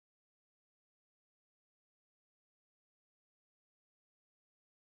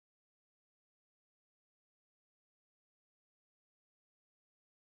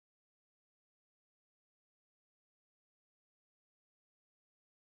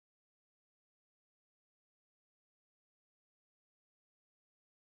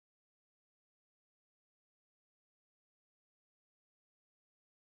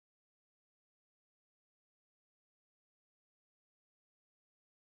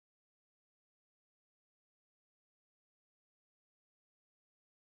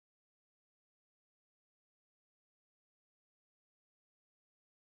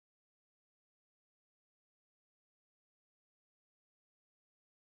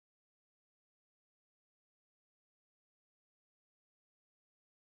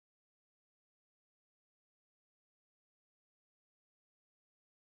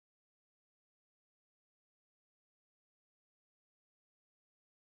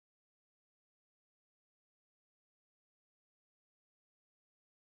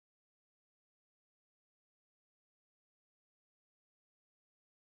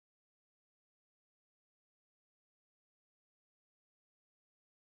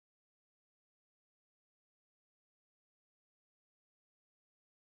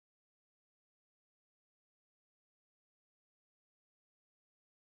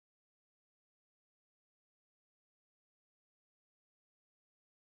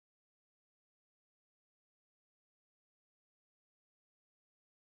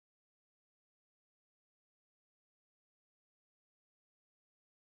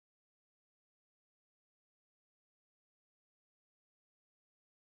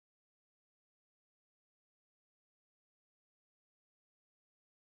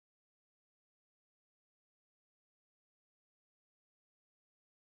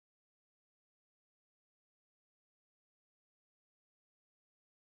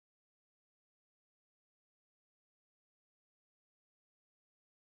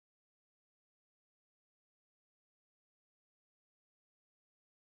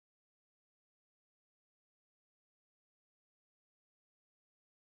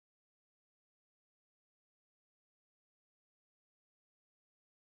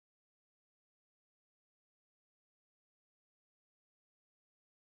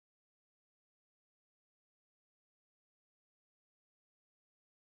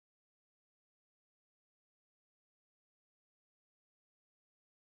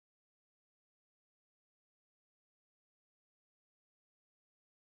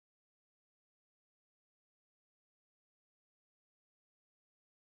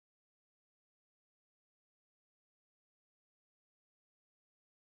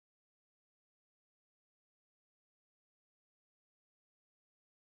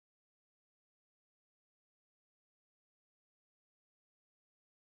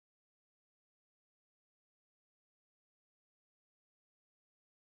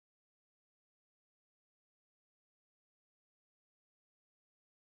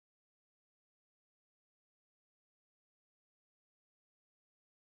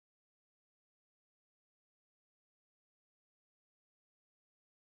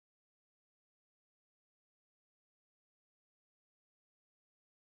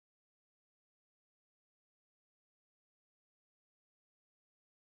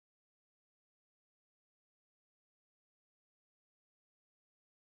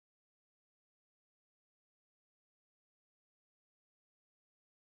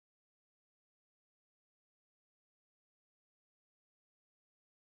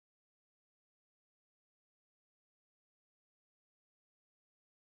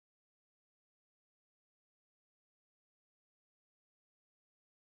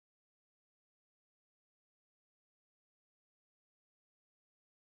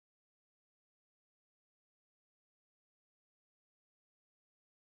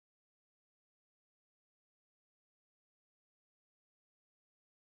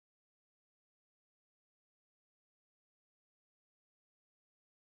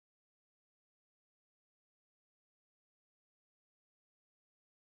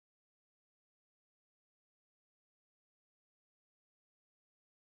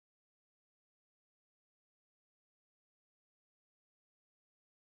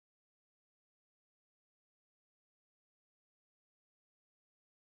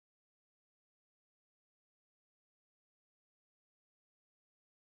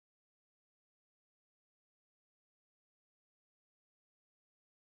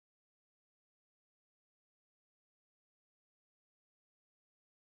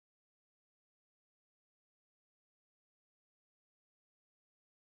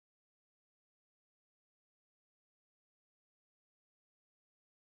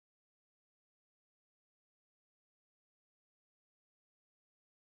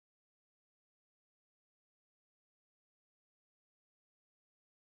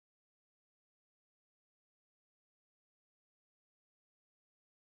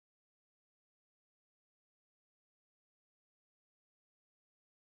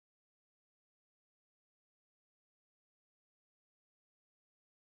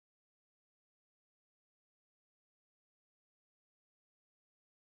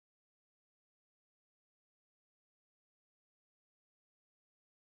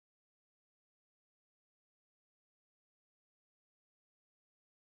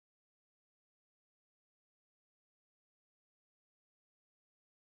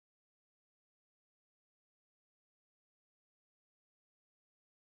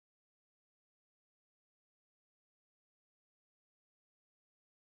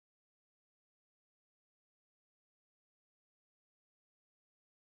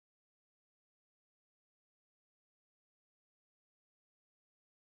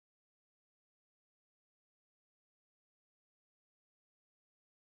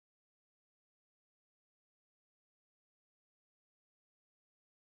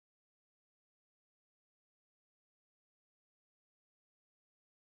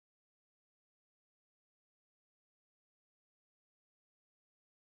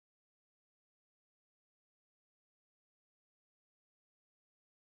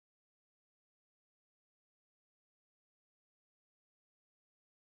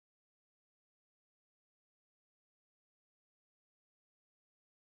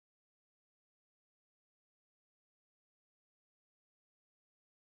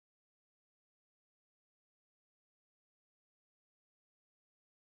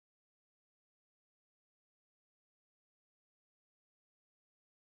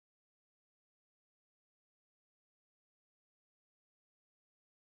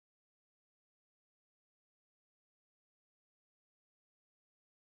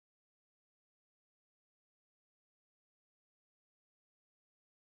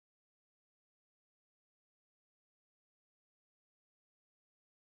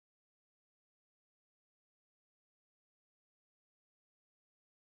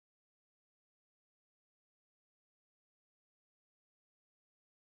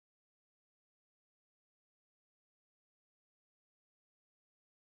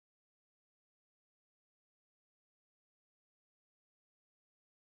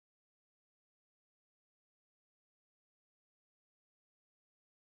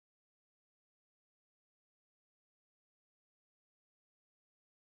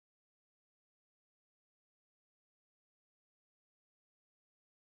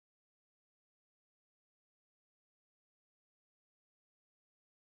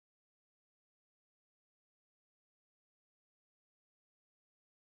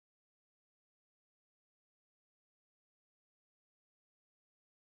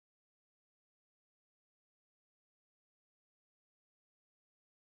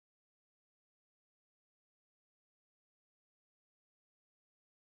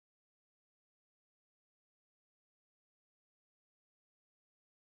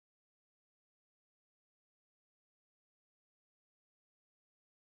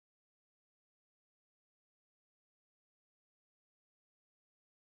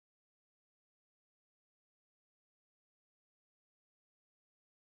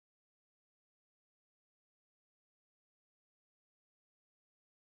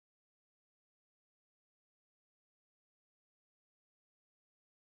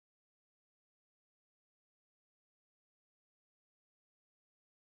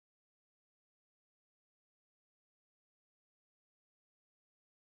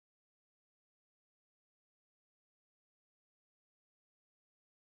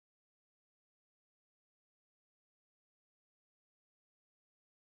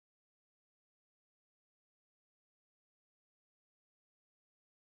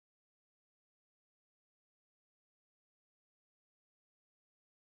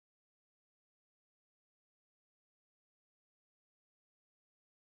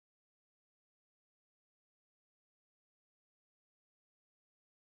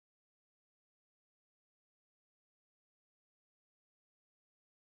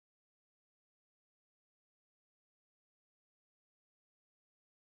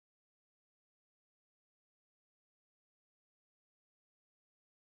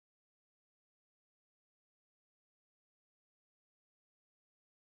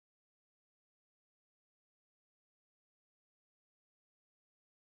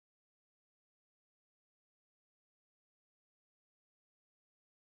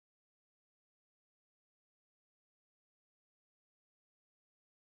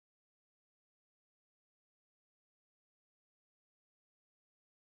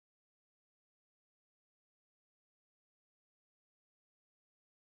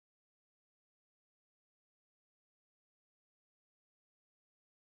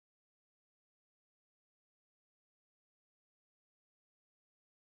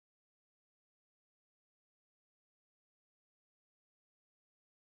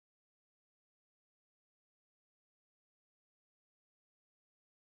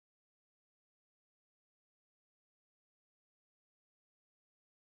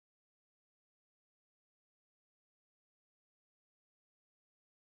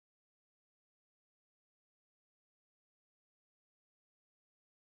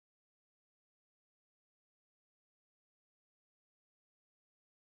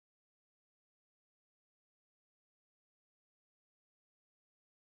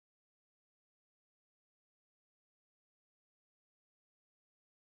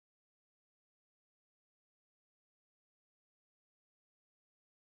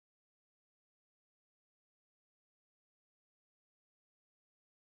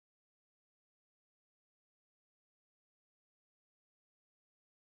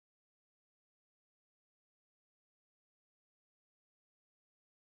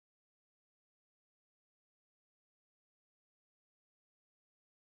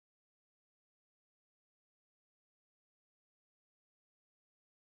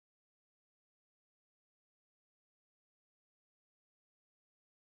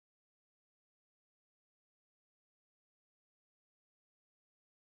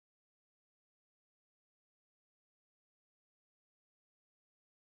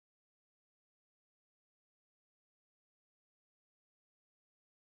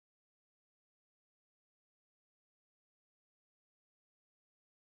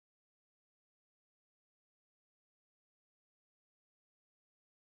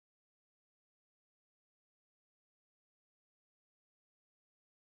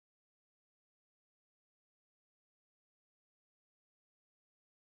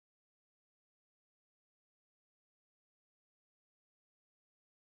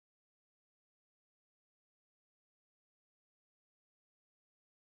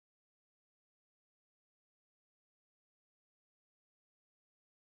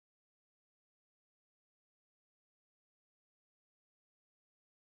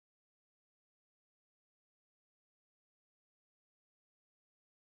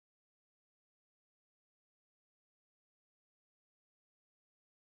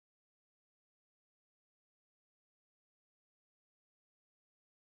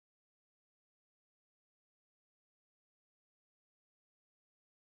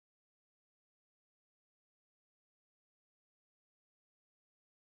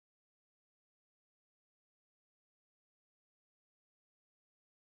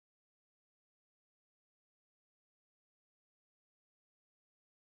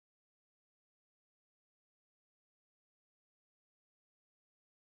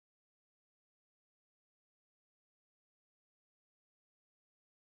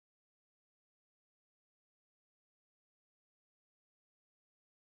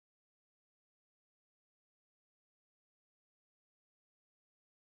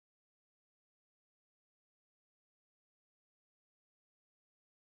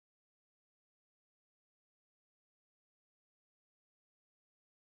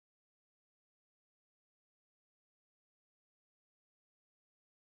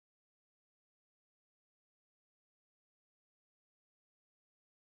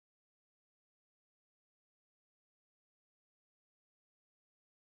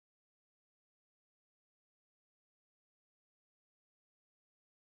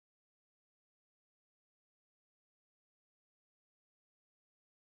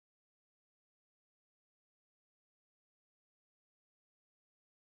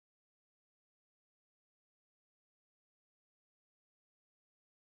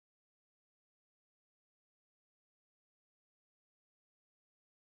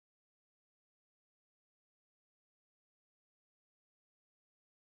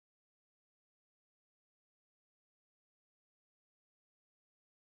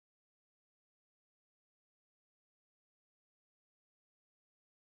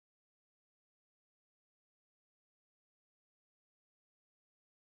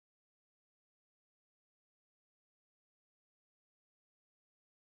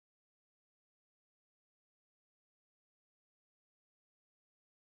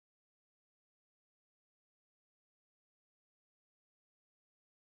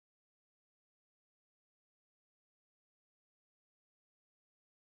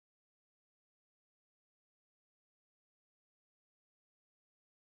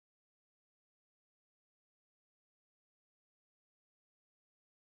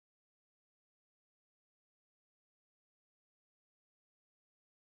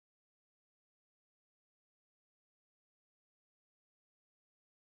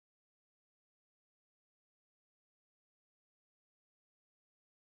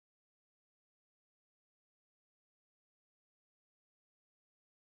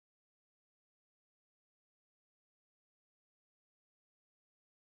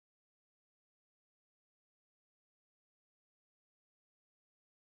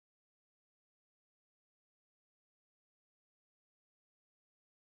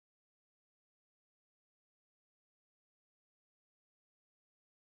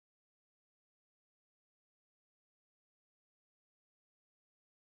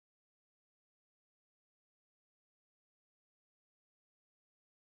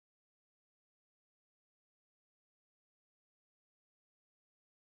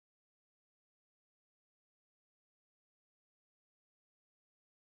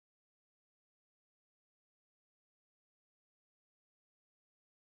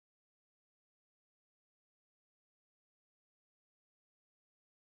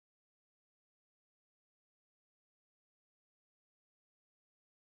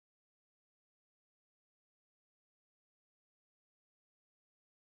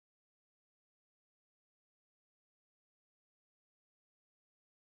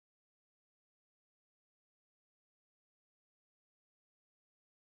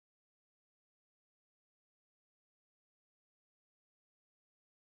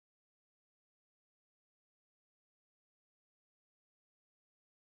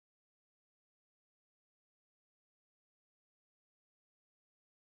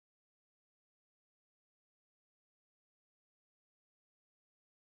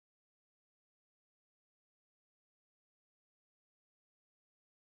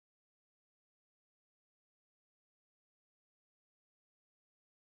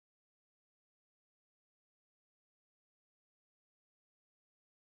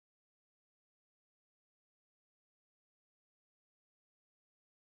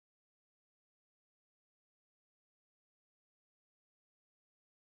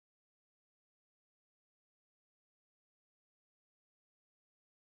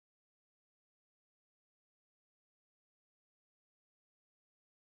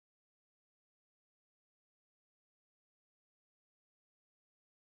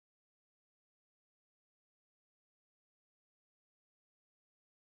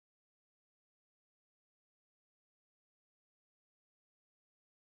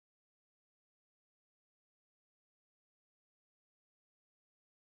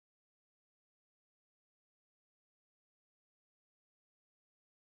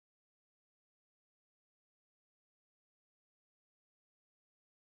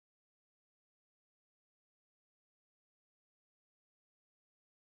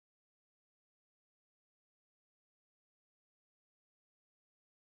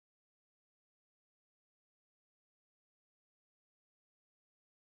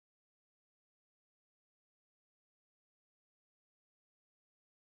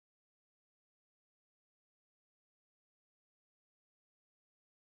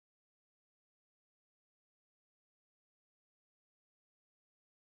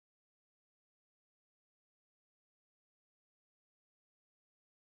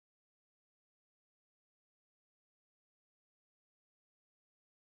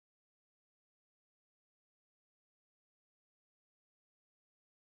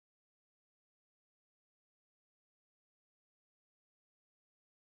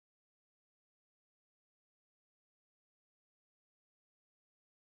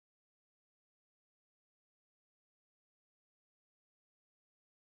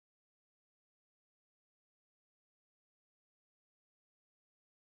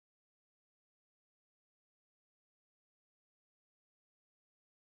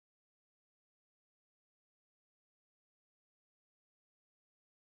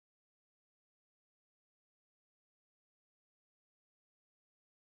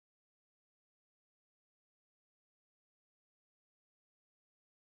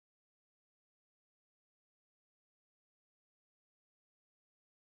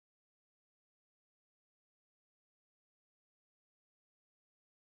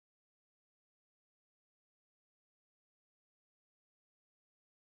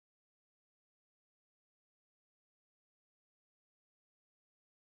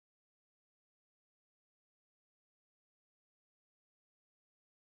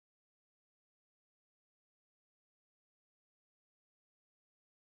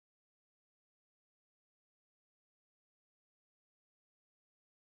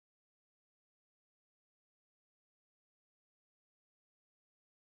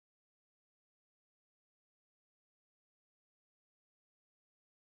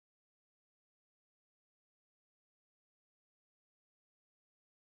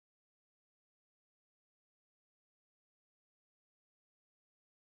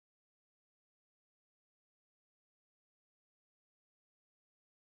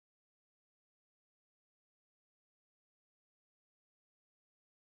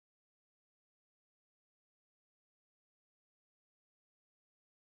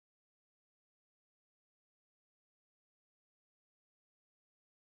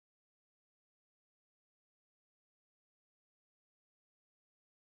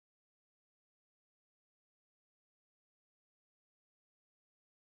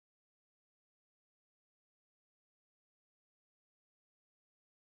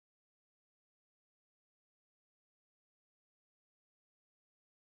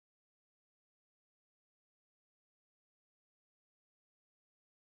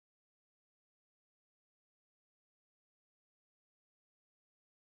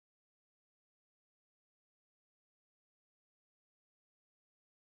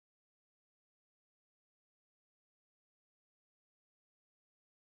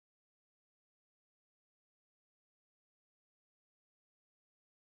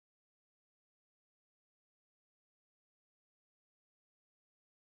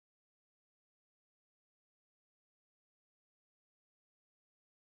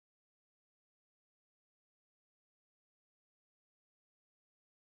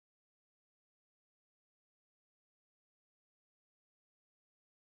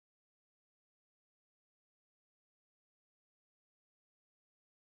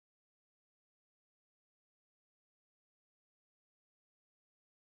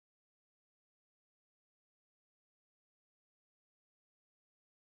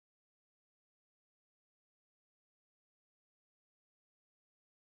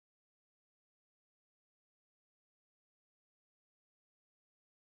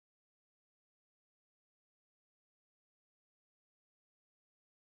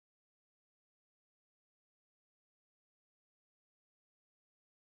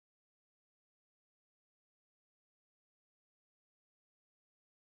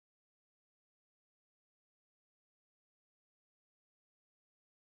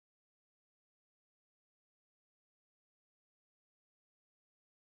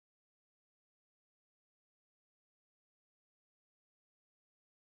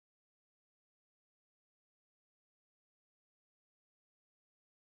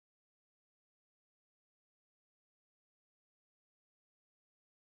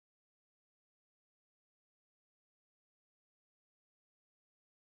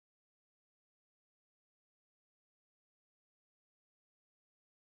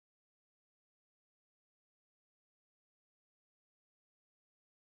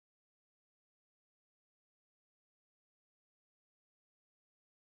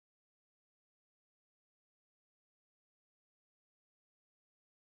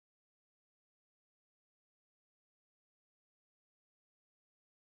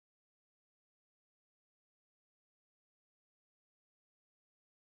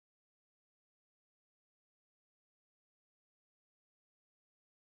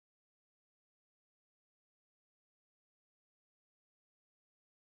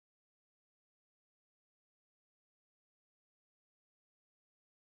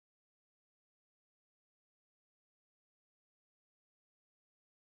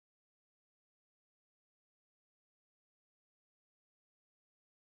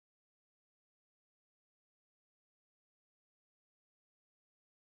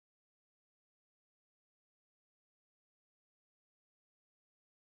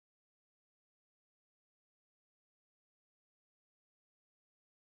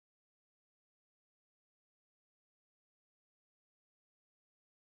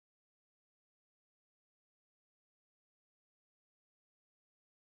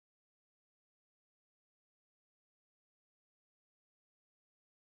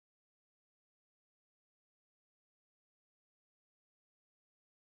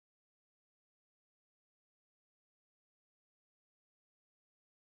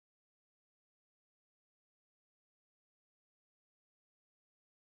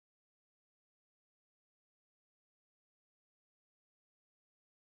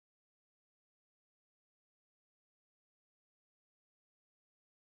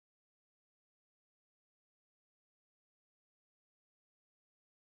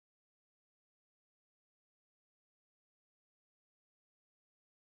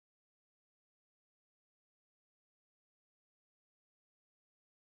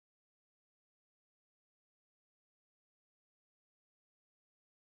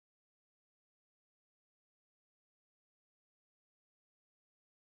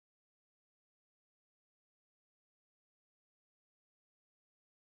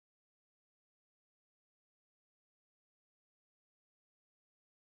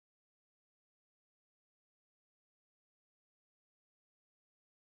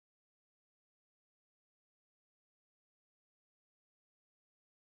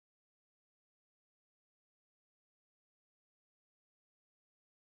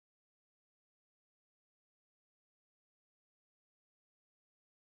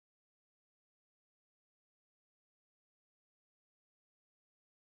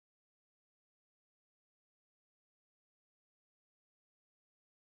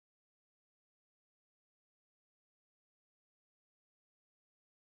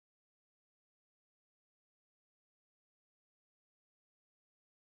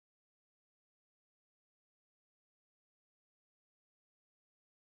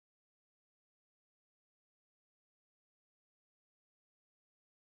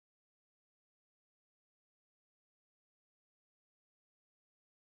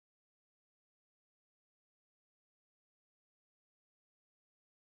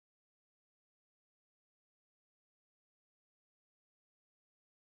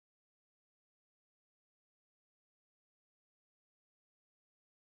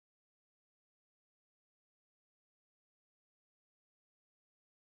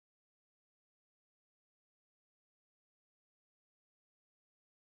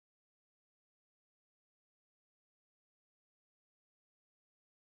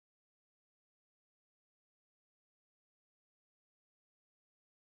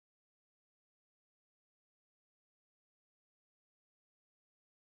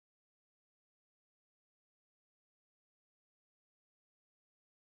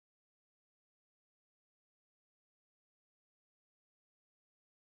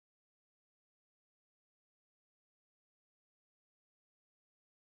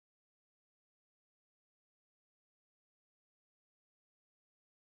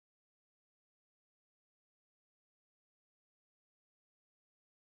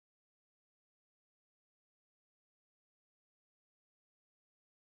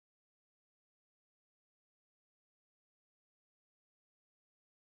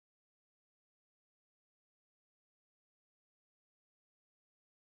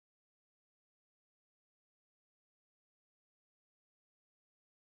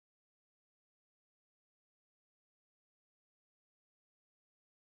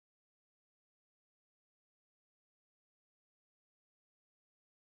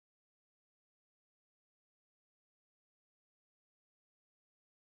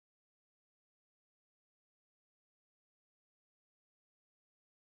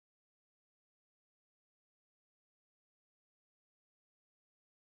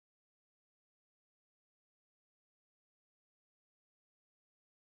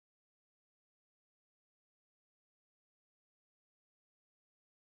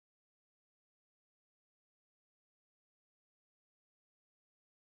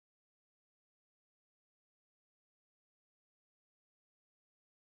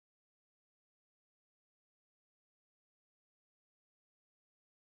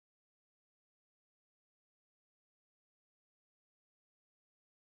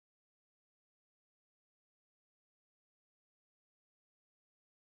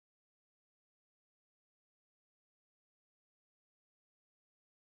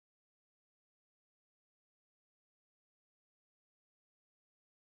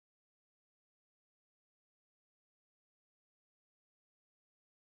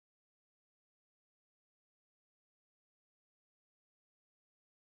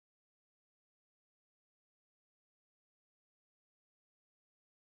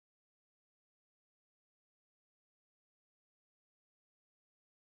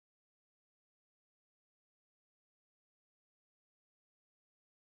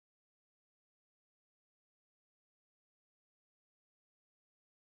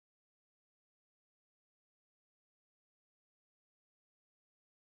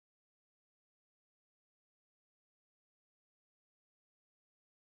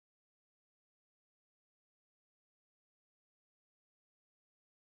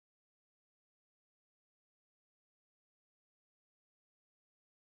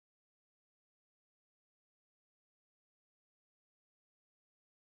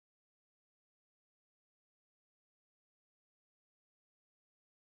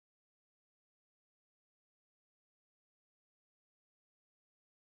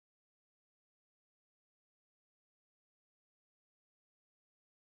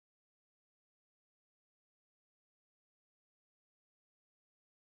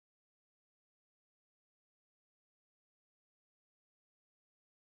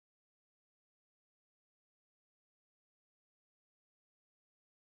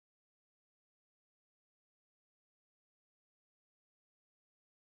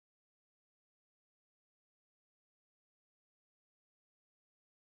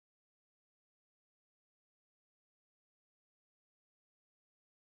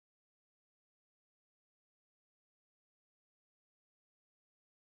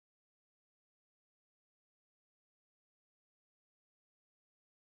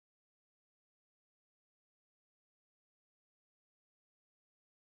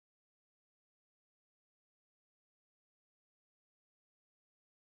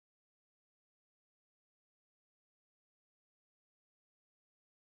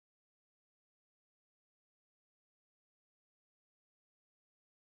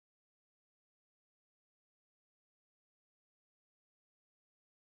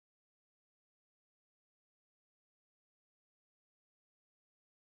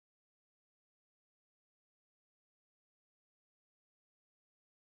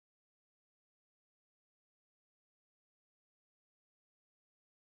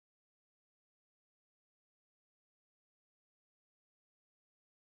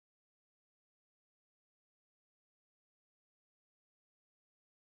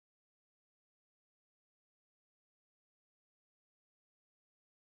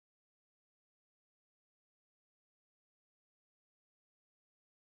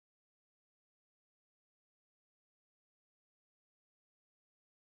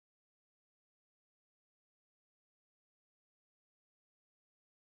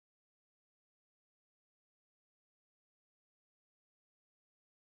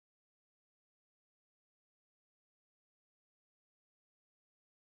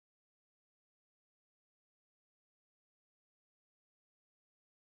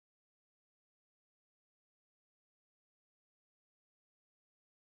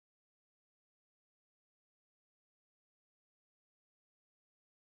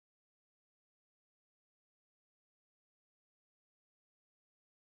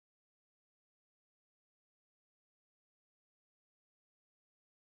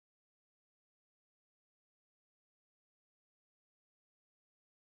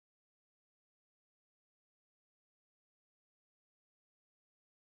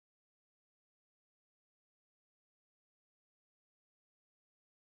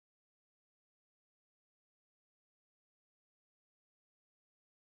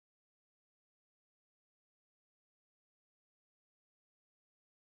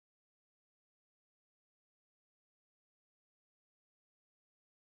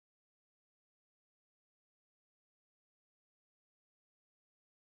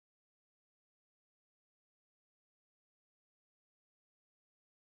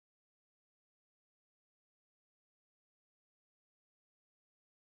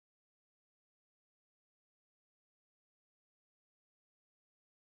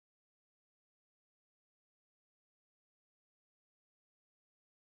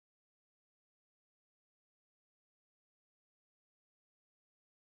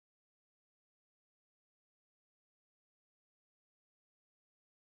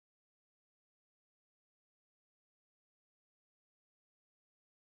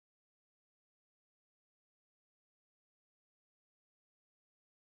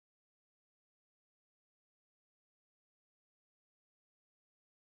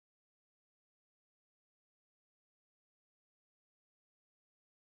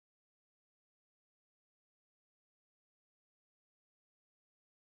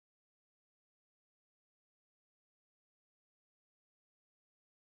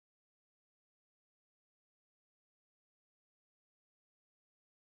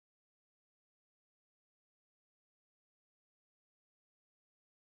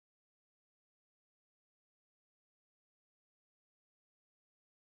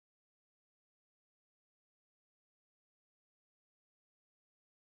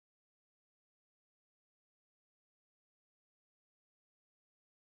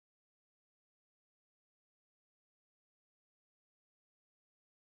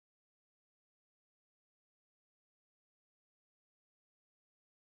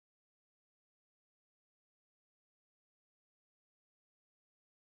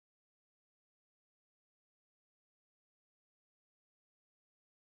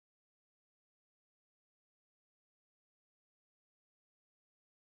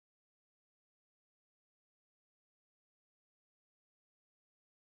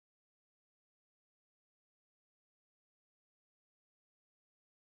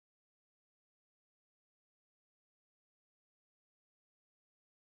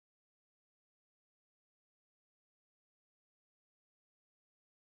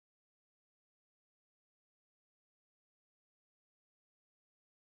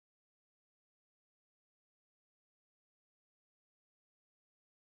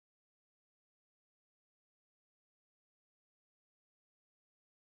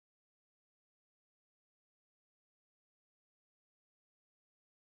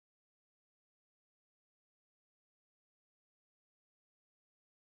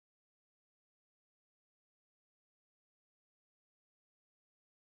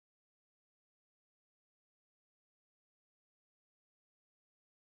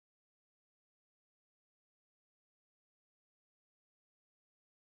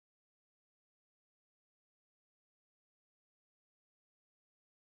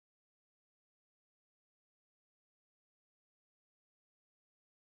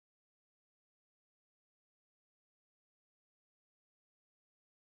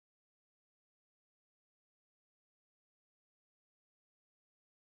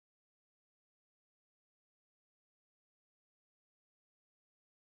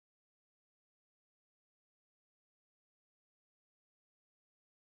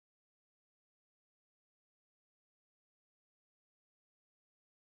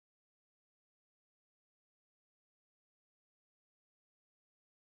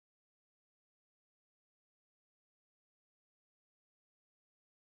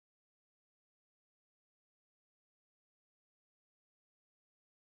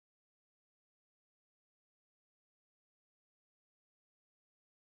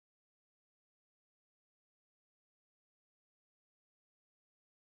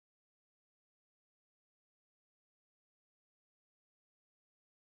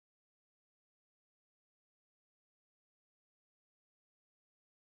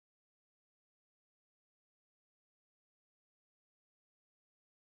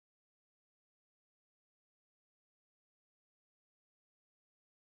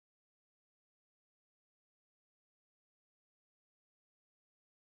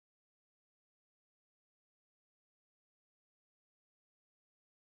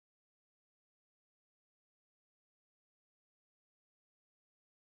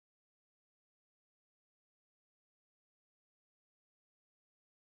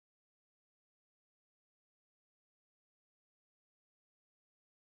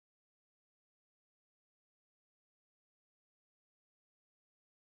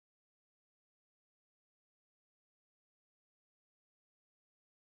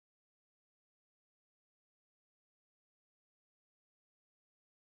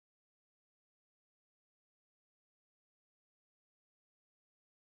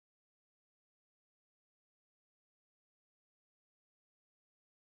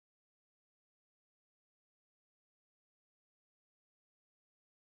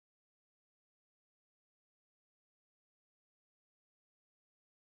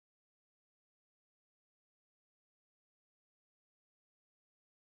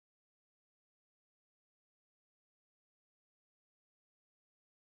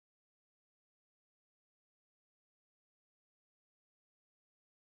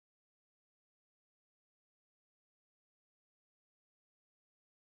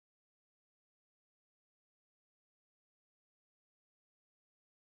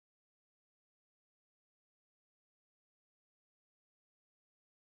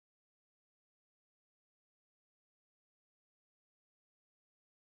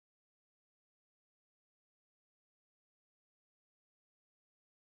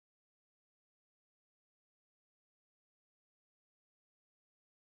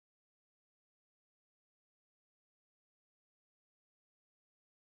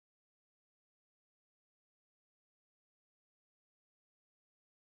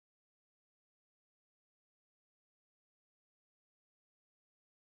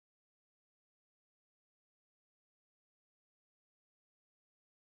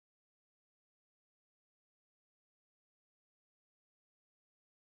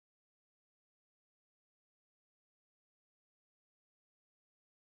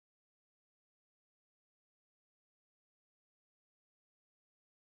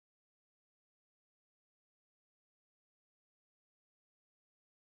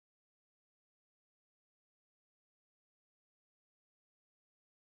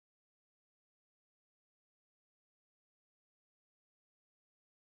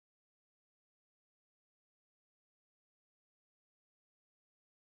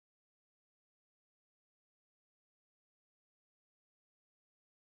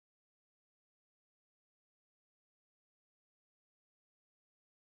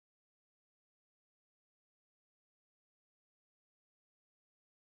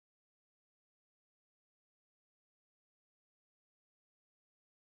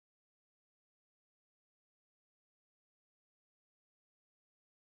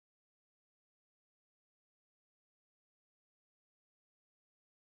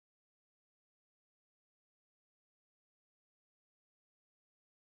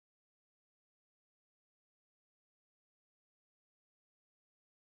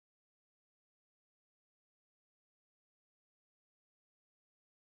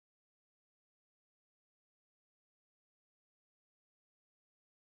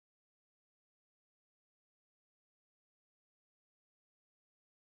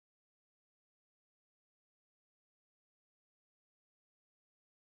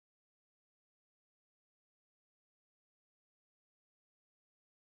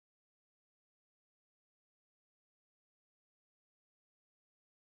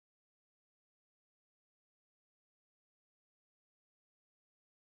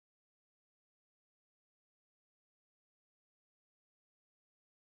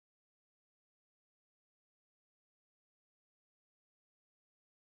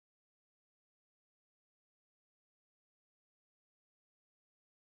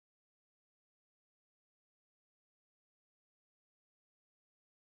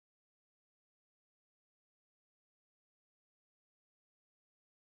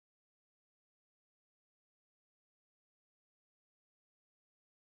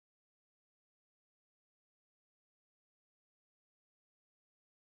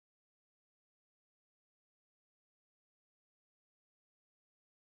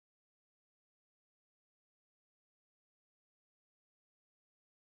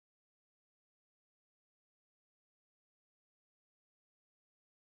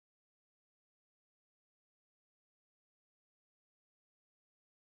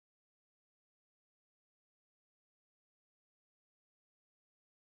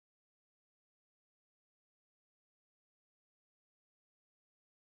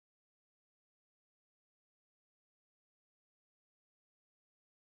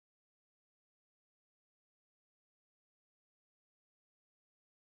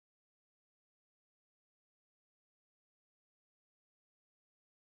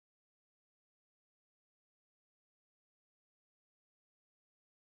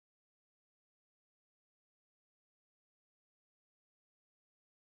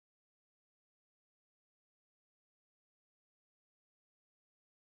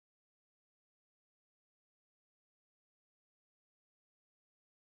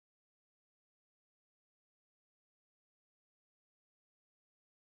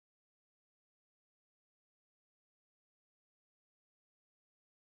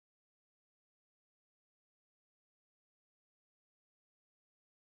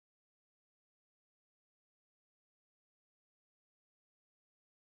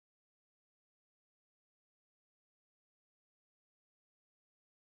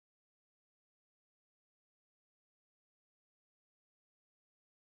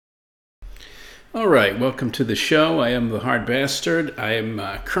All right, welcome to the show. I am the Hard Bastard. I am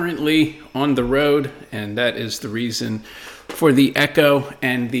currently on the road, and that is the reason for the echo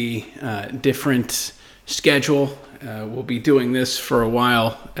and the different schedule. We'll be doing this for a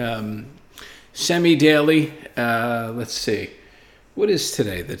while, semi-daily. Let's see, what is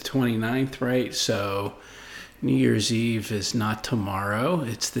today? The 29th, right? So New Year's Eve is not tomorrow.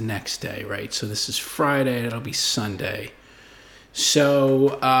 It's the next day, right? So this is Friday. It'll be Sunday.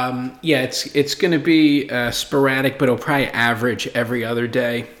 So, it's going to be sporadic, but it'll probably average every other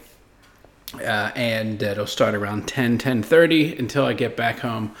day. And it'll start around 10:30 until I get back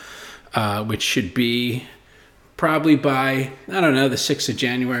home, which should be probably by, I don't know, the 6th of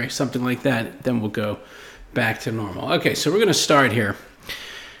January, something like that. Then we'll go back to normal. Okay, so we're going to start here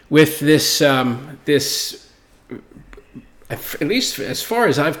with this, at least as far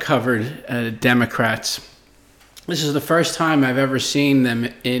as I've covered Democrats. This is the first time I've ever seen them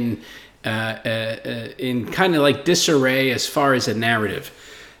in kind of like disarray as far as a narrative.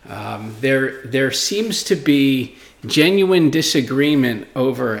 There seems to be genuine disagreement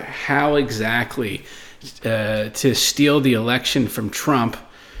over how exactly to steal the election from Trump.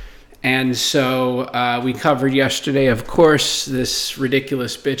 And so we covered yesterday, of course, this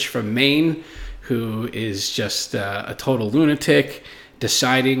ridiculous bitch from Maine who is just a total lunatic,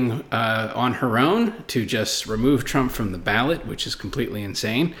 deciding on her own to just remove Trump from the ballot, which is completely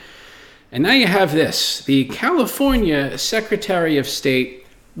insane. And now you have this. The California Secretary of State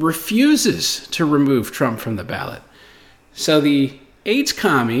refuses to remove Trump from the ballot. So the AIDS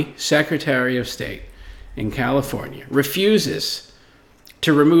commie Secretary of State in California refuses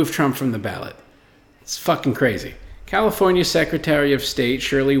to remove Trump from the ballot. It's fucking crazy. California Secretary of State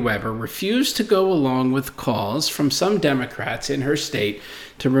Shirley Weber refused to go along with calls from some Democrats in her state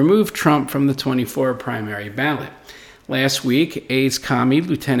to remove Trump from the 24 primary ballot. Last week, AIDS commie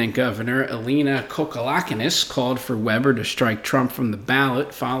Lieutenant Governor Alina Kokolakis called for Weber to strike Trump from the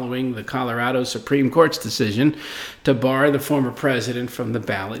ballot following the Colorado Supreme Court's decision to bar the former president from the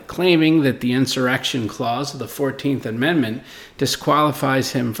ballot, claiming that the insurrection clause of the 14th Amendment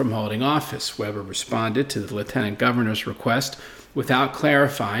disqualifies him from holding office. Weber responded to the lieutenant governor's request without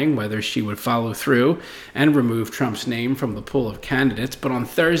clarifying whether she would follow through and remove Trump's name from the pool of candidates. But on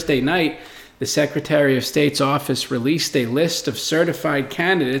Thursday night, the Secretary of State's office released a list of certified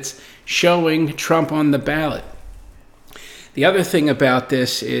candidates showing Trump on the ballot. The other thing about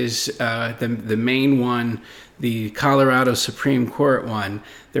this is the main one, the Colorado Supreme Court one.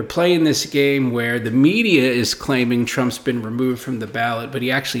 They're playing this game where the media is claiming Trump's been removed from the ballot, but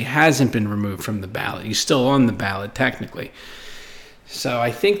he actually hasn't been removed from the ballot. He's still on the ballot, technically. So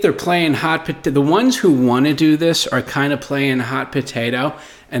I think they're playing hot potato. The ones who want to do this are kind of playing hot potato,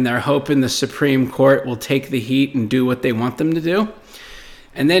 and they're hoping the Supreme Court will take the heat and do what they want them to do.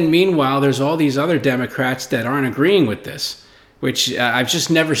 And then meanwhile, there's all these other Democrats that aren't agreeing with this, which I've just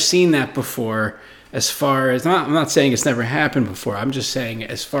never seen that before. As far as, I'm not saying it's never happened before. I'm just saying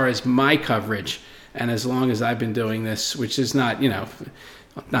as far as my coverage, and as long as I've been doing this, which is not,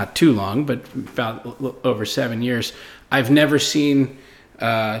 not too long, but about over 7 years, I've never seen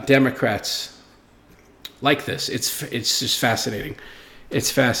Democrats like this. It's just fascinating. It's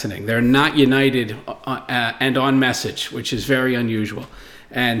fascinating. They're not united and on message, which is very unusual.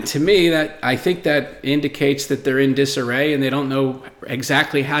 And to me, I think that indicates that they're in disarray and they don't know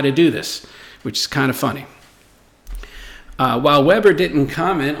exactly how to do this, which is kind of funny. While Weber didn't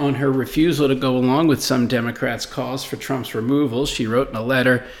comment on her refusal to go along with some Democrats' calls for Trump's removal, she wrote in a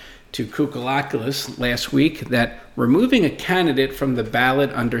letter to Kokolakis last week that removing a candidate from the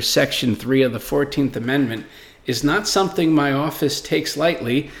ballot under Section 3 of the 14th Amendment is not something my office takes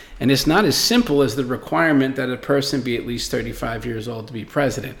lightly, and it's not as simple as the requirement that a person be at least 35 years old to be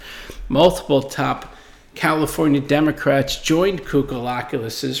president. Multiple top California Democrats joined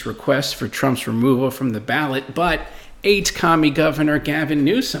Kokolakis' request for Trump's removal from the ballot, but AIDS commie Governor Gavin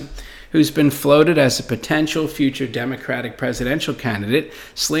Newsom, who's been floated as a potential future Democratic presidential candidate,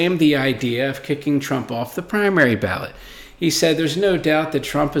 slammed the idea of kicking Trump off the primary ballot. He said, "There's no doubt that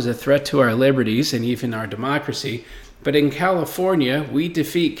Trump is a threat to our liberties and even our democracy, but in California, we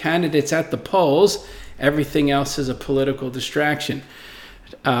defeat candidates at the polls. Everything else is a political distraction."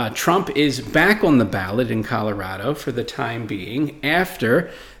 Trump is back on the ballot in Colorado for the time being after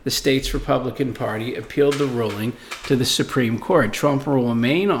the state's Republican Party appealed the ruling to the Supreme Court. Trump will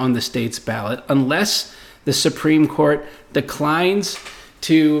remain on the state's ballot unless the Supreme Court declines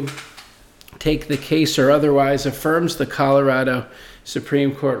to take the case or otherwise affirms the Colorado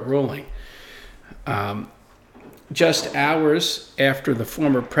Supreme Court ruling. Just hours after the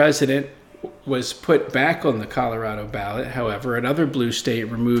former president was put back on the Colorado ballot, however, another blue state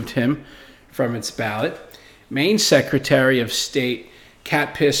removed him from its ballot. Maine Secretary of State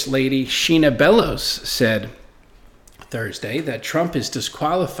cat piss lady Sheena Bellows said Thursday that Trump is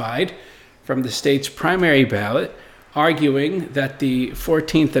disqualified from the state's primary ballot, arguing that the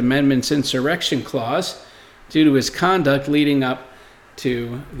 14th Amendment's insurrection clause, due to his conduct leading up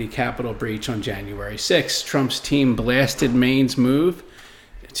to the Capitol breach on January 6th. Trump's team blasted Maine's move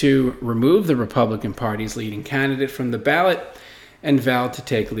to remove the Republican Party's leading candidate from the ballot and vowed to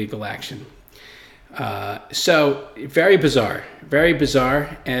take legal action. So very bizarre, very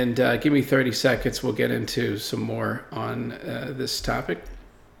bizarre. And give me 30 seconds. We'll get into some more on this topic.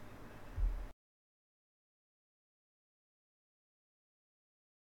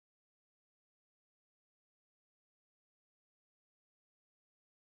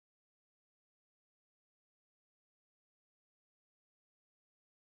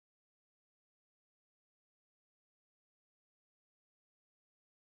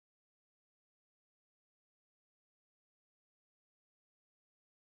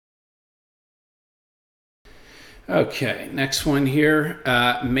 Okay, next one here.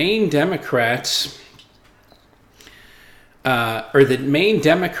 Maine Democrats, the Maine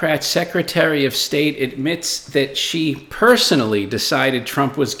Democrat Secretary of State admits that she personally decided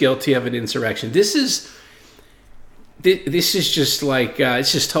Trump was guilty of an insurrection. This is just like,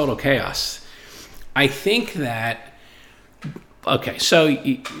 it's just total chaos. I think that, okay, so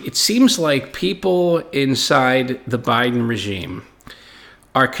it seems like people inside the Biden regime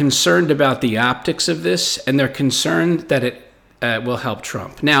are concerned about the optics of this, and they're concerned that it will help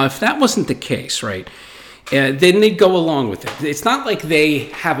Trump. Now, if that wasn't the case, right, then they'd go along with it. It's not like they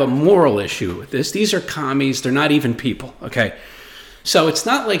have a moral issue with this. These are commies. They're not even people, okay? So it's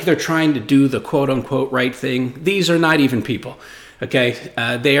not like they're trying to do the quote-unquote right thing. These are not even people, okay?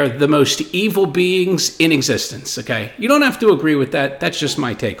 They are the most evil beings in existence, okay? You don't have to agree with that. That's just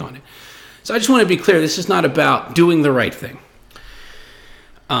my take on it. So I just want to be clear. This is not about doing the right thing.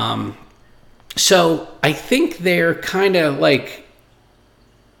 So I think they're kind of like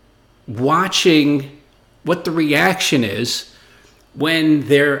watching what the reaction is when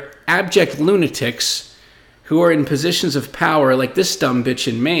they're abject lunatics who are in positions of power, like this dumb bitch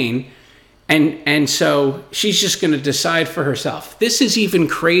in Maine. And so she's just going to decide for herself. This is even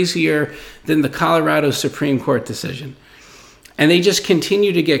crazier than the Colorado Supreme Court decision. And they just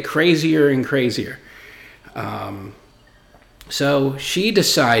continue to get crazier and crazier. So she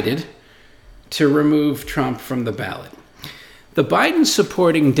decided to remove Trump from the ballot. The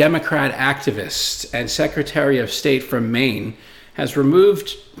Biden-supporting Democrat activist and Secretary of State from Maine has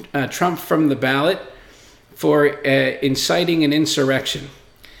removed Trump from the ballot for inciting an insurrection.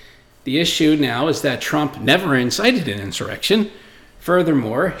 The issue now is that Trump never incited an insurrection.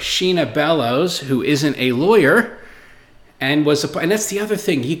 Furthermore, Sheena Bellows, who isn't a lawyer, and that's the other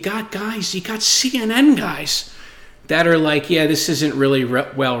thing. You got CNN guys that are like, yeah, this isn't really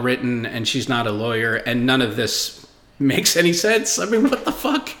well written, and she's not a lawyer, and none of this makes any sense. I mean, what the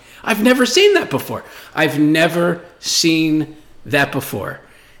fuck? I've never seen that before. I've never seen that before.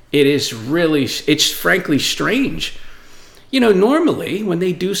 It's frankly strange. You know, normally when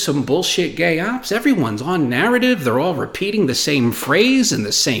they do some bullshit gay ops, everyone's on narrative. They're all repeating the same phrase in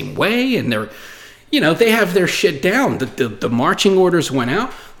the same way, and they have their shit down. The marching orders went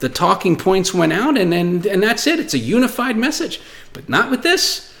out, the talking points went out, and that's it. It's a unified message. But not with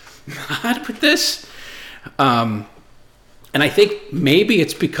this. Not with this. And I think maybe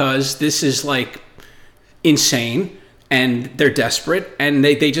it's because this is like insane and they're desperate and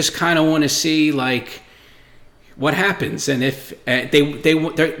they just kind of want to see like what happens. And if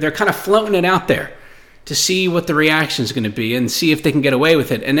they're kind of floating it out there to see what the reaction is going to be and see if they can get away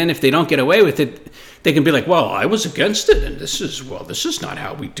with it. And then if they don't get away with it, they can be like, well, I was against it. And this is not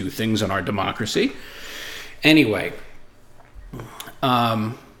how we do things in our democracy. Anyway,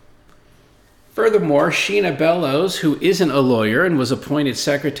 furthermore, Sheena Bellows, who isn't a lawyer and was appointed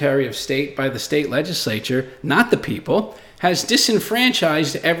Secretary of State by the state legislature, not the people, has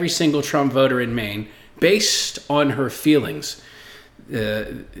disenfranchised every single Trump voter in Maine based on her feelings.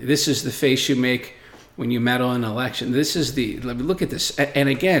 This is the face you make when you meddle in an election. Look at this. And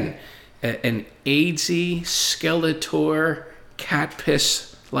again, an AIDSy, Skeletor, cat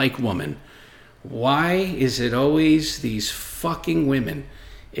piss-like woman. Why is it always these fucking women?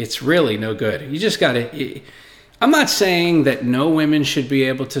 It's really no good. You just got to... I'm not saying that no women should be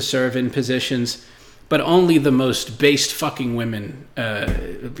able to serve in positions, but only the most based fucking women,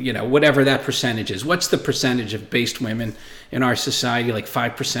 whatever that percentage is. What's the percentage of based women in our society? Like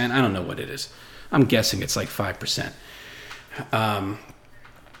 5%? I don't know what it is. I'm guessing it's like 5%.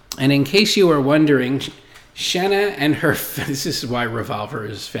 And in case you are wondering, Shenna and her, this is why Revolver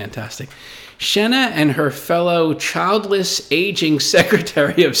is fantastic. Shenna and her fellow childless, aging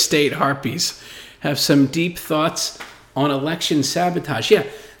Secretary of State harpies have some deep thoughts on election sabotage. Yeah,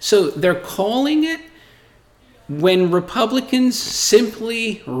 so they're calling it when Republicans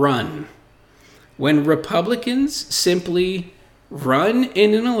simply run. When Republicans simply run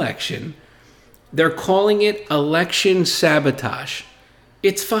in an election, they're calling it election sabotage.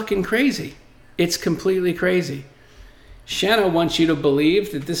 It's fucking crazy. It's completely crazy. Shanna wants you to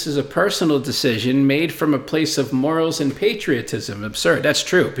believe that this is a personal decision made from a place of morals and patriotism. Absurd. That's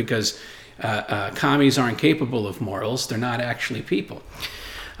true, because commies aren't capable of morals. They're not actually people.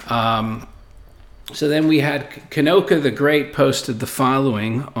 So then we had Kanoka the Great posted the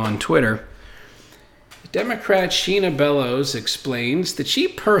following on Twitter. Democrat Sheena Bellows explains that she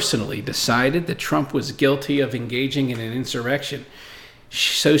personally decided that Trump was guilty of engaging in an insurrection.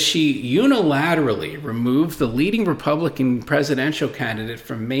 So she unilaterally removed the leading Republican presidential candidate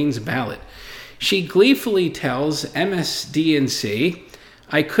from Maine's ballot. She gleefully tells MSDNC,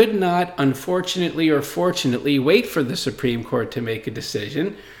 I could not, unfortunately or fortunately, wait for the Supreme Court to make a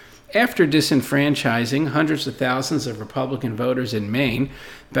decision. After disenfranchising hundreds of thousands of Republican voters in Maine,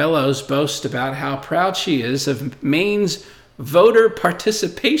 Bellows boasts about how proud she is of Maine's voter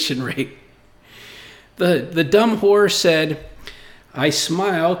participation rate. The dumb whore said, I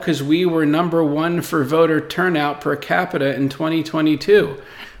smile because we were number one for voter turnout per capita in 2022.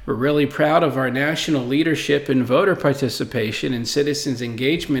 We're really proud of our national leadership in voter participation and citizens'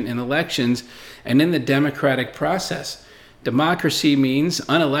 engagement in elections and in the democratic process. Democracy means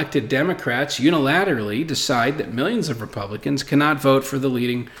unelected Democrats unilaterally decide that millions of Republicans cannot vote for the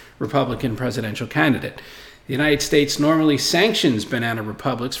leading Republican presidential candidate. The United States normally sanctions banana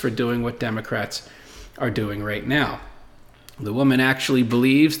republics for doing what Democrats are doing right now. The woman actually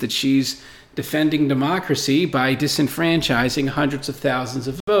believes that she's defending democracy by disenfranchising hundreds of thousands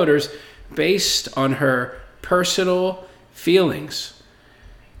of voters based on her personal feelings.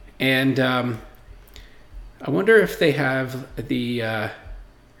 And I wonder if they have the,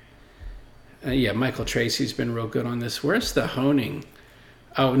 Michael Tracy's been real good on this. Where's the honing?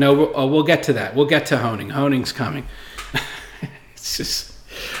 Oh, no, we'll get to that. We'll get to honing. Honing's coming. It's just,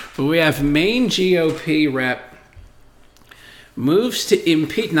 but we have Maine GOP rep moves to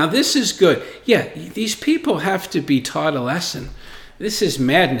impeach. Now, this is good. Yeah, these people have to be taught a lesson. This is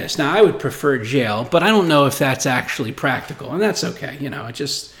madness. Now, I would prefer jail, but I don't know if that's actually practical, and that's okay. You know,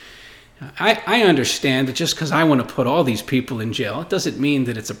 I understand that just because I want to put all these people in jail, it doesn't mean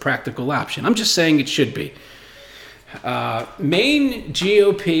that it's a practical option. I'm just saying it should be. Maine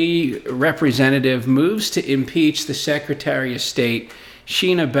GOP representative moves to impeach the Secretary of State,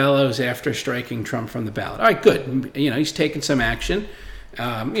 Sheena Bellows, after striking Trump from the ballot. All right, good. You know, he's taking some action.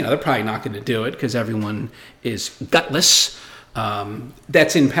 They're probably not going to do it because everyone is gutless.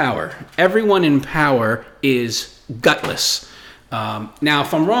 That's in power. Everyone in power is gutless. Now,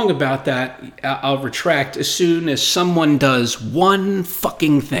 if I'm wrong about that, I'll retract as soon as someone does one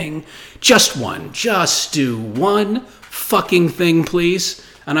fucking thing. Just one. Just do one fucking thing, please.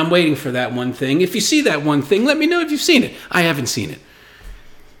 And I'm waiting for that one thing. If you see that one thing, let me know if you've seen it. I haven't seen it.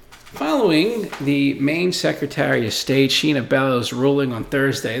 Following the Maine Secretary of State, Sheena Bellows, ruling on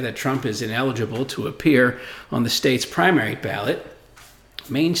Thursday that Trump is ineligible to appear on the state's primary ballot,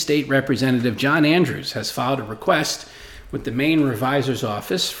 Maine State Representative John Andrews has filed a request with the Maine Revisor's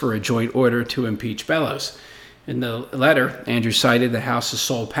Office for a joint order to impeach Bellows. In the letter, Andrews cited the House's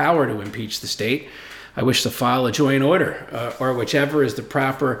sole power to impeach the state. I wish to file a joint order, or whichever is the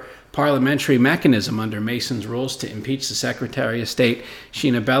proper parliamentary mechanism under Mason's rules to impeach the Secretary of State,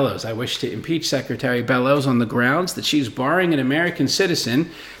 Sheena Bellows. I wish to impeach Secretary Bellows on the grounds that she's barring an American citizen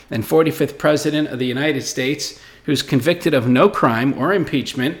and 45th President of the United States who's convicted of no crime or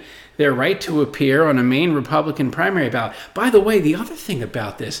impeachment their right to appear on a Maine Republican primary ballot. By the way, the other thing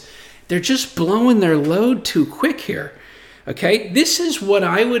about this, they're just blowing their load too quick here. Okay? This is what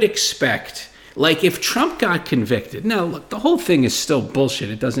I would expect. Like if Trump got convicted. Now, look, the whole thing is still bullshit.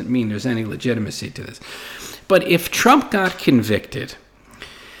 It doesn't mean there's any legitimacy to this. But if Trump got convicted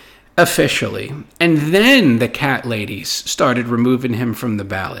officially, and then the cat ladies started removing him from the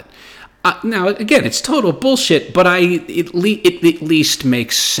ballot, now, again, it's total bullshit, but it at least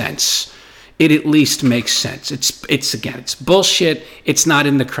makes sense. It at least makes sense. It's bullshit. It's not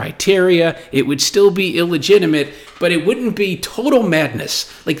in the criteria. It would still be illegitimate, but it wouldn't be total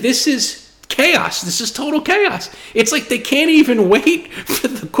madness. Like, this is chaos. This is total chaos. It's like they can't even wait for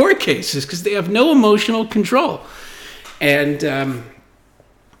the court cases because they have no emotional control. And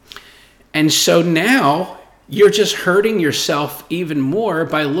so now you're just hurting yourself even more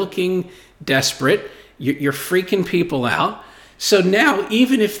by looking desperate. You're freaking people out. So now,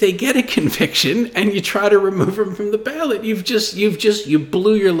 even if they get a conviction and you try to remove them from the ballot, you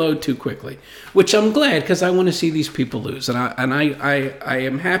blew your load too quickly. Which I'm glad, because I want to see these people lose, and I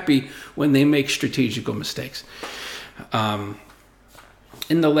am happy when they make strategical mistakes.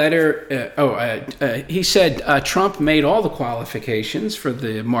 In the letter, he said Trump made all the qualifications for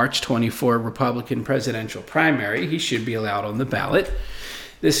the March 24 Republican presidential primary. He should be allowed on the ballot.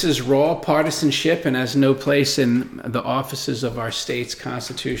 This is raw partisanship and has no place in the offices of our state's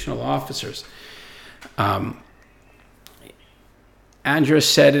constitutional officers. Andrus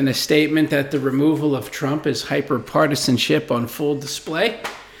said in a statement that the removal of Trump is hyper-partisanship on full display.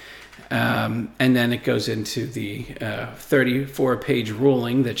 And then it goes into the 34-page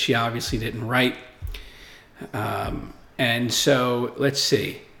ruling that she obviously didn't write. And so, let's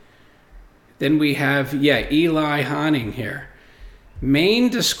see. Then we have, Eli Honig here. Maine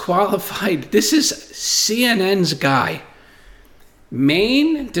disqualified. This is CNN's guy.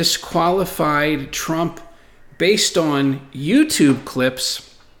 Maine disqualified Trump based on YouTube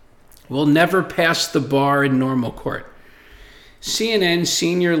clips will never pass the bar in normal court. CNN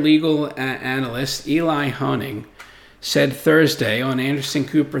senior legal analyst Eli Honig said Thursday on Anderson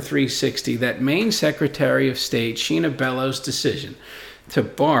Cooper 360 that Maine Secretary of State Sheena Bellows' decision to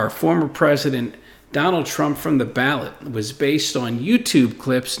bar former President Donald Trump from the ballot was based on YouTube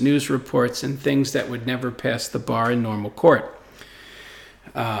clips, news reports, and things that would never pass the bar in normal court.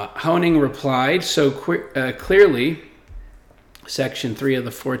 Honig replied, so clearly, Section 3 of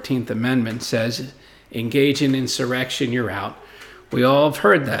the 14th Amendment says, engage in insurrection, you're out. We all have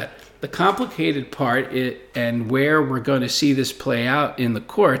heard that. The complicated part and where we're going to see this play out in the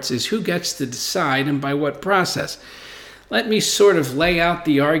courts is who gets to decide and by what process. Let me sort of lay out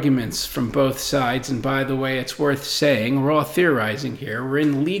the arguments from both sides. And by the way, it's worth saying, we're all theorizing here. We're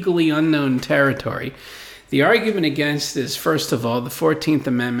in legally unknown territory. The argument against is, first of all, the 14th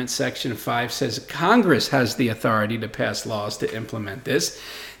Amendment, Section 5, says Congress has the authority to pass laws to implement this.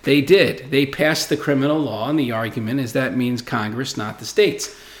 They did. They passed the criminal law, and the argument is that means Congress, not the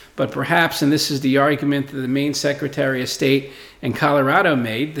states. But perhaps, and this is the argument that the Maine Secretary of State and Colorado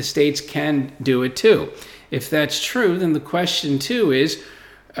made, the states can do it too. If that's true, then the question too is,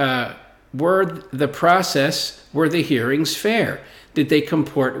 were the hearings fair? Did they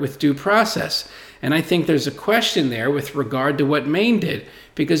comport with due process? And I think there's a question there with regard to what Maine did.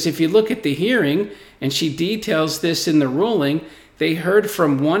 Because if you look at the hearing, and she details this in the ruling, they heard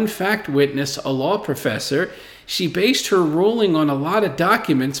from one fact witness, a law professor. She based her ruling on a lot of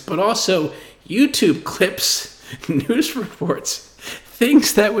documents, but also YouTube clips, news reports,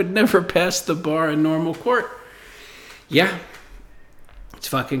 things that would never pass the bar in normal court. Yeah, it's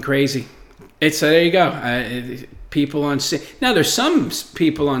fucking crazy. There you go. People on now there's some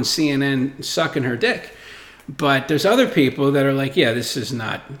people on CNN sucking her dick, but there's other people that are like, yeah, this is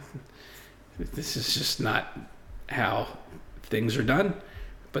just not how things are done,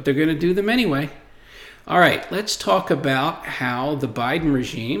 but they're going to do them anyway. All right, let's talk about how the Biden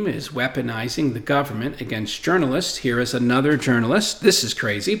regime is weaponizing the government against journalists. Here is another journalist. This is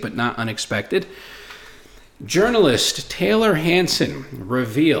crazy, but not unexpected. Journalist Taylor Hansen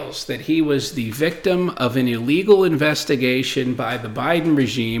reveals that he was the victim of an illegal investigation by the Biden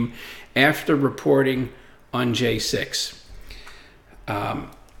regime after reporting on J6.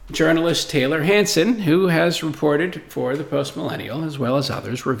 Journalist Taylor Hansen, who has reported for the Post-Millennial as well as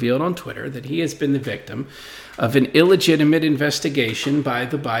others, revealed on Twitter that he has been the victim of an illegitimate investigation by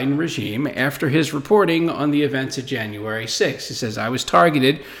the Biden regime after his reporting on the events of January 6th. He says, I was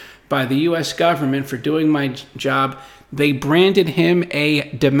targeted by the U.S. government for doing my job. They branded him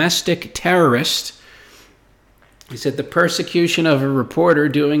a domestic terrorist. He said, the persecution of a reporter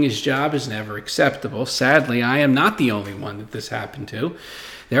doing his job is never acceptable. Sadly, I am not the only one that this happened to.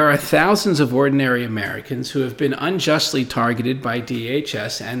 There are thousands of ordinary Americans who have been unjustly targeted by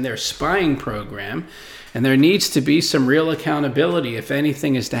DHS and their spying program, and there needs to be some real accountability. If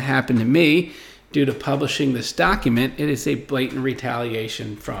anything is to happen to me due to publishing this document, it is a blatant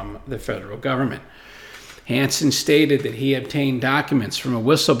retaliation from the federal government. Hansen stated that he obtained documents from a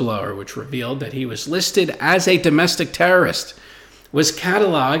whistleblower which revealed that he was listed as a domestic terrorist, was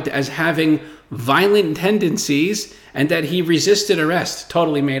cataloged as having violent tendencies, and that he resisted arrest.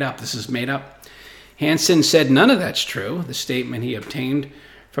 Totally made up. This is made up. Hansen said none of that's true. The statement he obtained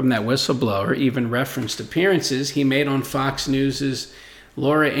from that whistleblower even referenced appearances he made on Fox News'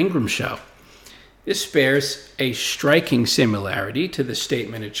 Laura Ingraham show. This bears a striking similarity to the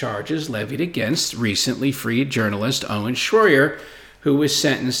statement of charges levied against recently freed journalist Owen Schroyer, who was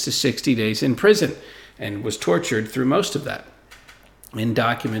sentenced to 60 days in prison and was tortured through most of that. in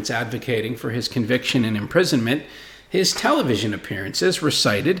documents advocating for his conviction and imprisonment, his television appearances were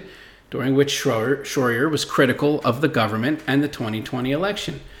cited, during which Schroyer was critical of the government and the 2020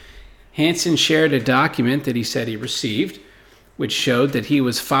 election. Hansen shared a document that he said he received, which showed that he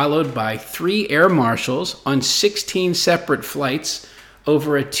was followed by 3 air marshals on 16 separate flights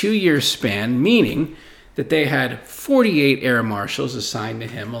over a 2-year span, meaning that they had 48 air marshals assigned to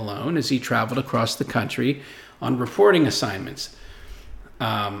him alone as he traveled across the country on reporting assignments.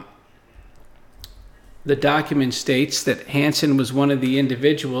 The document states that Hansen was one of the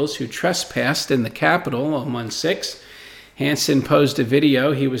individuals who trespassed in the Capitol on 1/6. Hansen posed a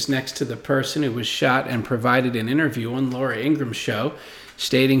video. He was next to the person who was shot and provided an interview on Laura Ingraham's show,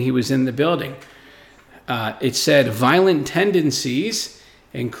 stating he was in the building. It said violent tendencies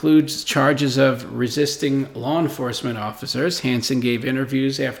includes charges of resisting law enforcement officers. Hansen gave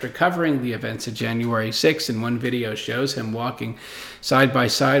interviews after covering the events of January 6, and one video shows him walking side by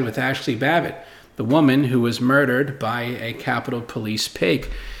side with Ashley Babbitt, the woman who was murdered by a Capitol Police pig.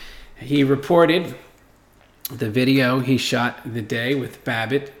 He reported the video he shot the day with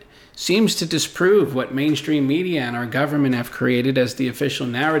Babbitt seems to disprove what mainstream media and our government have created as the official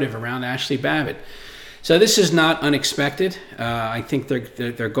narrative around Ashley Babbitt. So this is not unexpected. I think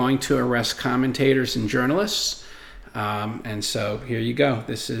they're going to arrest commentators and journalists. And so here you go.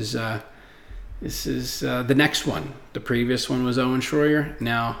 This is the next one. The previous one was Owen Schroyer.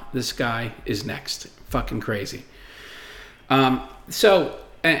 Now this guy is next. Fucking crazy. So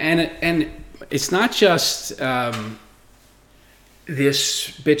it's not just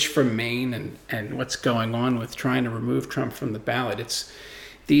this bitch from Maine and what's going on with trying to remove Trump from the ballot. It's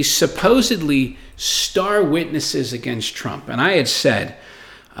these supposedly star witnesses against Trump. And I had said,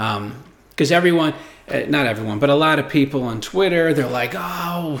 because everyone, not everyone, but a lot of people on Twitter, they're like,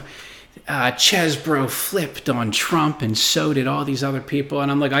 Chesbro flipped on Trump and so did all these other people.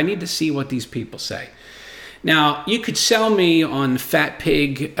 And I'm like, I need to see what these people say. Now, you could sell me on Fat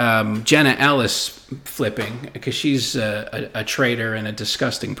Pig Jenna Ellis flipping because she's a traitor and a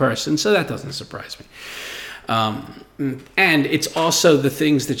disgusting person, so that doesn't surprise me. And it's also the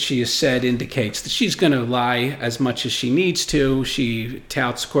things that she has said indicates that she's going to lie as much as she needs to. She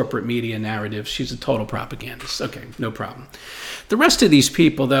touts corporate media narratives. She's a total propagandist. Okay, no problem. The rest of these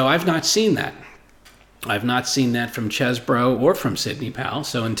people, though, I've not seen that. I've not seen that from Chesbro or from Sidney Powell.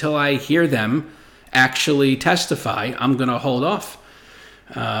 So until I hear them actually testify, I'm going to hold off.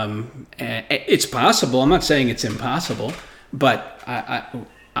 It's possible. I'm not saying it's impossible, but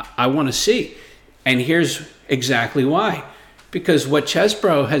I want to see. And here's exactly why. Because what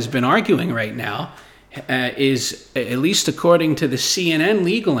Chesbro has been arguing right now is, at least according to the CNN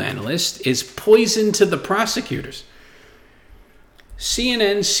legal analyst, is poison to the prosecutors.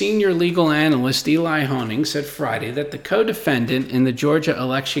 CNN senior legal analyst Eli Honig said Friday that the co-defendant in the Georgia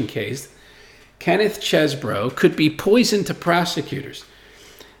election case, Kenneth Chesbro, could be poison to prosecutors.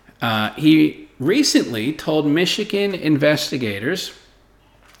 He recently told Michigan investigators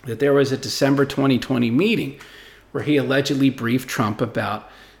that there was a December 2020 meeting where he allegedly briefed Trump about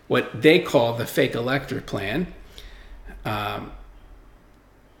what they call the fake elector plan. The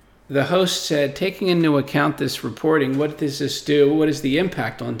host said, taking into account this reporting, what does this do? What is the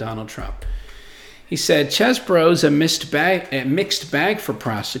impact on Donald Trump? He said, Chesbro's a mixed bag for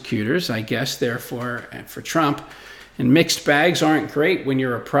prosecutors, I guess, therefore, for Trump. And mixed bags aren't great when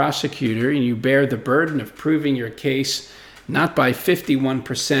you're a prosecutor and you bear the burden of proving your case not by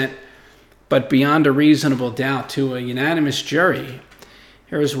 51%, but beyond a reasonable doubt to a unanimous jury.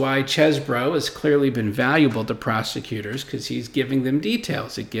 Here's why Chesbro has clearly been valuable to prosecutors, because he's giving them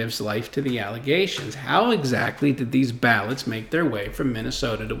details. It gives life to the allegations. How exactly did these ballots make their way from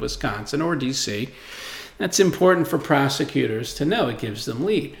Minnesota to Wisconsin or D.C.? That's important for prosecutors to know. It gives them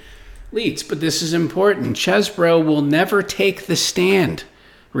leads. But this is important. Chesbro will never take the stand.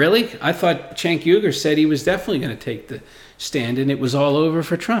 Really? I thought Cenk Uygur said he was definitely going to take the stand, and it was all over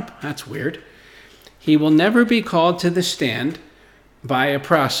for Trump. That's weird. He will never be called to the stand by a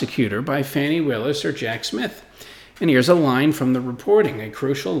prosecutor, by Fani Willis or Jack Smith. And here's a line from the reporting, a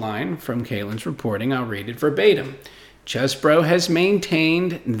crucial line from Kaelin's reporting. I'll read it verbatim. Chesbro has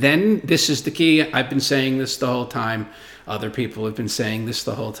maintained, then this is the key. I've been saying this the whole time. Other people have been saying this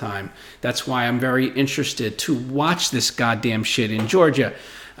the whole time. That's why I'm very interested to watch this goddamn shit in Georgia,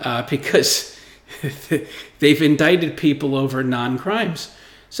 because they've indicted people over non-crimes.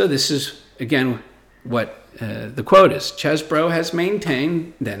 So this is, again, what the quote is. Chesbro has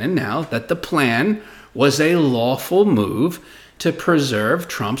maintained then and now that the plan was a lawful move to preserve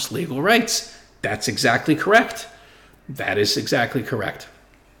Trump's legal rights. That's exactly correct. That is exactly correct.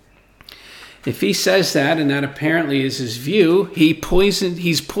 If he says that, and that apparently is his view, he's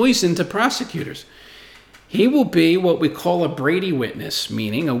poisoned to prosecutors. He will be what we call a Brady witness,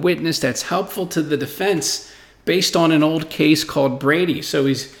 meaning a witness that's helpful to the defense based on an old case called Brady. So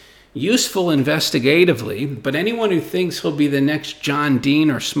he's useful investigatively, but anyone who thinks he'll be the next John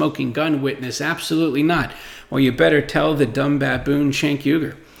Dean or smoking gun witness, absolutely not. Well, you better tell the dumb baboon Cenk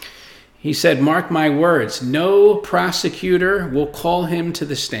Uygur. He said, mark my words, no prosecutor will call him to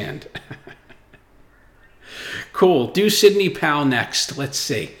the stand. Cool. Do Sidney Powell next. Let's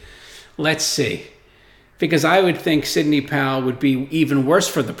see. Because I would think Sidney Powell would be even worse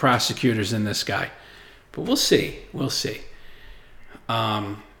for the prosecutors than this guy. But we'll see.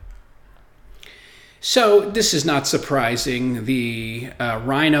 So this is not surprising. The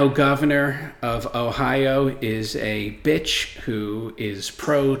Rhino governor of Ohio is a bitch who is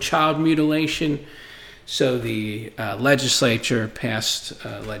pro-child mutilation. So the legislature passed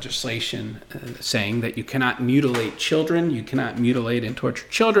legislation saying that you cannot mutilate children, you cannot mutilate and torture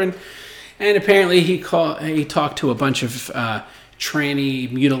children. And apparently he talked to a bunch of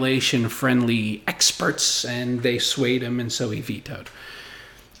tranny mutilation-friendly experts, and they swayed him, and so he vetoed.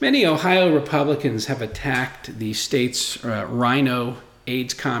 Many Ohio Republicans have attacked the state's Rhino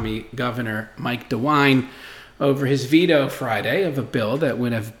AIDS commie governor, Mike DeWine, over his veto Friday of a bill that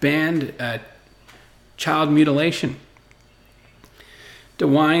would have banned child mutilation.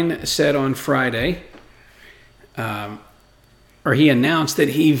 DeWine said on Friday, he announced that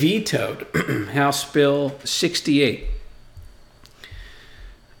he vetoed House Bill 68.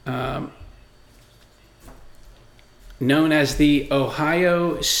 Known as the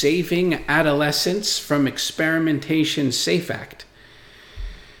Ohio Saving Adolescents from Experimentation SAFE Act.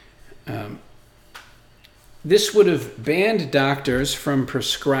 This would have banned doctors from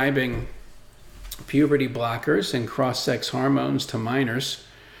prescribing puberty blockers and cross-sex hormones to minors,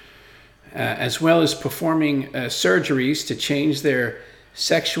 as well as performing surgeries to change their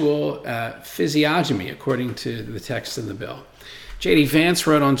sexual physiognomy, according to the text of the bill. J.D. Vance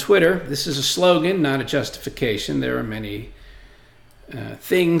wrote on Twitter, this is a slogan, not a justification. There are many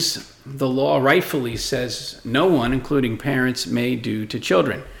things the law rightfully says no one, including parents, may do to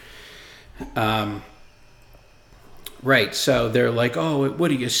children. Right, so they're like, oh, what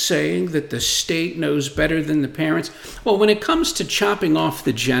are you saying, that the state knows better than the parents? Well, when it comes to chopping off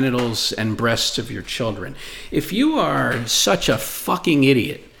the genitals and breasts of your children, if you are such a fucking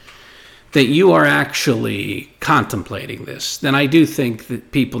idiot that you are actually contemplating this, then I do think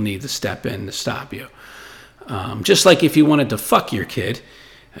that people need to step in to stop you. Just like if you wanted to fuck your kid,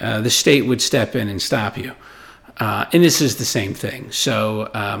 the state would step in and stop you. And this is the same thing.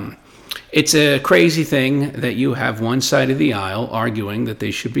 So it's a crazy thing that you have one side of the aisle arguing that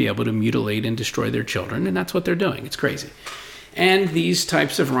they should be able to mutilate and destroy their children, and that's what they're doing. It's crazy. And these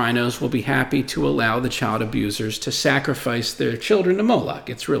types of rhinos will be happy to allow the child abusers to sacrifice their children to Moloch.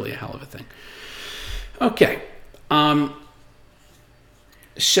 It's really a hell of a thing. Okay.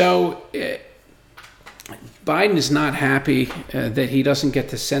 So Biden is not happy that he doesn't get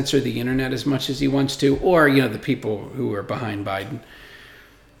to censor the internet as much as he wants to, or, the people who are behind Biden.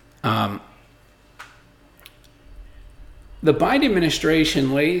 The Biden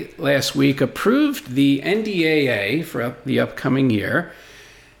administration last week approved the NDAA for the upcoming year,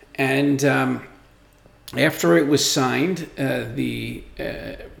 and after it was signed, the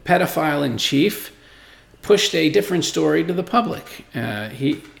pedophile in chief pushed a different story to the public.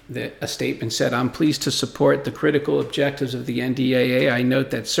 A statement said, "I'm pleased to support the critical objectives of the NDAA. I note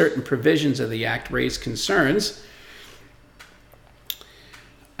that certain provisions of the act raise concerns."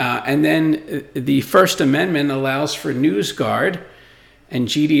 And then the First Amendment allows for NewsGuard and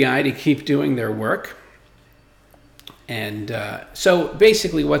GDI to keep doing their work. And so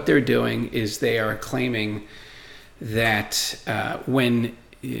basically what they're doing is they are claiming that when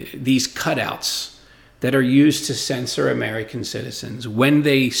these cutouts that are used to censor American citizens, when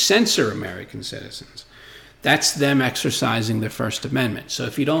they censor American citizens, that's them exercising the First Amendment. So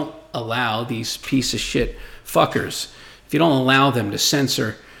if you don't allow these piece of shit fuckers, if you don't allow them to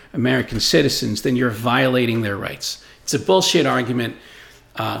censor American citizens, then you're violating their rights. It's a bullshit argument.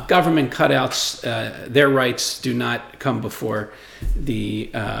 Government cutouts, their rights do not come before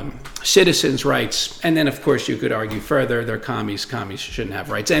the citizens' rights. And then, of course, you could argue further, they're commies. Commies shouldn't have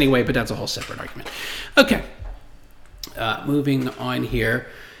rights anyway, but that's a whole separate argument. Okay, moving on here.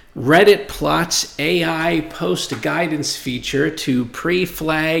 Reddit plots AI post guidance feature to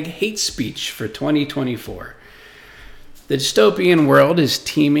pre-flag hate speech for 2024. The dystopian world is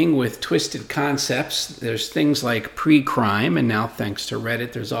teeming with twisted concepts. There's things like pre-crime, and now thanks to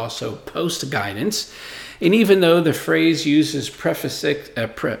Reddit, there's also post-guidance. And even though the phrase uses prefixes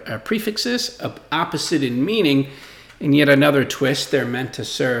opposite in meaning, in yet another twist, they're meant to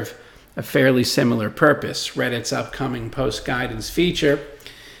serve a fairly similar purpose. Reddit's upcoming post-guidance feature,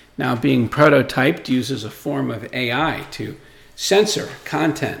 now being prototyped, uses a form of AI to censor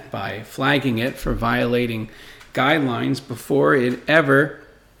content by flagging it for violating guidelines before it ever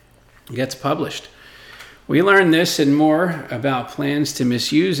gets published. We learned this and more about plans to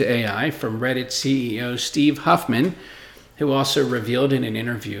misuse AI from Reddit CEO Steve Huffman, who also revealed in an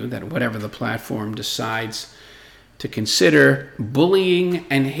interview that whatever the platform decides to consider, bullying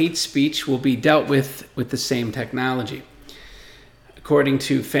and hate speech will be dealt with the same technology. According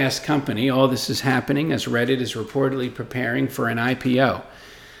to Fast Company, all this is happening as Reddit is reportedly preparing for an IPO.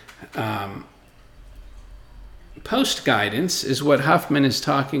 Post-guidance is what Huffman is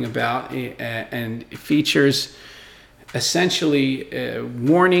talking about, and features essentially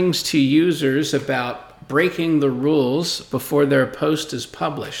warnings to users about breaking the rules before their post is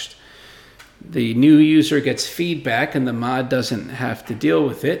published. The new user gets feedback and the mod doesn't have to deal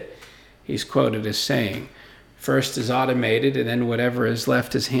with it. He's quoted as saying, "First is automated, and then whatever is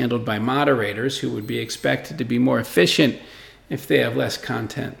left is handled by moderators who would be expected to be more efficient if they have less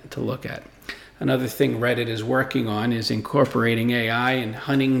content to look at." Another thing Reddit is working on is incorporating AI and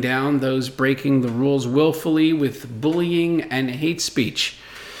hunting down those breaking the rules willfully with bullying and hate speech.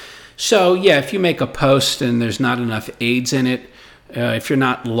 So yeah, if you make a post and there's not enough AIDS in it, if you're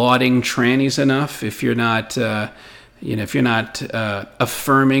not lauding trannies enough, if you're not,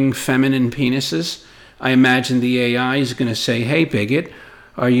 affirming feminine penises, I imagine the AI is going to say, "Hey, bigot,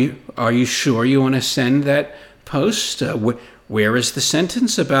 are you sure you want to send that post? Where is the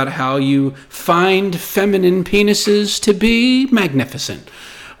sentence about how you find feminine penises to be magnificent?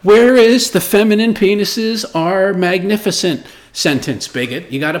 Where is the feminine penises are magnificent sentence,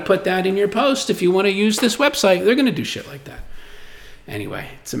 bigot? You got to put that in your post if you want to use this website." They're going to do shit like that. Anyway,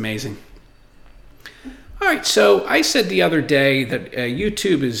 it's amazing. All right, so I said the other day that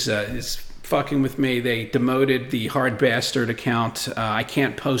YouTube is fucking with me. They demoted the Hard Bastard account. I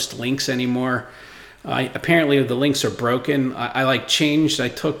can't post links anymore. Apparently the links are broken. I changed. I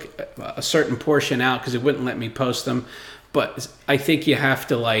took a certain portion out because it wouldn't let me post them. But I think you have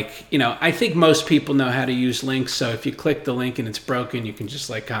to I think most people know how to use links. So if you click the link and it's broken, you can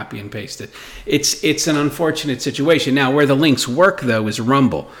just copy and paste it. It's an unfortunate situation. Now, where the links work though is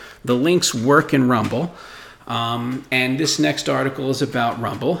Rumble. The links work in Rumble. And this next article is about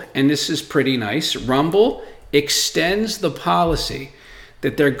Rumble, and this is pretty nice. Rumble extends the policy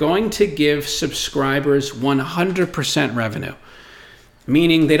that they're going to give subscribers 100% revenue,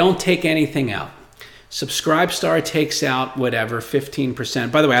 meaning they don't take anything out. Subscribestar takes out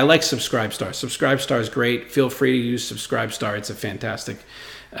 15%. By the way, I like Subscribestar. Subscribestar is great. Feel free to use Subscribestar. It's a fantastic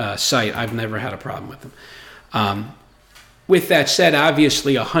site. I've never had a problem with them. With that said,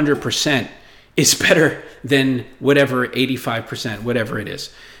 obviously 100% is better than 85%, whatever it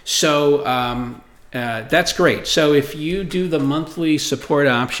is. So that's great. So if you do the monthly support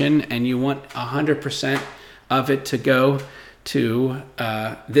option and you want 100% of it to go to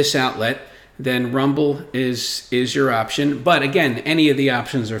this outlet, then Rumble is your option. But again, any of the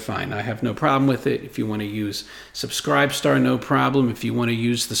options are fine. I have no problem with it. If you want to use Subscribestar, no problem. If you want to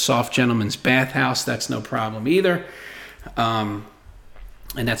use the Soft Gentleman's Bathhouse, that's no problem either. And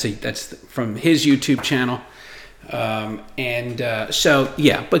that's from his YouTube channel. So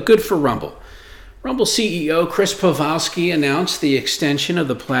yeah, but good for Rumble. Rumble CEO Chris Pavlovski announced the extension of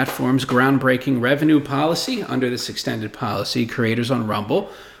the platform's groundbreaking revenue policy. Under this extended policy, creators on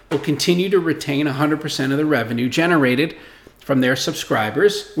Rumble will continue to retain 100% of the revenue generated from their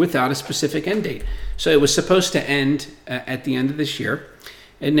subscribers without a specific end date. So it was supposed to end at the end of this year,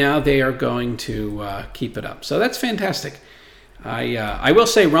 and now they are going to keep it up. So that's fantastic. I will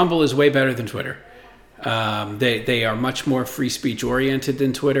say Rumble is way better than Twitter. They are much more free speech oriented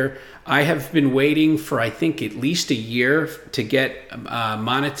than Twitter. I have been waiting for, I think, at least a year to get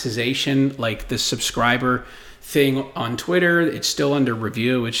monetization, like the subscriber thing on Twitter. It's still under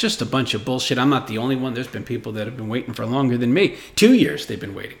review. It's just a bunch of bullshit. I'm not the only one. There's been people that have been waiting for longer than me. 2 years they've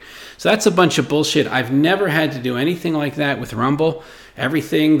been waiting. So that's a bunch of bullshit. I've never had to do anything like that with Rumble.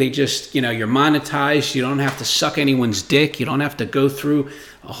 Everything, they just, you're monetized. You don't have to suck anyone's dick. You don't have to go through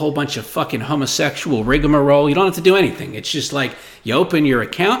a whole bunch of fucking homosexual rigmarole. You don't have to do anything. It's just like you open your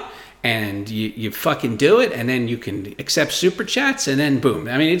account and you fucking do it, and then you can accept super chats, and then boom.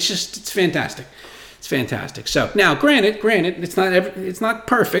 I mean, it's fantastic. It's fantastic. So now, granted, it's not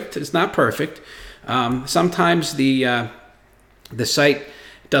perfect. It's not perfect, Sometimes the site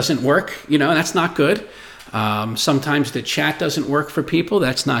doesn't work, that's not good. Sometimes the chat doesn't work for people.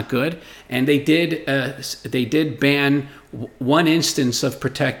 That's not good. And they did ban one instance of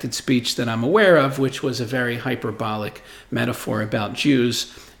protected speech that I'm aware of, which was a very hyperbolic metaphor about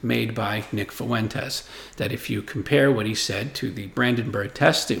Jews made by Nick Fuentes. That if you compare what he said to the Brandenburg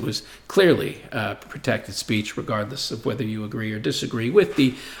test, it was clearly protected speech, regardless of whether you agree or disagree with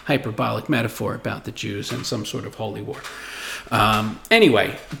the hyperbolic metaphor about the Jews and some sort of holy war.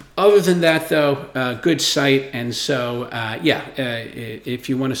 Anyway, other than that, though, good site. And so, if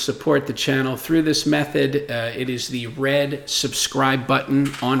you want to support the channel through this method, it is the red subscribe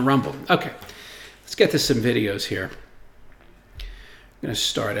button on Rumble. Okay, let's get to some videos here. I'm going to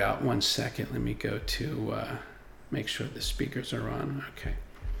start out 1 second. Let me go to make sure the speakers are on. Okay.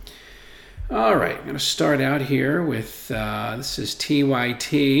 All right, I'm going to start out here with, this is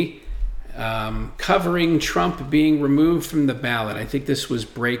TYT. Covering Trump being removed from the ballot. I think this was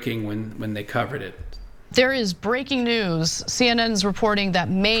breaking when they covered it. There is breaking news. CNN's reporting that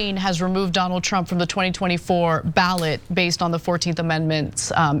Maine has removed Donald Trump from the 2024 ballot based on the 14th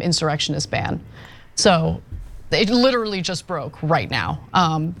Amendment's insurrectionist ban. So it literally just broke right now,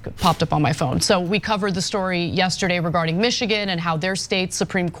 popped up on my phone. So we covered the story yesterday regarding Michigan and how their state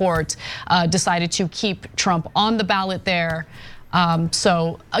Supreme Court decided to keep Trump on the ballot there.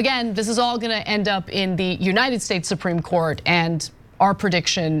 So again, this is all going to end up in the United States Supreme Court, and our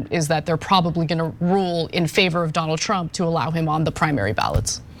prediction is that they're probably going to rule in favor of Donald Trump to allow him on the primary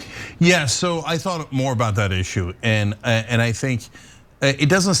ballots. Yeah, so I thought more about that issue, and I think it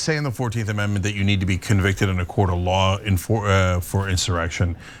doesn't say in the 14th Amendment that you need to be convicted in a court of law for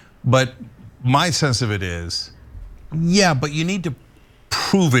insurrection, but my sense of it is, yeah, but you need to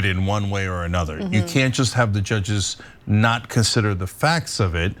prove it in one way or another. You can't just have the judges not consider the facts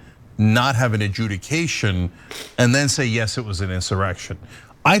of it, not have an adjudication, and then say, yes, it was an insurrection.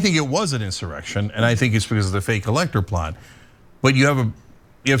 I think it was an insurrection, and I think it's because of the fake elector plot. But you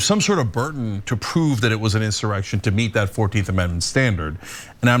have some sort of burden to prove that it was an insurrection to meet that 14th Amendment standard,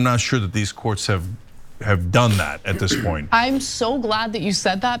 and I'm not sure that these courts have done that at this point. I'm so glad that you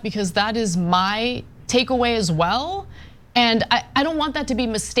said that, because that is my takeaway as well. And I don't want that to be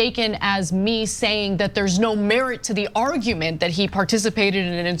mistaken as me saying that there's no merit to the argument that he participated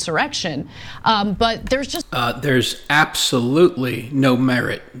in an insurrection. But there's just there's absolutely no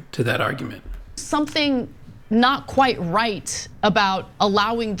merit to that argument. Something not quite right about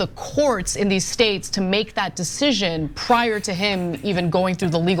allowing the courts in these states to make that decision prior to him even going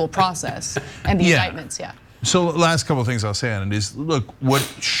through the legal process and the indictments. Yeah. So last couple of things I'll say on it is, look, what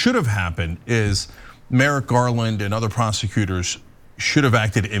should have happened is Merrick Garland and other prosecutors should have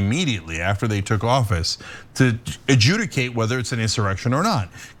acted immediately after they took office to adjudicate whether it's an insurrection or not.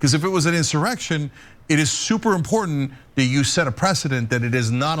 Because if it was an insurrection, it is super important that you set a precedent that it is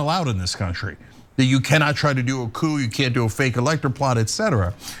not allowed in this country. That you cannot try to do a coup, you can't do a fake elector plot,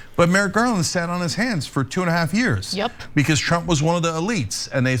 etc. But Merrick Garland sat on his hands for 2.5 years. Yep. Because Trump was one of the elites,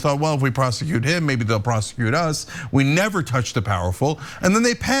 and they thought, well, if we prosecute him, maybe they'll prosecute us. We never touched the powerful, and then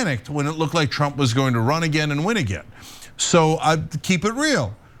they panicked when it looked like Trump was going to run again and win again. So keep it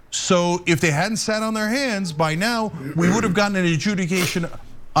real. So if they hadn't sat on their hands, by now we would have gotten an adjudication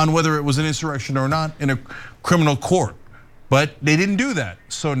on whether it was an insurrection or not in a criminal court. But they didn't do that,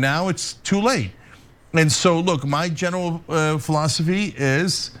 so now it's too late. And so look, my general philosophy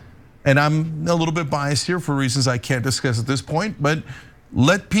is, and I'm a little bit biased here for reasons I can't discuss at this point, but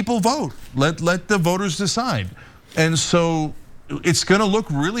let people vote. Let the voters decide. And so it's gonna look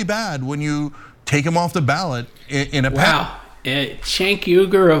really bad when you take him off the ballot in a Wow, Cenk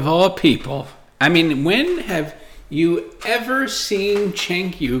Uygur of all people. I mean, when have you ever seen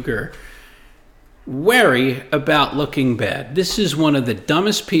Cenk Uygur wary about looking bad? This is one of the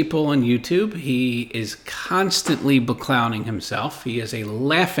dumbest people on YouTube. He is constantly beclowning himself. He is a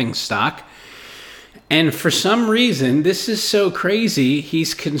laughing stock. And for some reason, this is so crazy,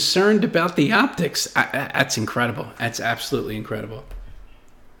 he's concerned about the optics. That's incredible. That's absolutely incredible.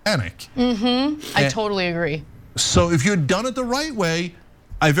 Panic. I totally agree. So if you had done it the right way,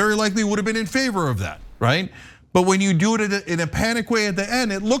 I very likely would have been in favor of that, right? But when you do it in a panic way at the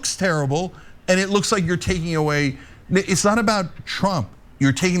end, it looks terrible. And it looks like you're taking away, it's not about Trump.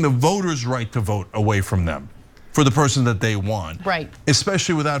 You're taking the voters' right to vote away from them for the person that they want. Right.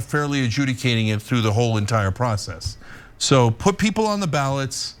 Especially without fairly adjudicating it through the whole entire process. So put people on the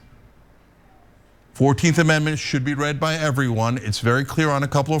ballots. 14th Amendment should be read by everyone. It's very clear on a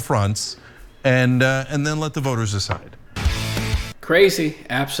couple of fronts. And then let the voters decide. Crazy,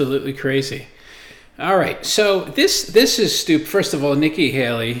 absolutely crazy. All right, so this is stupid. First of all, Nikki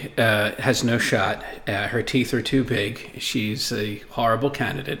Haley has no shot. Her teeth are too big. She's a horrible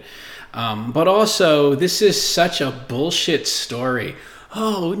candidate. But also, this is such a bullshit story.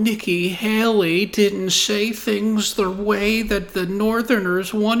 Oh, Nikki Haley didn't say things the way that the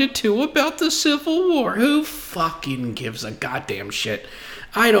Northerners wanted to about the Civil War. Who fucking gives a goddamn shit?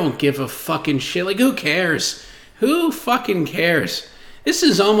 I don't give a fucking shit. Like, who cares? Who fucking cares? This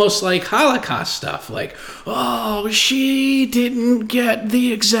is almost like Holocaust stuff. Like, oh, she didn't get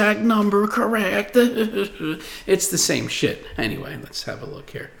the exact number correct. It's the same shit. Anyway, let's have a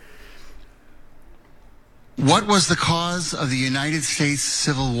look here. What was the cause of the United States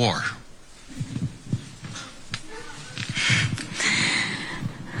Civil War?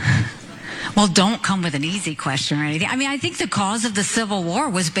 Well, don't come with an easy question or anything. I mean, I think the cause of the Civil War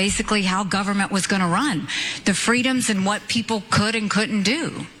was basically how government was going to run, the freedoms and what people could and couldn't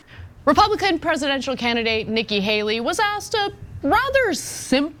do. Republican presidential candidate Nikki Haley was asked a rather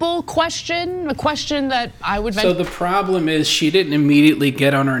simple question, a question that I would So the problem is she didn't immediately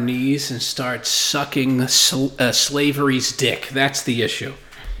get on her knees and start sucking slavery's dick. That's the issue.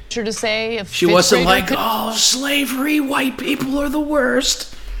 To say if she wasn't like, oh, slavery, white people are the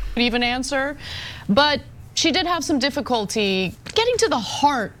worst. Even answer, but she did have some difficulty getting to the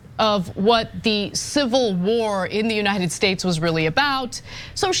heart of what the Civil War in the United States was really about.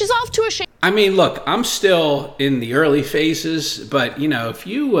 So she's off to a shame. I mean, look, I'm still in the early phases, but you know, if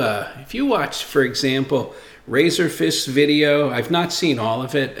you watch, for example, Razorfist's video, I've not seen all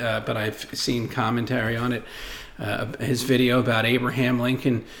of it, but I've seen commentary on it. His video about Abraham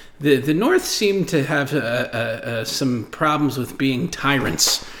Lincoln. The North seemed to have some problems with being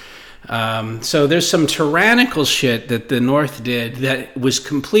tyrants. So there's some tyrannical shit that the North did that was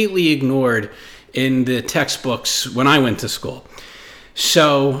completely ignored in the textbooks when I went to school.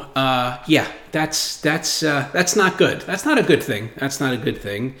 So yeah, that's not good. That's not a good thing. That's not a good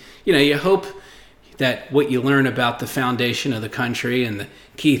thing. You know, you hope that what you learn about the foundation of the country and the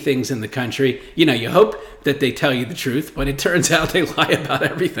key things in the country, you know, you hope that they tell you the truth, but it turns out they lie about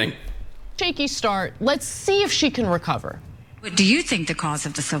everything. Shaky start. Let's see if she can recover. What do you think the cause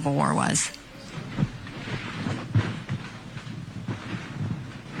of the Civil War was?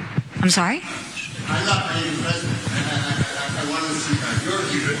 I'm sorry? I'm not running for president. I want to see your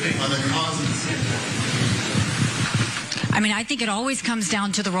view on the cause of the Civil War. I mean, I think it always comes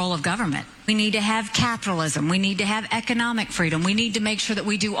down to the role of government. We need to have capitalism. We need to have economic freedom. We need to make sure that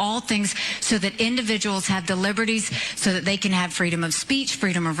we do all things so that individuals have the liberties so that they can have freedom of speech,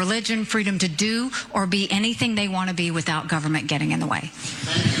 freedom of religion, freedom to do or be anything they want to be without government getting in the way.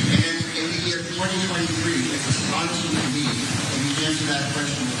 Thank you. And in the year 2023, it's astonishing to me that you answer that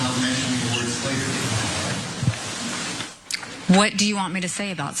question without mentioning the word slavery. What do you want me to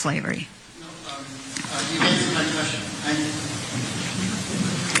say about slavery? You answered my question.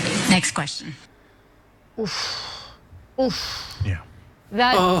 Next question. Oof. Yeah.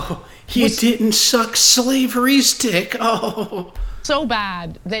 That you didn't suck slavery's dick. Oh. So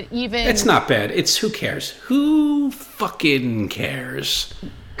bad that even... It's not bad. It's who cares? Who fucking cares?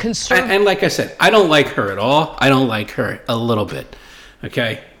 And like I said, I don't like her at all. I don't like her a little bit.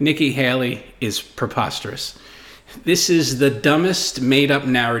 Okay? Nikki Haley is preposterous. This is the dumbest made-up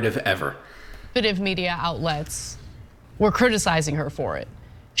narrative ever. Media outlets were criticizing her for it.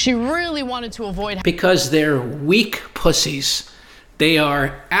 She really wanted to avoid... Because they're weak pussies. They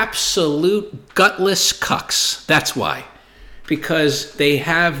are absolute gutless cucks. That's why. Because they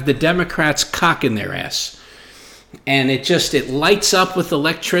have the Democrats' cock in their ass. And it lights up with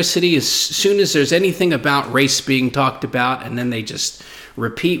electricity as soon as there's anything about race being talked about, and then they just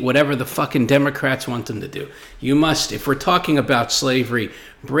repeat whatever the fucking Democrats want them to do. You must, if we're talking about slavery,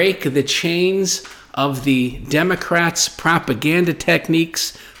 break the chains of the Democrats' propaganda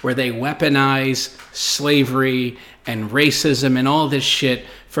techniques where they weaponize slavery and racism and all this shit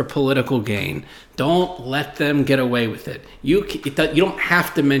for political gain. Don't let them get away with it. You don't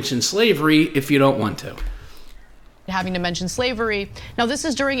have to mention slavery if you don't want to. Having to mention slavery. Now, this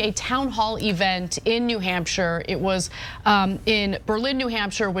is during a town hall event in New Hampshire. It was in Berlin, New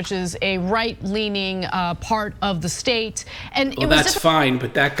Hampshire, which is a right-leaning part of the state. And well, that's fine,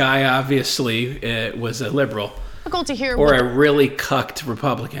 but that guy obviously was a liberal. Difficult to hear. Or a really cucked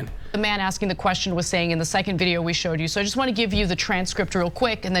Republican. The man asking the question was saying in the second video we showed you. So I just want to give you the transcript real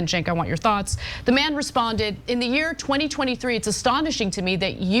quick, and then Cenk, I want your thoughts. The man responded, in the year 2023, it's astonishing to me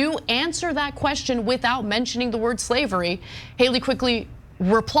that you answer that question without mentioning the word slavery. Haley quickly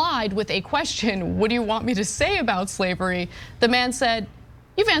replied with a question, what do you want me to say about slavery? The man said,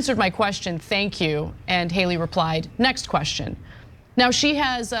 you've answered my question, thank you. And Haley replied, next question. Now, she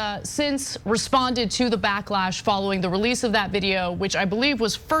has since responded to the backlash following the release of that video, which I believe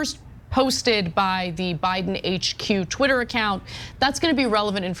was first posted by the Biden HQ Twitter account. That's going to be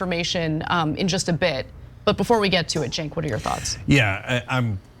relevant information in just a bit. But before we get to it, Cenk, what are your thoughts? Yeah,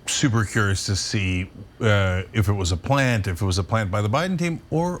 I'm super curious to see if it was a plant, by the Biden team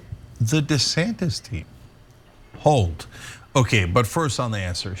or the DeSantis team. Hold. Okay, but first on the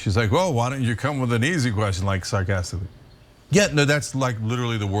answer. She's like, oh, why don't you come with an easy question, like sarcastically. Yeah, no, that's like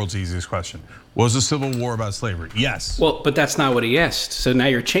literally the world's easiest question. Was the Civil War about slavery? Yes. Well, but that's not what he asked. So now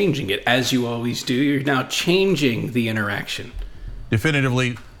you're changing it, as you always do. You're now changing the interaction.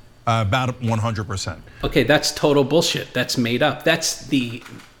 Definitively, about 100%. Okay, that's total bullshit. That's made up. That's the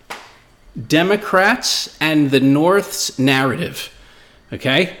Democrats and the North's narrative.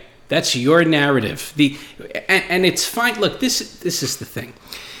 Okay? That's your narrative. And it's fine. Look, this is the thing.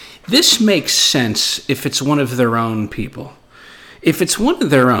 This makes sense if it's one of their own people. If it's one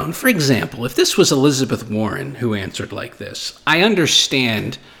of their own, for example, if this was Elizabeth Warren who answered like this, I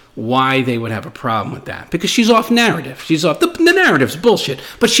understand why they would have a problem with that, because she's off narrative. She's off, the narrative's bullshit,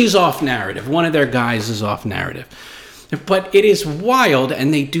 but she's off narrative. One of their guys is off narrative. But it is wild,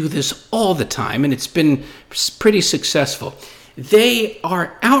 and they do this all the time, and it's been pretty successful. They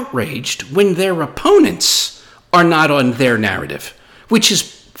are outraged when their opponents are not on their narrative, which is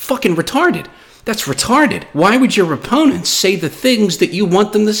fucking retarded. That's retarded. Why would your opponents say the things that you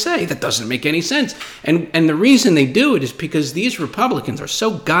want them to say? That doesn't make any sense. And the reason they do it is because these Republicans are so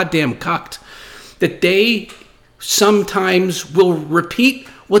goddamn cucked that they sometimes will repeat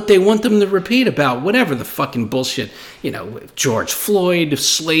what they want them to repeat about whatever the fucking bullshit, George Floyd,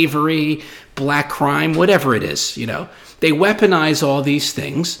 slavery, black crime, whatever it is, They weaponize all these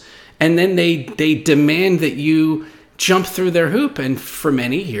things, and then they demand that you jump through their hoop, and for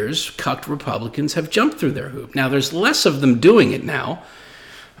many years, cucked Republicans have jumped through their hoop. Now, there's less of them doing it now,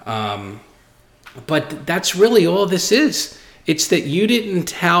 but that's really all this is. It's that you didn't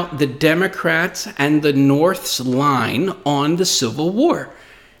tout the Democrats and the North's line on the Civil War.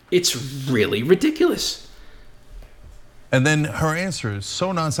 It's really ridiculous. And then her answer is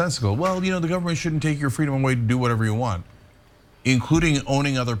so nonsensical. Well, the government shouldn't take your freedom away to do whatever you want, including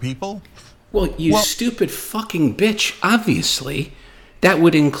owning other people. Well, stupid fucking bitch, obviously, that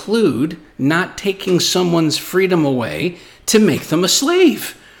would include not taking someone's freedom away to make them a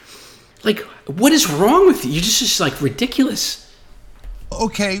slave. Like, what is wrong with you? You're just like ridiculous.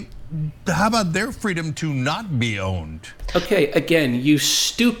 Okay, how about their freedom to not be owned? Okay, again, you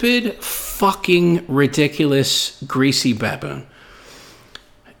stupid, fucking, ridiculous, greasy baboon.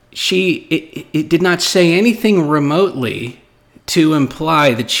 It did not say anything remotely to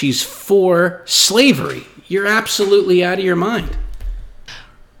imply that she's for slavery. You're absolutely out of your mind.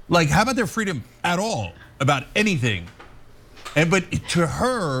 Like, how about their freedom at all, about anything? But to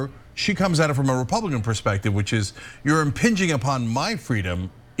her, she comes at it from a Republican perspective, which is, you're impinging upon my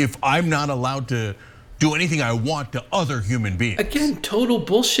freedom if I'm not allowed to do anything I want to other human beings. Again, total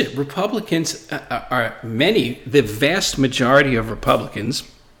bullshit. Republicans the vast majority of Republicans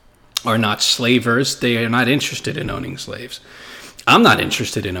are not slavers. They are not interested in owning slaves. I'm not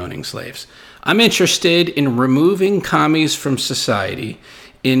interested in owning slaves. I'm interested in removing commies from society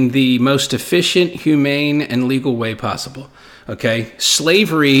in the most efficient, humane, and legal way possible. Okay?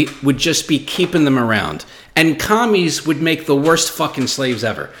 Slavery would just be keeping them around. And commies would make the worst fucking slaves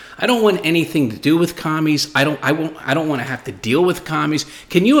ever. I don't want anything to do with commies. I don't want to have to deal with commies.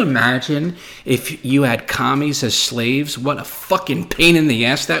 Can you imagine if you had commies as slaves? What a fucking pain in the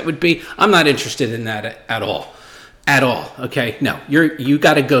ass that would be. I'm not interested in that at all. At all. Okay? No. You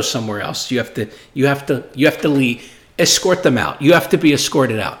got to go somewhere else. You have to leave. Escort them out. You have to be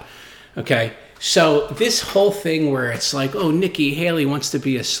escorted out. Okay? So this whole thing where it's like, oh, Nikki Haley wants to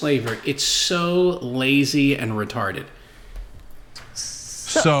be a slaver, it's so lazy and retarded.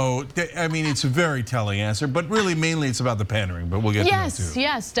 So, I mean, it's a very telling answer, but really mainly it's about the pandering, but we'll get to that too.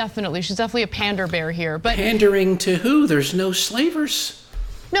 Yes, definitely. She's definitely a pander bear here. But pandering to who? There's no slavers.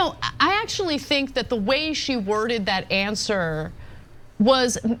 No, I actually think that the way she worded that answer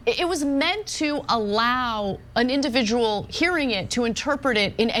was meant to allow an individual hearing it to interpret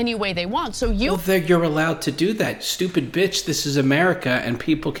it in any way they want. So you're allowed to do that. Stupid bitch, this is America, and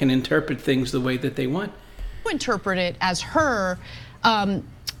people can interpret things the way that they want. Interpret it as her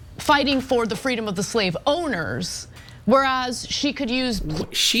fighting for the freedom of the slave owners, whereas she could use...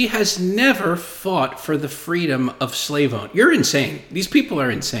 She has never fought for the freedom of slave owners. You're insane. These people are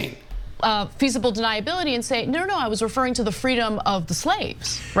insane. Feasible deniability and say, no, I was referring to the freedom of the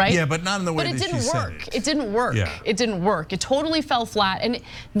slaves, right? Yeah, but not in the way that she said it. It didn't work. Yeah. It didn't work. It totally fell flat. And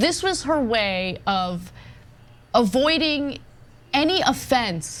this was her way of avoiding any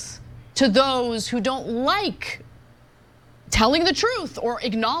offense to those who don't like telling the truth or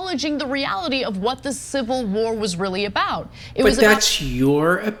acknowledging the reality of what the Civil War was really about. But that's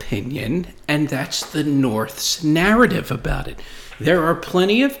your opinion, and that's the North's narrative about it. There are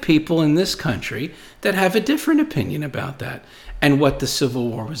plenty of people in this country that have a different opinion about that and what the Civil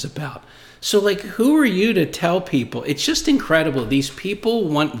War was about. So, like, who are you to tell people? It's just incredible. These people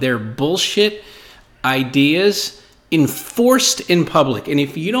want their bullshit ideas enforced in public. And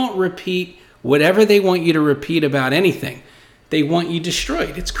if you don't repeat whatever they want you to repeat about anything, they want you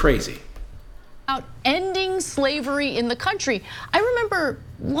destroyed. It's crazy. About ending slavery in the country. I remember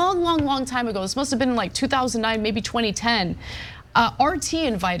long time ago, this must have been like 2009, maybe 2010, RT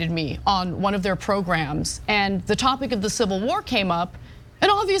invited me on one of their programs, and the topic of the Civil War came up. And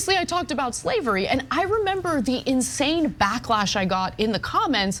obviously I talked about slavery, and I remember the insane backlash I got in the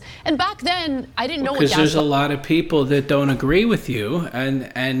comments. And back then, I didn't know what gaslighting was. Because there's a lot of people that don't agree with you,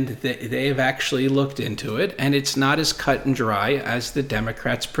 and they have actually looked into it, and it's not as cut and dry as the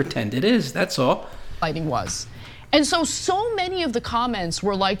Democrats pretend it is. That's all. Fighting was. And so many of the comments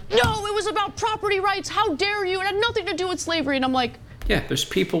were like, no, it was about property rights. How dare you? It had nothing to do with slavery. And I'm like, yeah, there's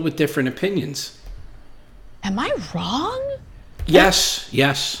people with different opinions. Am I wrong? Yes.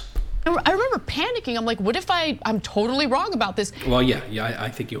 I remember panicking. I'm like, what if I'm totally wrong about this? Well, yeah, I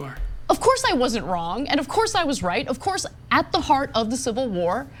think you are. Of course I wasn't wrong, and of course I was right. Of course, at the heart of the Civil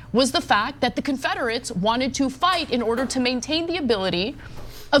War was the fact that the Confederates wanted to fight in order to maintain the ability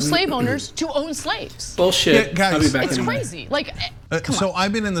of slave owners to own slaves. Bullshit. Yeah, guys, I'll be back it's in a minute. crazy. Like, come so on.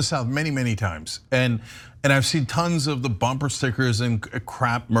 I've been in the South many times, and I've seen tons of the bumper stickers and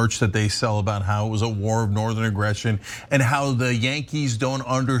crap merch that they sell about how it was a war of northern aggression and how the Yankees don't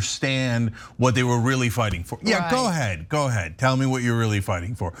understand what they were really fighting for. Yeah, Right. go ahead. Tell me what you're really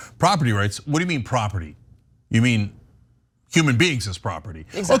fighting for. Property rights. What do you mean property? You mean human beings as property?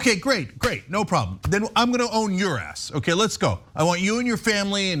 Exactly. Okay, great, no problem. Then I'm gonna own your ass. Okay, let's go. I want you and your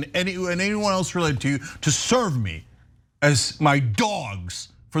family and anyone else related to you to serve me as my dogs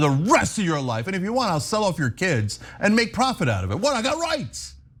for the rest of your life. And if you want, I'll sell off your kids and make profit out of it. What, I got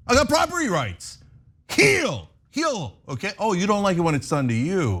rights. I got property rights. Heal, okay? Oh, you don't like it when it's done to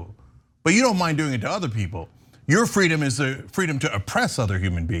you, but you don't mind doing it to other people. Your freedom is the freedom to oppress other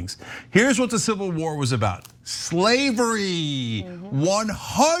human beings. Here's what the Civil War was about. Slavery,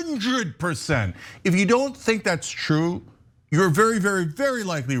 100%. If you don't think that's true, you're very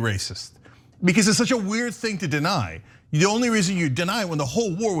likely racist, because it's such a weird thing to deny. The only reason you deny it when the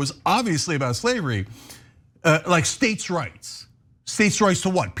whole war was obviously about slavery, like states' rights. States' rights to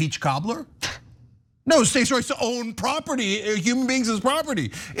what, peach cobbler? No, states' rights to own property, human beings as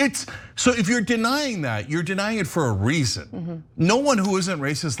property. So if you're denying that, you're denying it for a reason. No one who isn't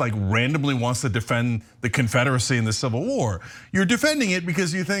racist like randomly wants to defend the Confederacy in the Civil War. You're defending it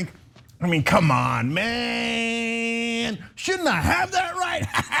because you think, I mean, come on, man. Shouldn't I have that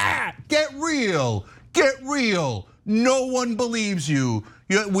right? Get real. No one believes you.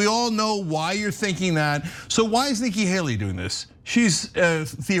 We all know why you're thinking that. So why is Nikki Haley doing this? She's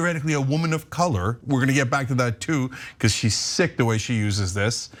theoretically a woman of color. We're gonna get back to that too, because she's sick the way she uses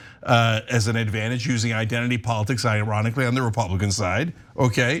this as an advantage, using identity politics, ironically, on the Republican side,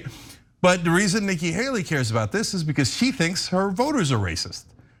 okay? But the reason Nikki Haley cares about this is because she thinks her voters are racist.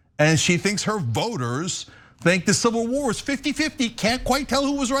 And she thinks her voters think the Civil War was 50-50, can't quite tell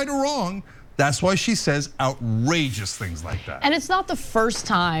who was right or wrong. That's why she says outrageous things like that. And it's not the first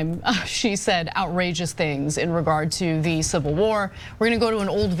time she said outrageous things in regard to the Civil War. We're gonna go to an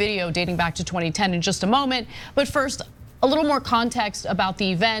old video dating back to 2010 in just a moment. But first, a little more context about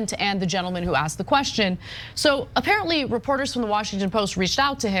the event and the gentleman who asked the question. So apparently reporters from the Washington Post reached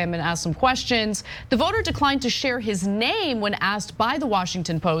out to him and asked some questions. The voter declined to share his name when asked by the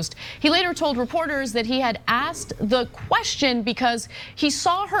Washington Post. He later told reporters that he had asked the question because he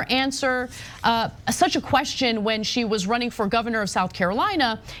saw her answer such a question when she was running for governor of South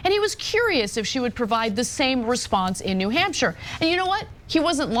Carolina, and he was curious if she would provide the same response in New Hampshire. And you know what? He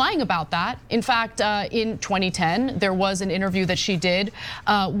wasn't lying about that. In fact, in 2010, there was an interview that she did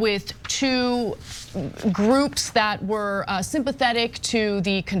with two groups that were sympathetic to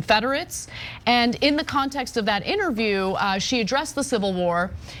the Confederates. And in the context of that interview, she addressed the Civil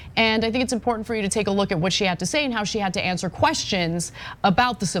War. And I think it's important for you to take a look at what she had to say and how she had to answer questions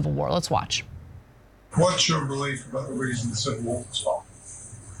about the Civil War. Let's watch. What's your belief about the reason the Civil War was fought?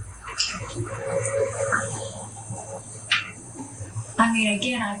 I mean,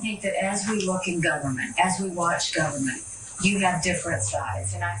 again, I think that as we look in government, as we watch government, you have different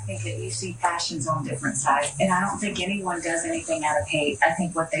sides, and I think that you see passions on different sides, and I don't think anyone does anything out of hate. I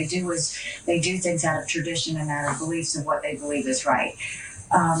think what they do is they do things out of tradition and out of beliefs of what they believe is right.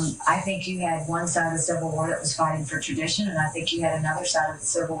 I think you had one side of the Civil War that was fighting for tradition, and I think you had another side of the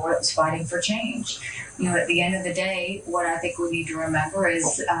Civil War that was fighting for change. At the end of the day, what I think we need to remember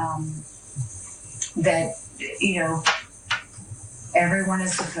is that, everyone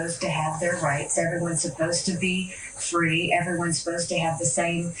is supposed to have their rights. Everyone's supposed to be free. Everyone's supposed to have the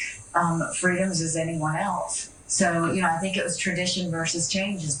same freedoms as anyone else. So, I think it was tradition versus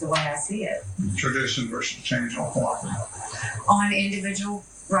change is the way I see it. Tradition versus change on what? On individual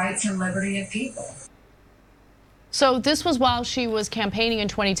rights and liberty of people. So this was while she was campaigning in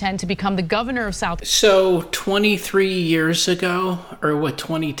 2010 to become the governor of South. So 23 years ago, or what,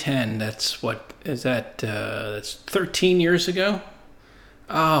 2010, that's what, is that, that's 13 years ago?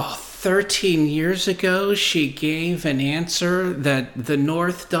 Oh, 13 years ago, she gave an answer that the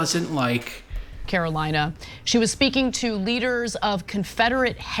North doesn't like. Carolina. She was speaking to leaders of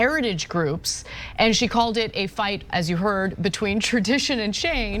Confederate heritage groups, and she called it a fight, as you heard, between tradition and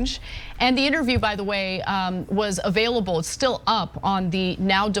change. And the interview, by the way, was available. It's still up on the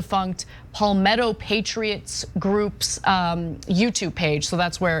now defunct Palmetto Patriots Group's YouTube page. So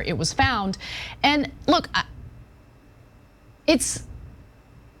that's where it was found. And look,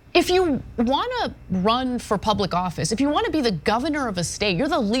 if you want to run for public office, if you want to be the governor of a state, you're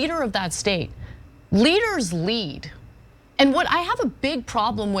the leader of that state. Leaders lead. And what I have a big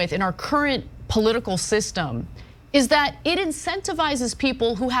problem with in our current political system is that it incentivizes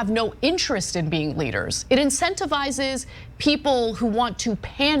people who have no interest in being leaders. It incentivizes people who want to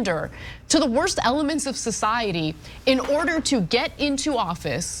pander to the worst elements of society in order to get into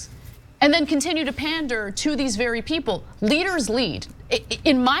office and then continue to pander to these very people. Leaders lead.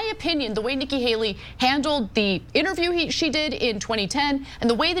 In my opinion, the way Nikki Haley handled the interview she did in 2010 and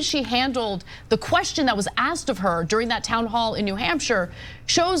the way that she handled the question that was asked of her during that town hall in New Hampshire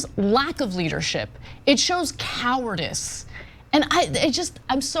shows lack of leadership. It shows cowardice. And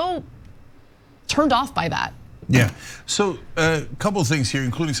I'm so turned off by that. Yeah, so a couple of things here,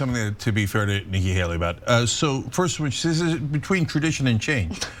 including something to be fair to Nikki Haley about. So first, which is between tradition and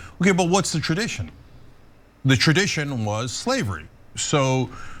change. Okay, but what's the tradition? The tradition was slavery. So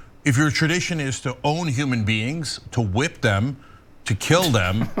if your tradition is to own human beings, to whip them, to kill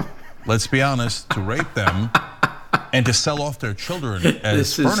them, let's be honest, to rape them, and to sell off their children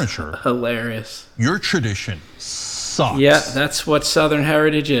as furniture. Hilarious. Your tradition sucks. Yeah, that's what Southern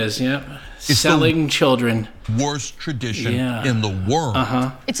heritage is. Yep. It's selling children. Worst tradition in the world.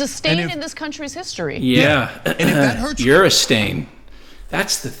 It's a stain in this country's history. Yeah. And if that hurts you're a stain.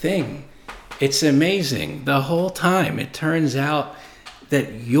 That's the thing. It's amazing. The whole time it turns out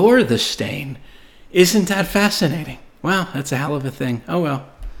that you're the stain. Isn't that fascinating? Wow, that's a hell of a thing. Oh well.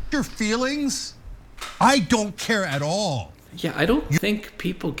 Your feelings? I don't care at all. Yeah, I don't think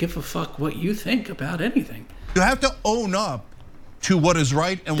people give a fuck what you think about anything. You have to own up to what is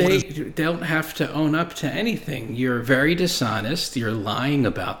right and what is... They don't have to own up to anything. You're very dishonest. You're lying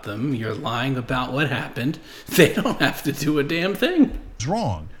about them. You're lying about what happened. They don't have to do a damn thing. It's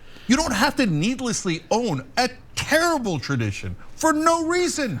wrong. You don't have to needlessly own a terrible tradition for no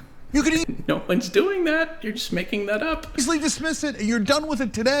reason. You can No one's doing that. You're just making that up. easily dismiss it and you're done with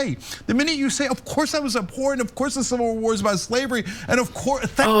it today. The minute you say, of course I was abhorrent, of course the Civil War is about slavery, and of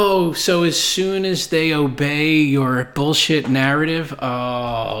course... Oh, so as soon as they obey your bullshit narrative,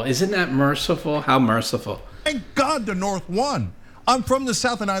 oh, isn't that merciful? How merciful. Thank God the North won. I'm from the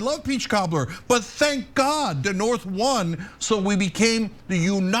South and I love peach cobbler, but thank God the North won, so we became the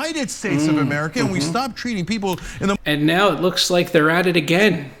United States of America and we stopped treating people in the... And now it looks like they're at it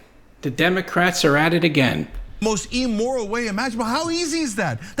again. The Democrats are at it again. Most immoral way imaginable. How easy is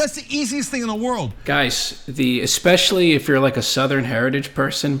that? That's the easiest thing in the world. Guys, especially if you're like a Southern heritage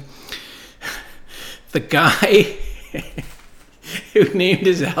person, the guy who named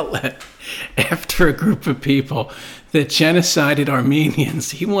his outlet after a group of people that genocided Armenians,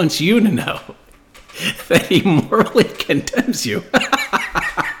 he wants you to know that he morally condemns you.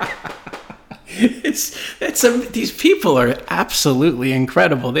 These people are absolutely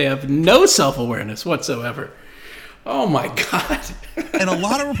incredible. They have no self-awareness whatsoever. Oh my God. And a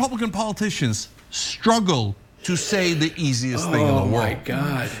lot of Republican politicians struggle to say the easiest thing in the world. Oh my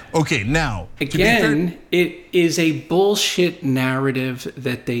God. Okay, now. Again, it is a bullshit narrative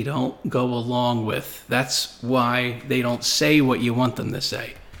that they don't go along with. That's why they don't say what you want them to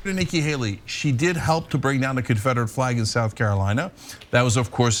say. Nikki Haley, she did help to bring down the Confederate flag in South Carolina. That was,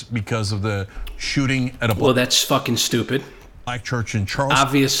 of course, because of the shooting at a Well, that's fucking stupid. black church in Charleston.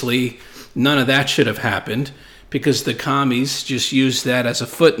 Obviously, none of that should have happened because the commies just used that as a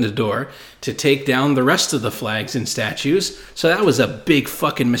foot in the door to take down the rest of the flags and statues. So that was a big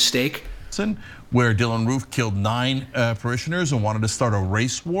fucking mistake. Where Dylan Roof killed 9 parishioners and wanted to start a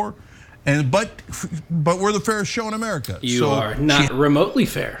race war. But we're the fairest show in America. You are not remotely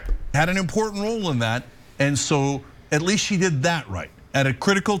fair. Had an important role in that, and so at least she did that right at a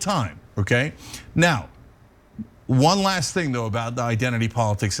critical time, okay? Now, one last thing though about the identity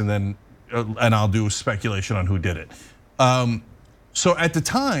politics, and then I'll do speculation on who did it. So at the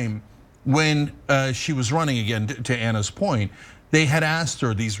time when she was running, again, to Anna's point, they had asked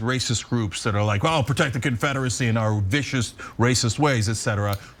her, these racist groups that are like, well, protect the Confederacy in our vicious racist ways,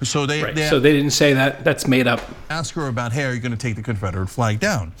 etc. So they didn't say that. That's made up. Ask her about, hey, are you going to take the Confederate flag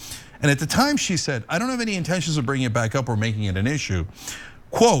down? And at the time she said, I don't have any intentions of bringing it back up or making it an issue.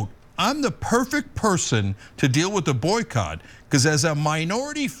 Quote, I'm the perfect person to deal with the boycott because as a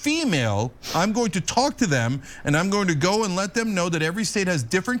minority female, I'm going to talk to them and I'm going to go and let them know that every state has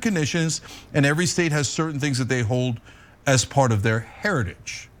different conditions and every state has certain things that they hold as part of their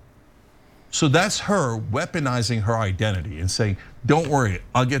heritage. So that's her weaponizing her identity and saying, don't worry,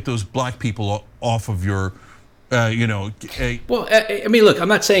 I'll get those black people off of your, Well, I mean, look, I'm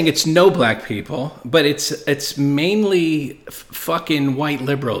not saying it's no black people, but it's mainly fucking white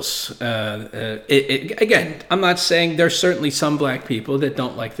liberals. Again, I'm not saying there's certainly some black people that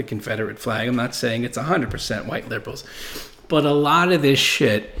don't like the Confederate flag. I'm not saying it's 100% white liberals. But a lot of this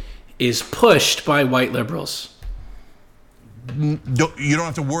shit is pushed by white liberals. You don't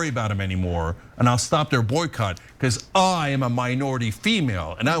have to worry about them anymore, and I'll stop their boycott because I am a minority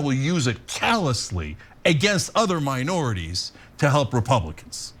female and I will use it callously against other minorities to help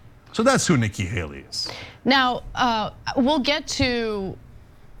Republicans. So that's who Nikki Haley is. Now, we'll get to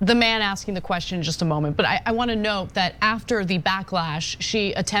the man asking the question in just a moment, but I want to note that after the backlash,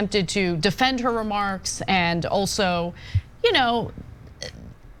 she attempted to defend her remarks and also,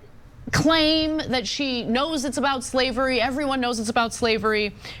 claim that she knows it's about slavery. Everyone knows it's about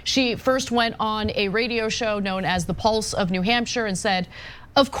slavery. She first went on a radio show known as The Pulse of New Hampshire and said,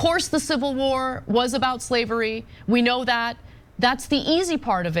 of course the Civil War was about slavery. We know that. That's the easy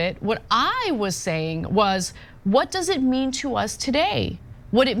part of it. What I was saying was, what does it mean to us today?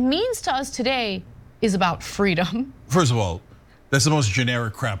 What it means to us today is about freedom. First of all, that's the most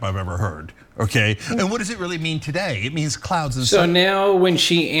generic crap I've ever heard. Okay, and what does it really mean today? It means clouds and so now when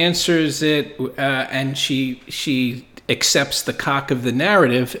she answers it and she accepts the cock of the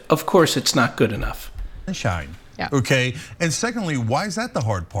narrative, of course it's not good enough. Shine. Yeah. Okay, and secondly, why is that the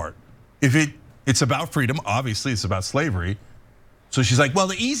hard part? If it's about freedom, obviously it's about slavery. So she's like, well,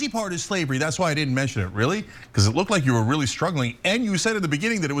 the easy part is slavery. That's why I didn't mention it. Really? Because it looked like you were really struggling. And you said at the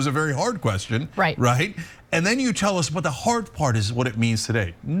beginning that it was a very hard question. Right. Right? And then you tell us, but the hard part is what it means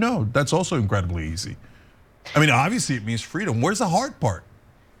today. No, that's also incredibly easy. I mean, obviously it means freedom. Where's the hard part?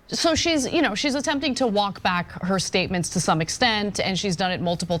 So she's attempting to walk back her statements to some extent, and she's done it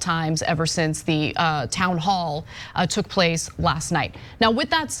multiple times ever since the town hall took place last night. Now, with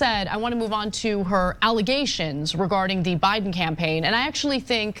that said, I want to move on to her allegations regarding the Biden campaign, and I actually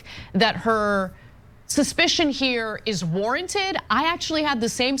think that her suspicion here is warranted. I actually had the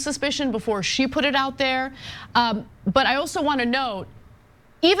same suspicion before she put it out there, but I also want to note,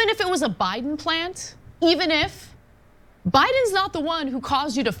 even if it was a Biden plant, even if Biden's not the one who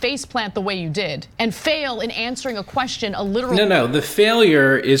caused you to faceplant the way you did and fail in answering a question, a literal. No, the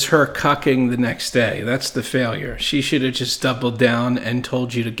failure is her cucking the next day. That's the failure. She should have just doubled down and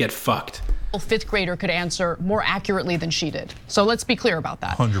told you to get fucked. Fifth grader could answer more accurately than she did. So let's be clear about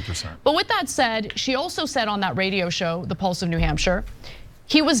that. 100%. But with that said, she also said on that radio show, The Pulse of New Hampshire,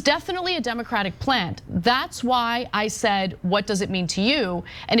 he was definitely a Democratic plant. That's why I said, what does it mean to you?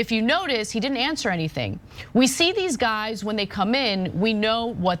 And if you notice, he didn't answer anything. We see these guys when they come in, we know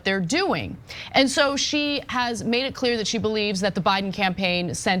what they're doing. And so she has made it clear that she believes that the Biden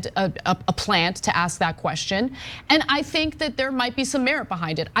campaign sent a plant to ask that question. And I think that there might be some merit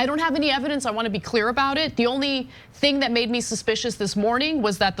behind it. I don't have any evidence, I want to be clear about it. The only thing that made me suspicious this morning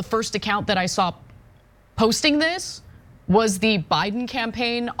was that the first account that I saw posting this was the Biden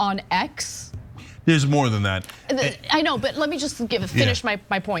campaign on X. There's more than that. I know, but let me just finish my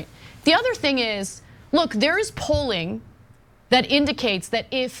point. The other thing is, look, there is polling that indicates that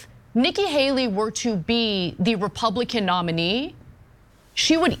if Nikki Haley were to be the Republican nominee,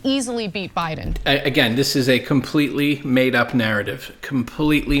 she would easily beat Biden. Again, this is a completely made up narrative.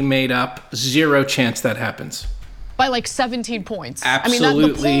 Completely made up. Zero chance that happens. By like 17 points.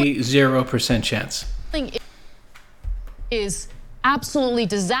 Absolutely 0% chance. Is absolutely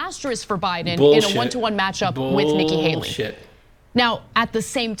disastrous for Biden Bullshit. in a one-to-one matchup with Nikki Haley. Bullshit. Now, at the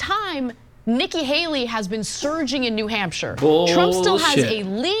same time, Nikki Haley has been surging in New Hampshire. Bullshit. Trump still has a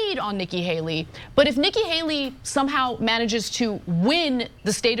lead on Nikki Haley, but if Nikki Haley somehow manages to win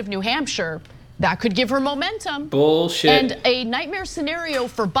the state of New Hampshire, that could give her momentum. Bullshit. And a nightmare scenario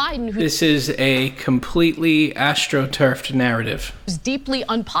for Biden, This is a completely astroturfed narrative. who's deeply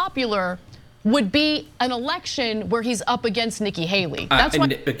unpopular, would be an election where he's up against Nikki Haley. That's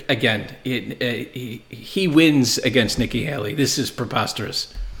why Again, he wins against Nikki Haley. This is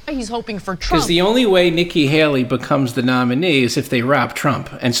preposterous. he's hoping for Because Trump. the only way Nikki Haley becomes the nominee is if they wrap Trump.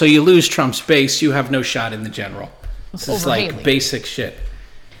 And so you lose Trump's base, you have no shot in the general. This is Over like Haley. basic shit.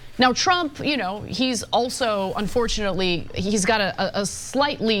 Now, Trump, he's also, unfortunately, he's got a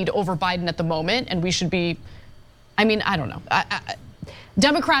slight lead over Biden at the moment, and we should be, I don't know.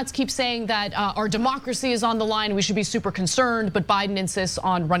 Democrats keep saying that our democracy is on the line. We should be super concerned, but Biden insists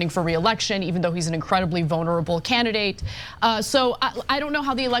on running for re-election, even though he's an incredibly vulnerable candidate. So I don't know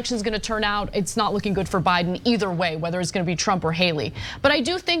how the election is going to turn out. It's not looking good for Biden either way, whether it's going to be Trump or Haley. But I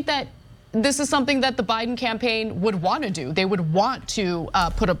do think that this is something that the Biden campaign would want to do. They would want to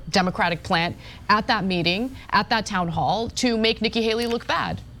put a Democratic plant at that meeting, at that town hall, to make Nikki Haley look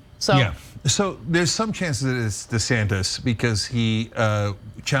bad. So. Yeah. So there's some chance that it's DeSantis because he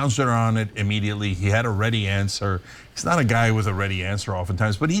challenged her on it immediately. He had a ready answer. He's not a guy with a ready answer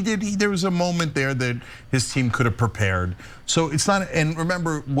oftentimes, but there was a moment there that his team could have prepared. So it's not, and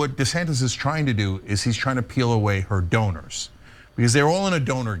remember what DeSantis is trying to do is he's trying to peel away her donors because they're all in a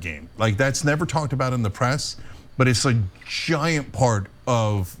donor game. Like that's never talked about in the press, but it's a giant part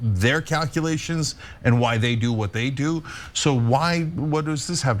of their calculations and why they do what they do. So what does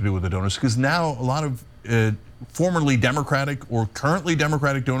this have to do with the donors? Because now a lot of formerly Democratic or currently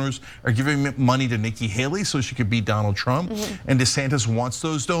Democratic donors are giving money to Nikki Haley so she could beat Donald Trump. And DeSantis wants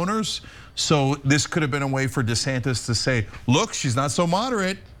those donors. So this could have been a way for DeSantis to say, look, she's not so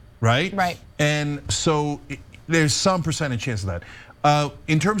moderate, right? Right. And so there's some percentage chance of that.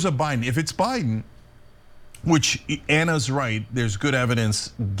 In terms of Biden, if it's Biden, which Anna's right, there's good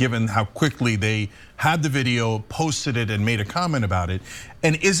evidence given how quickly they had the video, posted it, and made a comment about it.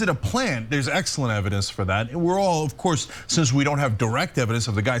 And is it a plant? There's excellent evidence for that. And we're all, of course, since we don't have direct evidence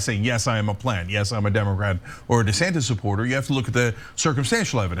of the guy saying, yes, I am a plant, yes, I'm a Democrat or a DeSantis supporter, you have to look at the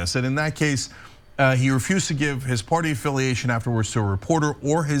circumstantial evidence. And in that case, he refused to give his party affiliation afterwards to a reporter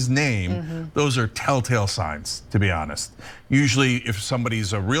or his name. Those are telltale signs, to be honest. Usually, if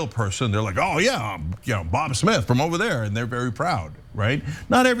somebody's a real person, they're like, "Oh yeah, Bob Smith from over there," and they're very proud, right?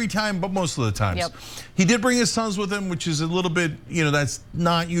 Not every time, but most of the times. Yep. He did bring his sons with him, which is a little bit, that's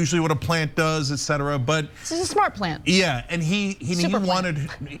not usually what a plant does, etc. But This is a smart plant. yeah, and he wanted,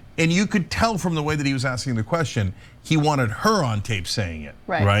 and you could tell from the way that he was asking the question, he wanted her on tape saying it,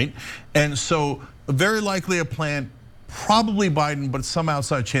 right? And so very likely a plant, probably Biden, but some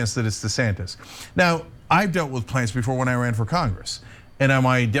outside chance that it's DeSantis. Now, I've dealt with plants before when I ran for Congress. And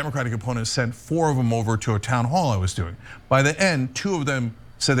my Democratic opponent sent 4 of them over to a town hall I was doing. By the end, 2 of them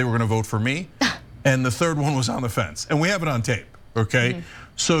said they were gonna vote for me, and the 3rd one was on the fence. And we have it on tape, okay?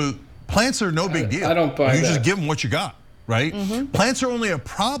 So plants are no big deal. I don't buy You that. just give them what you got, right? Plants are only a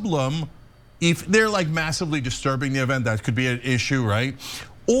problem if they're like massively disturbing the event. That could be an issue, right?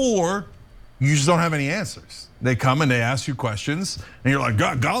 Or you just don't have any answers. They come and they ask you questions, and you're like,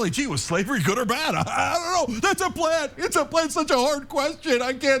 golly gee, was slavery good or bad? I don't know. That's a plant. It's a plant. Such a hard question.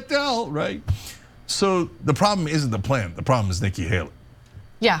 I can't tell, right? So the problem isn't the plant. The problem is Nikki Haley.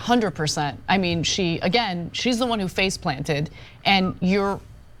 Yeah, 100%. I mean, she's the one who face planted, and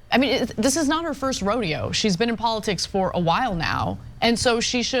this is not her first rodeo. She's been in politics for a while now, and so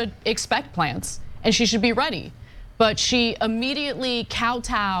she should expect plants, and she should be ready. But she immediately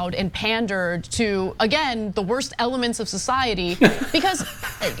kowtowed and pandered to, again, the worst elements of society. Because,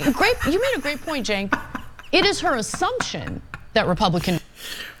 you made a great point, Cenk. It is her assumption that Republicans.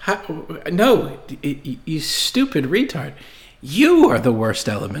 No, you stupid retard. You are the worst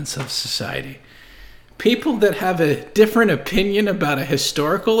elements of society. People that have a different opinion about a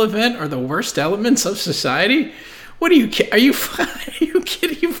historical event are the worst elements of society? What are you kidding? Are you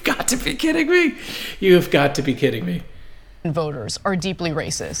kidding? You've got to be kidding me. You've got to be kidding me. Voters are deeply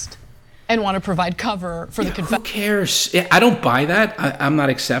racist and want to provide cover for the Who cares? I don't buy that. I'm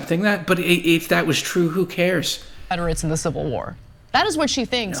not accepting that. But if that was true, who cares? Confederates in the Civil War. That is what she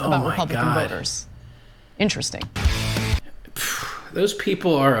thinks about Republican God. voters. Interesting. Those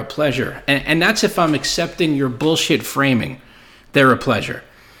people are a pleasure. And that's if I'm accepting your bullshit framing. They're a pleasure.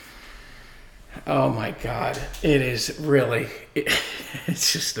 Oh my God. It is really,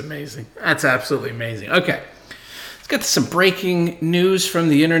 it's just amazing. That's absolutely amazing. Okay. Let's get some breaking news from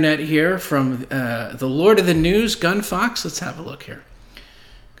the internet here from the Lord of the News, Gun Fox. Let's have a look here.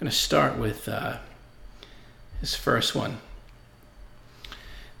 going to start with his first one.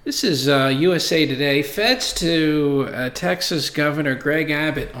 This is USA Today. Feds to Texas Governor Greg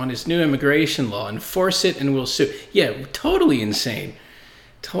Abbott on his new immigration law. Enforce it and we'll sue. Yeah, totally insane.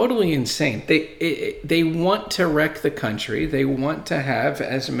 Totally insane. They want to wreck the country. They want to have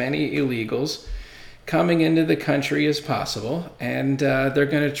as many illegals coming into the country as possible. And they're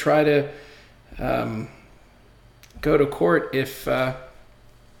going to try to go to court if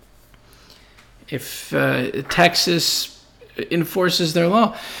Texas enforces their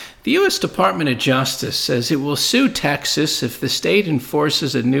law. The U.S. Department of Justice says it will sue Texas if the state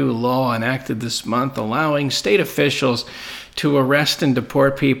enforces a new law enacted this month allowing state officials to arrest and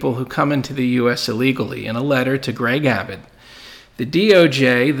deport people who come into the U.S. illegally. In a letter to Greg Abbott, the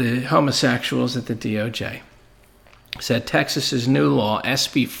DOJ, the homosexuals at the DOJ, said Texas's new law,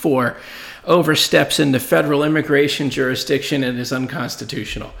 SB 4, oversteps into federal immigration jurisdiction and is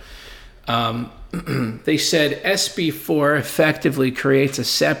unconstitutional. They said SB 4 effectively creates a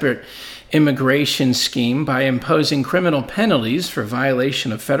separate immigration scheme by imposing criminal penalties for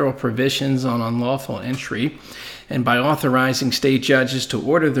violation of federal provisions on unlawful entry and by authorizing state judges to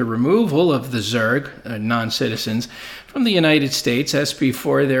order the removal of the Zerg, non-citizens, from the United States. SB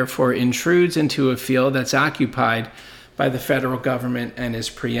 4 therefore intrudes into a field that's occupied by the federal government and is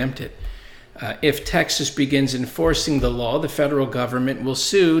preempted. If Texas begins enforcing the law, the federal government will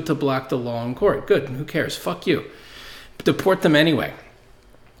sue to block the law in court. Good, who cares? Fuck you. Deport them anyway.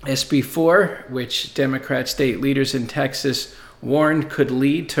 SB 4, which Democrat state leaders in Texas warned could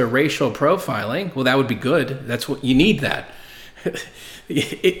lead to racial profiling. Well, that would be good. That's what you need. That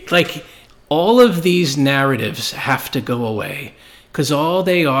like all of these narratives have to go away because all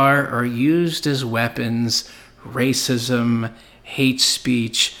they are used as weapons: racism, hate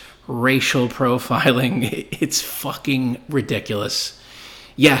speech, racial profiling. It's fucking ridiculous.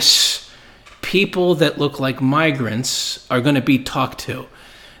 Yes, people that look like migrants are going to be talked to.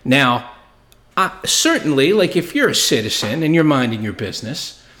 Now, certainly, like if you're a citizen and you're minding your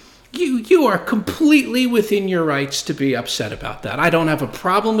business, you are completely within your rights to be upset about that. I don't have a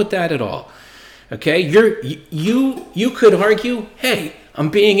problem with that at all. Okay, you could argue, hey, I'm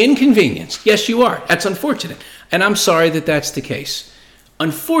being inconvenienced. Yes, you are. That's unfortunate, and I'm sorry that that's the case.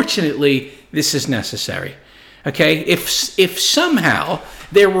 Unfortunately, this is necessary. Okay, if somehow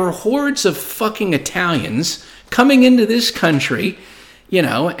there were hordes of fucking Italians coming into this country, you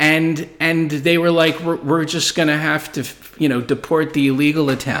know, and they were like, we're just going to have to, you know, deport the illegal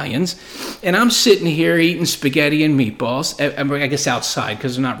Italians. And I'm sitting here eating spaghetti and meatballs, I guess outside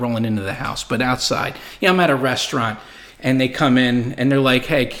because they're not rolling into the house, but outside. You know, I'm at a restaurant and they come in and they're like,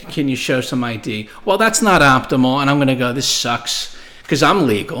 hey, can you show some ID? Well, that's not optimal. And I'm going to go, this sucks because I'm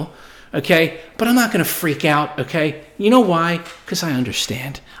legal. Okay, but I'm not going to freak out, okay? You know why? Because I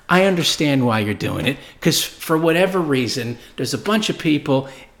understand. I understand why you're doing it. Because for whatever reason, there's a bunch of people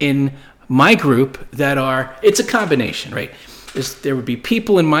in my group that are, it's a combination, right? There would be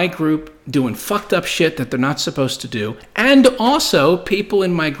people in my group doing fucked up shit that they're not supposed to do. And also people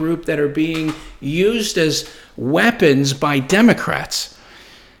in my group that are being used as weapons by Democrats.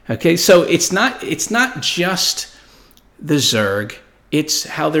 Okay, so it's not just the Zerg. It's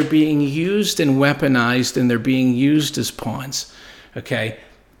how they're being used and weaponized, and they're being used as pawns, okay?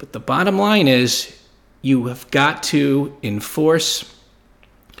 But the bottom line is you have got to enforce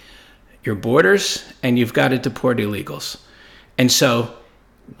your borders, and you've got to deport illegals. And so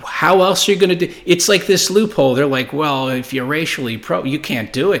how else are you going to do? It's like this loophole. They're like, well, if you're racially you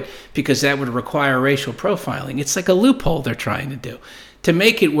can't do it because that would require racial profiling. It's like a loophole they're trying to do to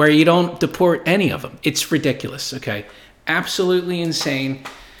make it where you don't deport any of them. It's ridiculous, okay? Absolutely insane.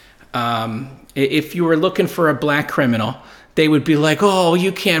 If you were looking for a black criminal, they would be like, oh,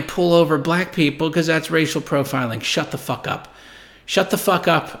 you can't pull over black people because that's racial profiling. Shut the fuck up. Shut the fuck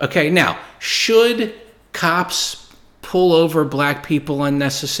up. Okay, now, should cops pull over black people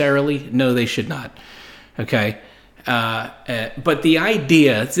unnecessarily? No, they should not. Okay? But the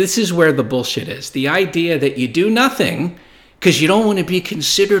idea, this is where the bullshit is. The idea that you do nothing because you don't want to be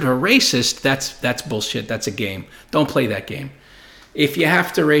considered a racist, that's bullshit. That's a game. Don't play that game. If you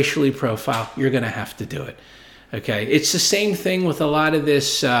have to racially profile, you're going to have to do it. Okay? It's the same thing with a lot of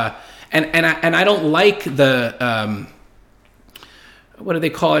this, and I don't like the, what do they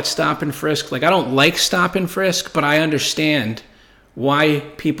call it, stop and frisk? Like, I don't like stop and frisk, but I understand why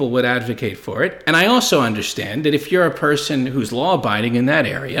people would advocate for it. And I also understand that if you're a person who's law-abiding in that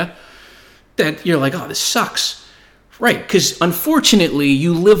area, that you're like, oh, this sucks. Right, because unfortunately,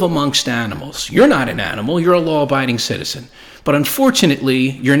 you live amongst animals. You're not an animal, you're a law-abiding citizen. But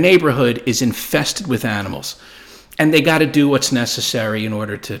unfortunately, your neighborhood is infested with animals. and they got to do what's necessary in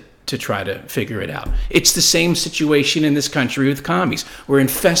order to try to figure it out. It's the same situation in this country with commies. We're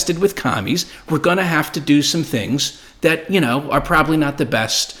infested with commies. We're going to have to do some things that, are probably not the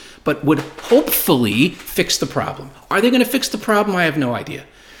best, but would hopefully fix the problem. Are they going to fix the problem? I have no idea.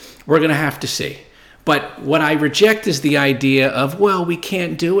 We're going to have to see. But what I reject is the idea of, well, we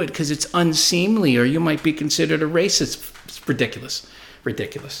can't do it because it's unseemly or you might be considered a racist. It's ridiculous.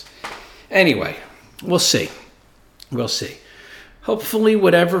 Ridiculous. Anyway, we'll see. We'll see. Hopefully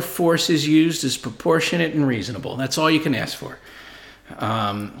whatever force is used is proportionate and reasonable. That's all you can ask for.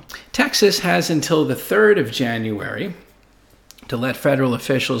 Texas has until the 3rd of January to let federal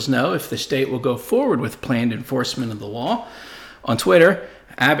officials know if the state will go forward with planned enforcement of the law. On Twitter,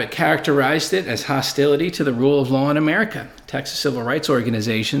 Abbott characterized it as hostility to the rule of law in America. Texas civil rights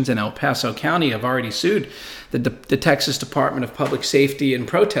organizations in El Paso County have already sued the Texas Department of Public Safety in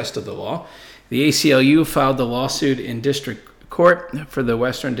protest of the law. The ACLU filed the lawsuit in district court for the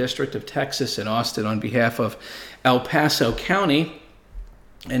Western District of Texas in Austin on behalf of El Paso County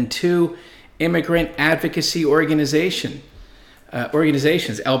and 2 immigrant advocacy organizations.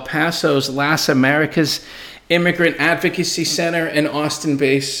 El Paso's Las Americas Immigrant Advocacy Center and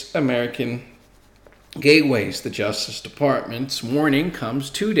Austin-based American Gateways. The Justice Department's warning comes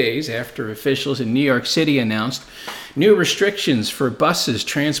 2 days after officials in New York City announced new restrictions for buses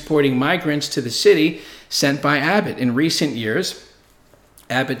transporting migrants to the city sent by Abbott. In recent years,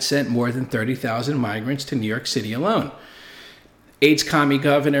 Abbott sent more than 30,000 migrants to New York City alone. AIDS commie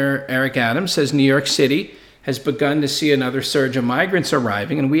Governor Eric Adams says New York City has begun to see another surge of migrants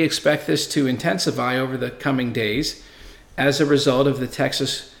arriving, and we expect this to intensify over the coming days as a result of the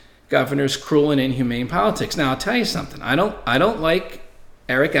Texas governor's cruel and inhumane politics. Now, I'll tell you something. I don't like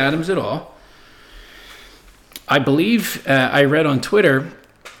Eric Adams at all. I believe I read on Twitter,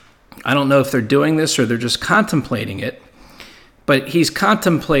 I don't know if they're doing this or they're just contemplating it, but he's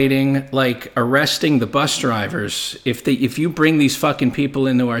contemplating like arresting the bus drivers. If you bring these fucking people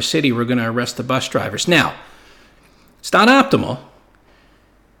into our city, we're going to arrest the bus drivers. Now, it's not optimal,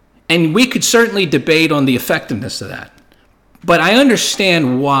 and we could certainly debate on the effectiveness of that. But I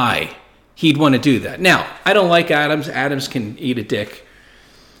understand why he'd want to do that. Now, I don't like Adams. Adams can eat a dick.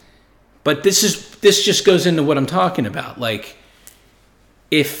 But this just goes into what I'm talking about. Like,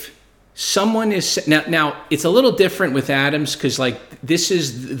 if someone is now it's a little different with Adams because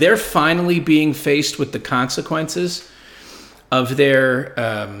they're finally being faced with the consequences of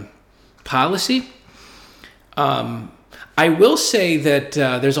their policy. I will say that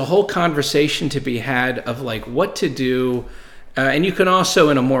there's a whole conversation to be had of like what to do. And you can also,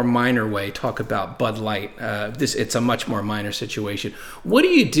 in a more minor way, talk about Bud Light. It's a much more minor situation. What do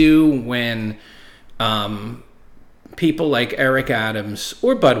you do when people like Eric Adams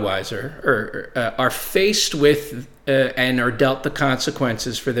or Budweiser are faced with and are dealt the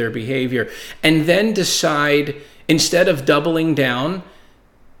consequences for their behavior, and then decide, instead of doubling down,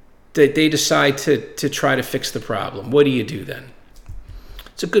 that they decide to try to fix the problem? What do you do then?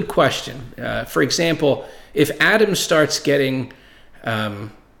 It's a good question. For example, if Adams starts getting,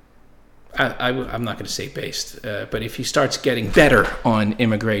 I'm not going to say based, but if he starts getting better on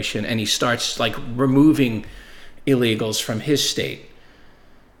immigration and he starts like removing illegals from his state,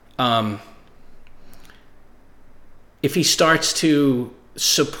 if he starts to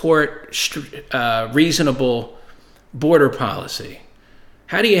support reasonable border policy,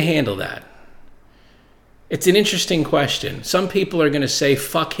 how do you handle that? It's an interesting question. Some people are going to say,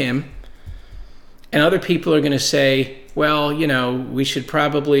 fuck him. And other people are going to say, well, we should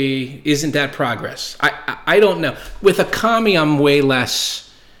probably, isn't that progress? I don't know. With a commie, I'm way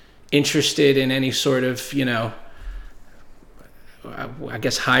less interested in any sort of, I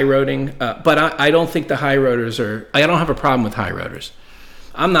guess high roading. But I don't think the high roaders I don't have a problem with high roaders.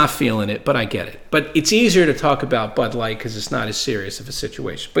 I'm not feeling it, but I get it. But it's easier to talk about Bud Light because it's not as serious of a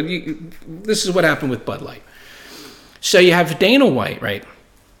situation. But this is what happened with Bud Light. So you have Dana White, right?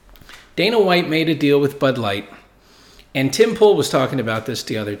 Dana White made a deal with Bud Light. And Tim Pool was talking about this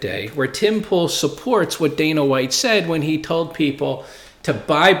the other day, where Tim Pool supports what Dana White said when he told people to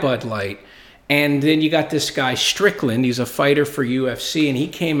buy Bud Light. And then you got this guy Strickland, he's a fighter for UFC, and he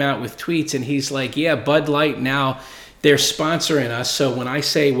came out with tweets and he's like, yeah, Bud Light now, they're sponsoring us, so when I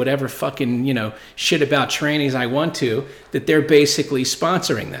say whatever fucking, shit about trannies I want to, that they're basically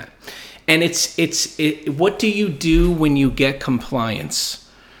sponsoring that. And what do you do when you get compliance?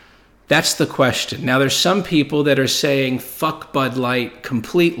 That's the question. Now, there's some people that are saying fuck Bud Light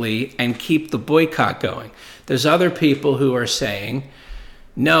completely and keep the boycott going. There's other people who are saying,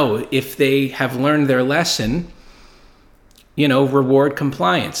 no, if they have learned their lesson, reward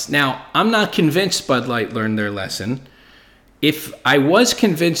compliance. Now, I'm not convinced Bud Light learned their lesson. If I was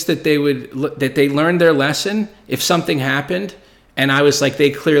convinced that they learned their lesson, if something happened and I was like, they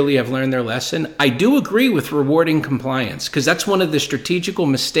clearly have learned their lesson, I do agree with rewarding compliance, because that's one of the strategical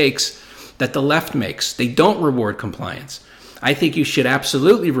mistakes that the left makes. They don't reward compliance. I think you should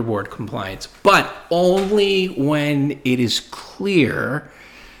absolutely reward compliance, but only when it is clear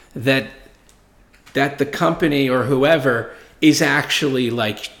that the company or whoever is actually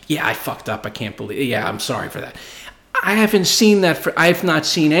like, yeah, I fucked up. I can't believe it. Yeah, I'm sorry for that. I haven't seen that. I've not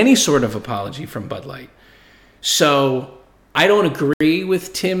seen any sort of apology from Bud Light. So I don't agree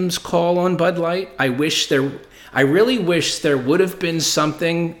with Tim's call on Bud Light. I really wish there would have been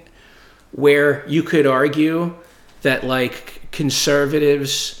something where you could argue that, like,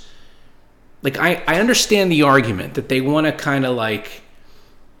 conservatives, like, I understand the argument that they want to kind of like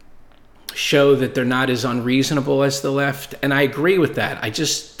show that they're not as unreasonable as the left, and I agree with that. I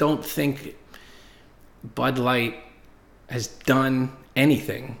just don't think Bud Light has done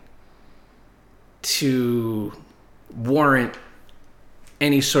anything to warrant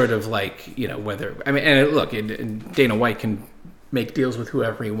any sort of, like, whether, I mean, and look, Dana White can make deals with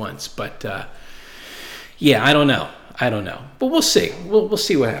whoever he wants, but yeah, I don't know, but we'll see. We'll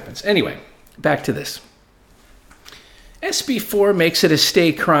see what happens. Anyway, back to this. SB 4 makes it a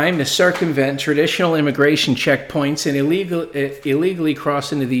state crime to circumvent traditional immigration checkpoints and illegally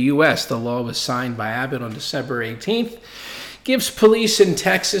cross into the U.S. The law was signed by Abbott on December 18th. Gives police in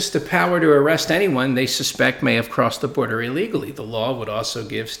Texas the power to arrest anyone they suspect may have crossed the border illegally. The law would also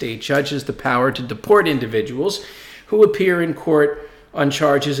give state judges the power to deport individuals who appear in court on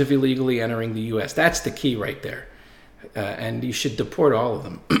charges of illegally entering the U.S. That's the key right there. And you should deport all of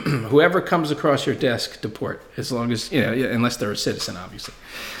them. Whoever comes across your desk, deport, as long as, unless they're a citizen, obviously.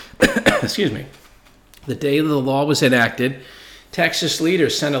 Excuse me. The day the law was enacted, Texas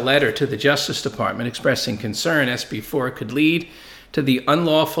leaders sent a letter to the Justice Department expressing concern SB 4 could lead to the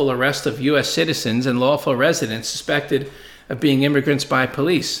unlawful arrest of U.S. citizens and lawful residents suspected of being immigrants by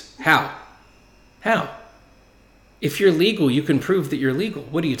police. How? If you're legal, you can prove that you're legal.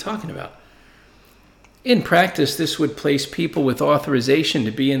 What are you talking about? In practice, this would place people with authorization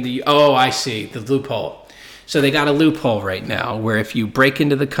to be in the... Oh, I see, the loophole. So they got a loophole right now where if you break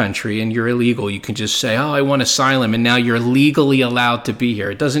into the country and you're illegal, you can just say, oh, I want asylum, and now you're legally allowed to be here.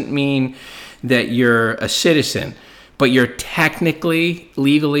 It doesn't mean that you're a citizen, but you're technically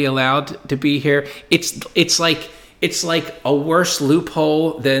legally allowed to be here. It's like a worse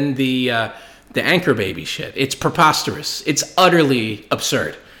loophole than the anchor baby shit. It's preposterous. It's utterly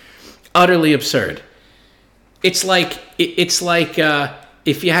absurd. Utterly absurd. It's like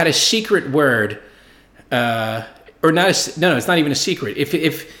if you had a secret word, or not. No, it's not even a secret. If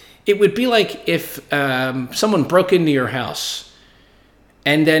it would be like if someone broke into your house,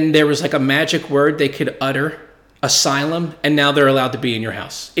 and then there was like a magic word they could utter, asylum, and now they're allowed to be in your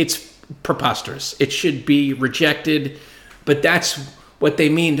house. It's preposterous. It should be rejected, but that's what they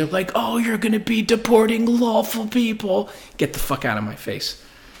mean. They're like, oh, you're going to be deporting lawful people. Get the fuck out of my face.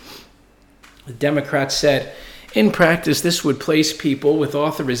 The Democrats said, in practice, this would place people with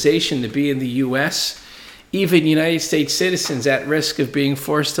authorization to be in the U.S., even United States citizens, at risk of being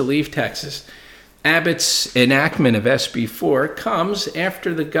forced to leave Texas. Abbott's enactment of SB 4 comes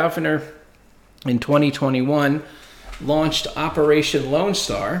after the governor in 2021 launched Operation Lone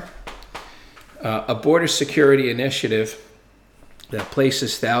Star, a border security initiative that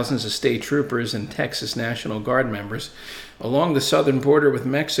places thousands of state troopers and Texas National Guard members along the southern border with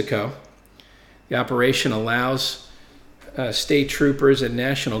Mexico. The operation allows state troopers and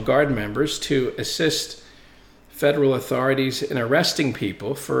National Guard members to assist federal authorities in arresting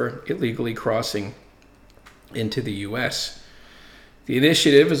people for illegally crossing into the U.S. The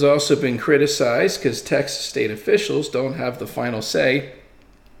initiative has also been criticized because Texas state officials don't have the final say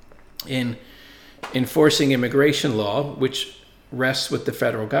in enforcing immigration law, which rests with the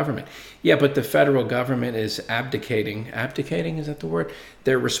federal government. Yeah, but the federal government is abdicating, is that the word?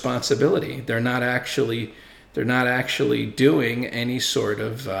 Their responsibility. They're not actually doing any sort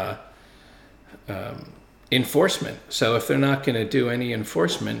of enforcement. So if they're not going to do any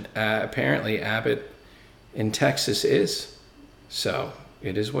enforcement, apparently Abbott in Texas is. So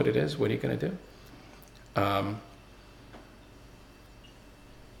it is what it is. What are you going to do?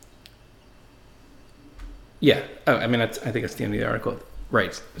 Yeah, I mean, I think that's the end of the article.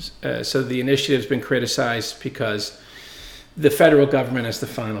 Right. So the initiative's been criticized because the federal government has the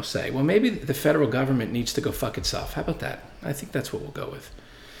final say. Well, maybe the federal government needs to go fuck itself. How about that? I think that's what we'll go with.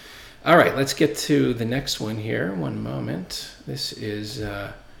 All right, let's get to the next one here. One moment. This is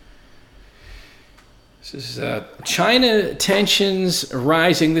This is China tensions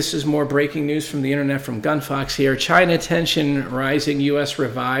rising. This is more breaking news from the internet from Gunfox here. China tension rising. U.S.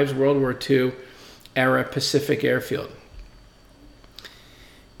 revives World War II era Pacific airfield.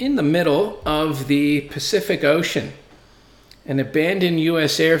 In the middle of the Pacific Ocean, an abandoned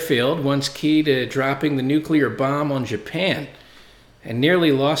U.S. airfield, once key to dropping the nuclear bomb on Japan and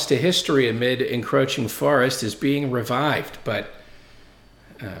nearly lost to history amid encroaching forest, is being revived. But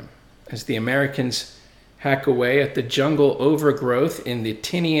as the Americans hack away at the jungle overgrowth in the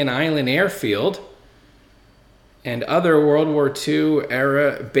Tinian Island airfield and other World War II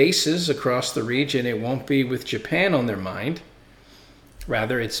era bases across the region, it won't be with Japan on their mind.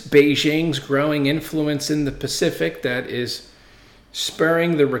 Rather, it's Beijing's growing influence in the Pacific that is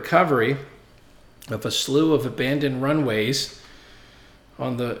spurring the recovery of a slew of abandoned runways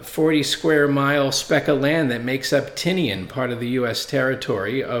on the 40 square mile speck of land that makes up Tinian, part of the U.S.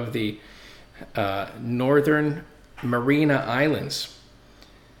 territory of the Northern Mariana Islands.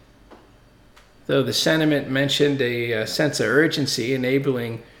 Though the sentiment mentioned a sense of urgency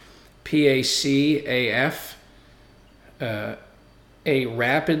enabling PACAF, a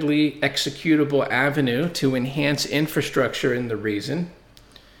rapidly executable avenue to enhance infrastructure in the region,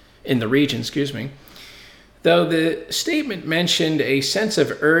 Though the statement mentioned a sense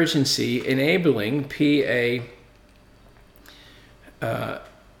of urgency enabling PACAF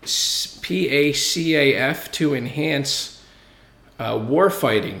to enhance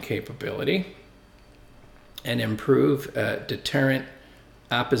warfighting capability and improve deterrent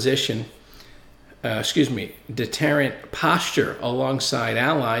posture alongside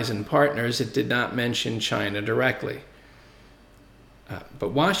allies and partners, it did not mention China directly.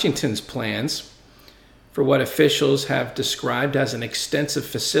 But Washington's plans for what officials have described as an extensive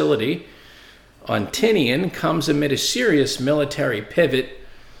facility on Tinian comes amid a serious military pivot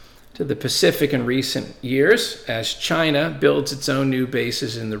to the Pacific in recent years as China builds its own new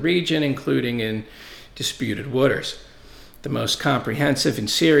bases in the region, including in disputed waters. The most comprehensive and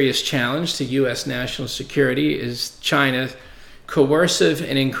serious challenge to U.S. national security is China's coercive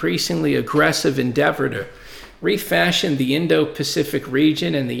and increasingly aggressive endeavor to refashion the Indo-Pacific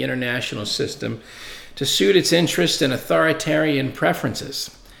region and the international system to suit its interests and authoritarian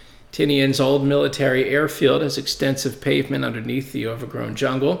preferences. Tinian's old military airfield has extensive pavement underneath the overgrown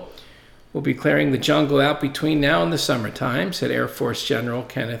jungle. We'll be clearing the jungle out between now and the summertime, said Air Force General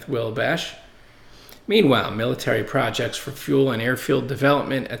Kenneth Wilbash. Meanwhile, military projects for fuel and airfield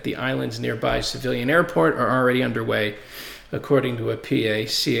development at the island's nearby civilian airport are already underway, according to a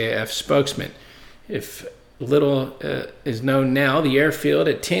PACAF spokesman. If little is known now, the airfield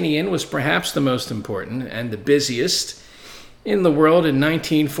at Tinian was perhaps the most important and the busiest in the world in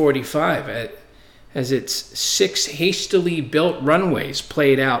 1945, as its 6 hastily built runways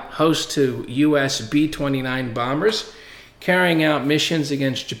played out host to U.S. B-29 bombers carrying out missions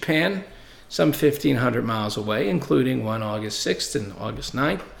against Japan some 1,500 miles away, including one August 6th and August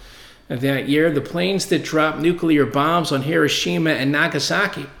 9th of that year. The planes that dropped nuclear bombs on Hiroshima and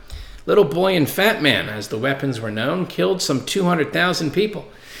Nagasaki, Little Boy and Fat Man, as the weapons were known, killed some 200,000 people.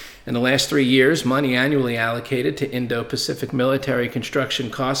 In the last 3 years, money annually allocated to Indo-Pacific military construction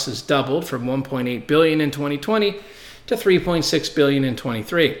costs has doubled from $1.8 billion in 2020 to $3.6 billion in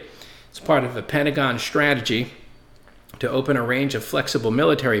 23. It's part of the Pentagon strategy to open a range of flexible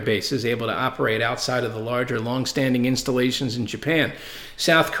military bases able to operate outside of the larger, long-standing installations in Japan,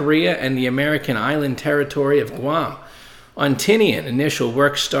 South Korea, and the American island territory of Guam. On Tinian, initial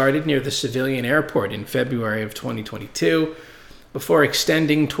work started near the civilian airport in February of 2022, before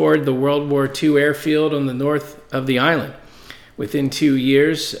extending toward the World War II airfield on the north of the island. Within 2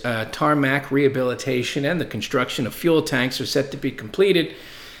 years, tarmac rehabilitation and the construction of fuel tanks are set to be completed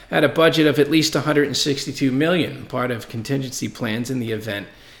at a budget of at least $162 million, part of contingency plans in the event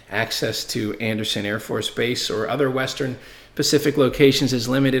access to Andersen Air Force Base or other Western Pacific locations is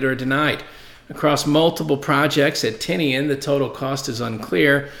limited or denied. Across multiple projects at Tinian, the total cost is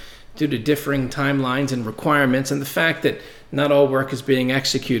unclear due to differing timelines and requirements and the fact that not all work is being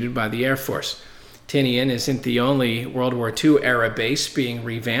executed by the Air Force. Tinian isn't the only World War II era base being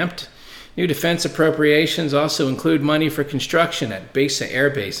revamped. New defense appropriations also include money for construction at Besa Air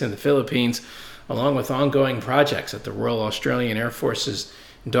Base in the Philippines, along with ongoing projects at the Royal Australian Air Force's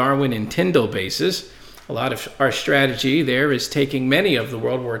Darwin and Tyndall bases. A lot of our strategy there is taking many of the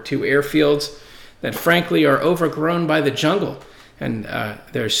World War II airfields that frankly are overgrown by the jungle, and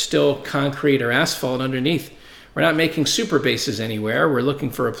there's still concrete or asphalt underneath. We're not making super bases anywhere. We're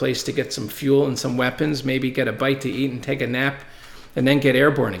looking for a place to get some fuel and some weapons, maybe get a bite to eat and take a nap, and then get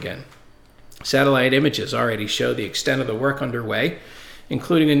airborne again. Satellite images already show the extent of the work underway,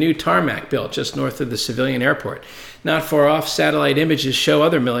 including a new tarmac built just north of the civilian airport. Not far off, satellite images show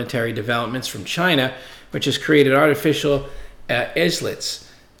other military developments from China, which has created artificial islets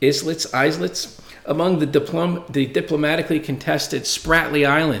among the diplomatically contested Spratly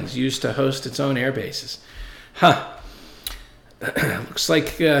Islands used to host its own air bases. Looks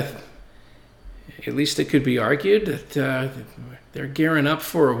like, at least it could be argued that they're gearing up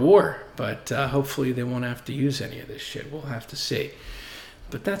for a war, but hopefully they won't have to use any of this shit. We'll have to see.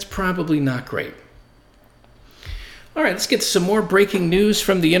 But that's probably not great. All right, let's get some more breaking news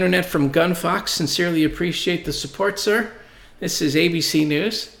from the internet from Gunfox. Sincerely appreciate the support, sir. This is ABC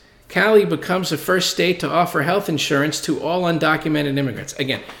News. Cali becomes the first state to offer health insurance to all undocumented immigrants.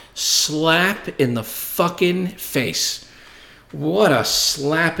 Again, slap in the fucking face. What a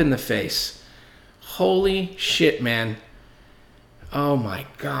slap in the face. Holy shit, man. Oh my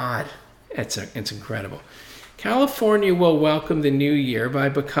God. It's incredible. California will welcome the new year by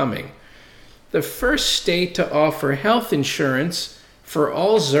becoming the first state to offer health insurance for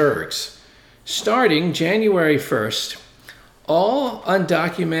all Zergs. Starting January 1st, all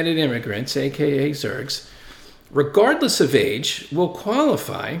undocumented immigrants, aka Zergs, regardless of age, will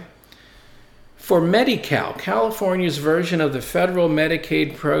qualify for Medi-Cal, California's version of the federal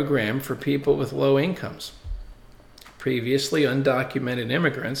Medicaid program for people with low incomes. Previously, undocumented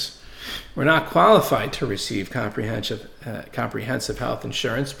immigrants were not qualified to receive comprehensive health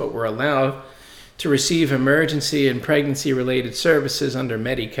insurance, but were allowed to receive emergency and pregnancy-related services under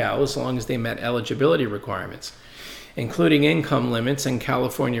Medi-Cal as long as they met eligibility requirements, including income limits and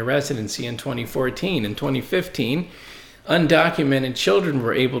California residency in 2014. In 2015, undocumented children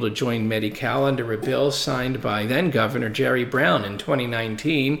were able to join Medi-Cal under a bill signed by then-Governor Jerry Brown. In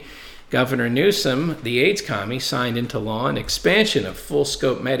 2019, Governor Newsom, the AIDS commie, signed into law an expansion of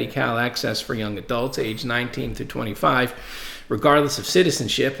full-scope Medi-Cal access for young adults aged 19 through 25, regardless of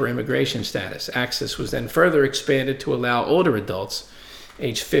citizenship or immigration status. Access was then further expanded to allow older adults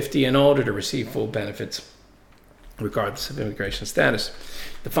aged 50 and older to receive full benefits, regardless of immigration status.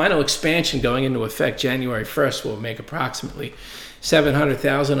 The final expansion going into effect January 1st will make approximately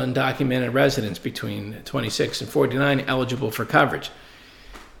 700,000 undocumented residents between 26 and 49 eligible for coverage.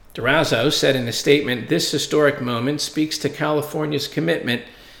 Durazo said in a statement, "This historic moment speaks to California's commitment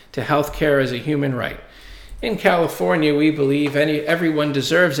to health care as a human right. In California, we believe everyone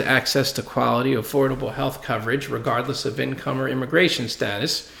deserves access to quality, affordable health coverage, regardless of income or immigration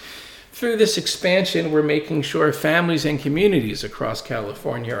status. Through this expansion, we're making sure families and communities across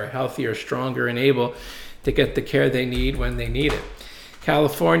California are healthier, stronger, and able to get the care they need when they need it.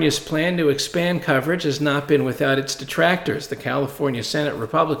 California's plan to expand coverage has not been without its detractors. The California Senate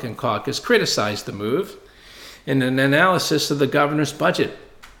Republican caucus criticized the move in an analysis of the governor's budget.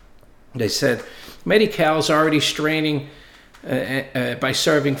 They said, Medi-Cal is already straining by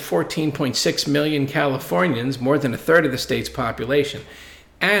serving 14.6 million Californians, more than a third of the state's population.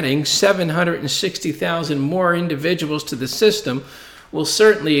 Adding 760,000 more individuals to the system will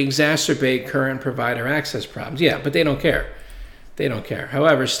certainly exacerbate current provider access problems." Yeah, but they don't care. They don't care.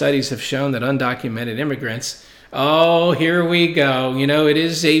 However, studies have shown that undocumented immigrants, oh, here we go. You know, it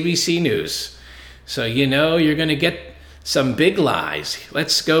is ABC News. So, you know, you're going to get some big lies.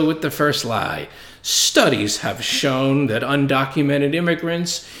 Let's go with the first lie. Studies have shown that undocumented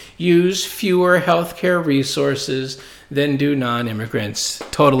immigrants use fewer healthcare resources than do non-immigrants.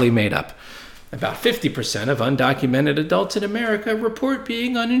 Totally made up. About 50% of undocumented adults in America report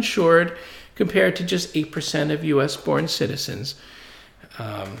being uninsured, compared to just 8% of U.S.-born citizens.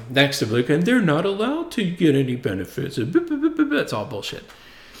 Next to Luke, and they're not allowed to get any benefits. It's all bullshit.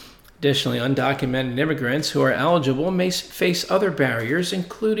 Additionally, undocumented immigrants who are eligible may face other barriers,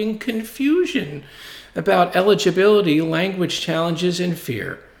 including confusion about eligibility, language challenges, and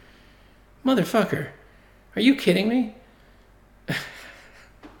fear. Motherfucker, are you kidding me?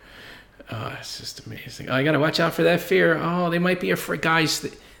 Oh, it's just amazing. Oh, I got to watch out for that fear. Oh, they might be afraid. Guys,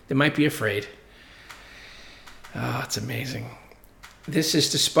 they might be afraid. Oh, it's amazing. This is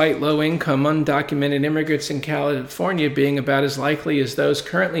despite low-income undocumented immigrants in California being about as likely as those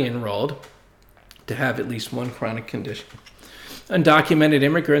currently enrolled to have at least one chronic condition. Undocumented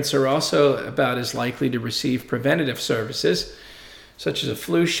immigrants are also about as likely to receive preventative services, such as a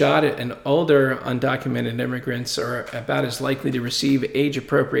flu shot, and older undocumented immigrants are about as likely to receive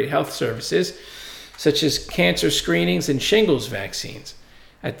age-appropriate health services, such as cancer screenings and shingles vaccines,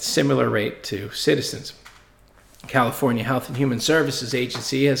 at a similar rate to citizens. California Health and Human Services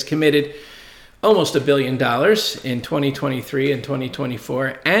Agency has committed almost $1 billion in 2023 and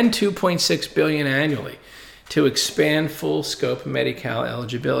 2024 and $2.6 billion annually to expand full-scope Medi-Cal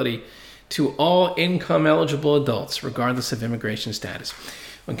eligibility to all income-eligible adults, regardless of immigration status.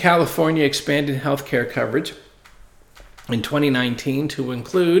 When California expanded health care coverage in 2019 to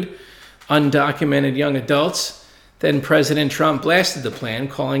include undocumented young adults, then President Trump blasted the plan,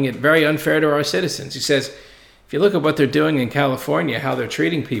 calling it very unfair to our citizens. He says, if you look at what they're doing in California, how they're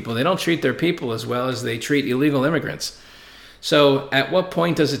treating people, they don't treat their people as well as they treat illegal immigrants. So at what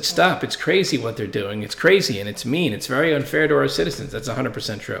point does it stop? It's crazy what they're doing. It's crazy and it's mean. It's very unfair to our citizens. That's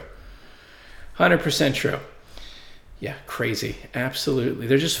 100% true. 100% true. Yeah, crazy. Absolutely.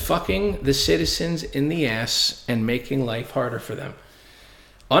 They're just fucking the citizens in the ass and making life harder for them.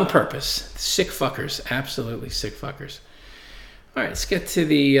 On purpose. Sick fuckers. Absolutely sick fuckers. All right, let's get to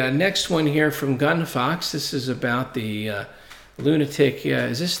the next one here from Gunfox. This is about the lunatic.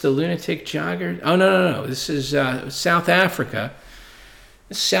 Is this the lunatic jogger? Oh, no. This is South Africa.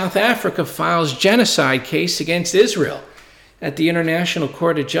 South Africa files genocide case against Israel at the International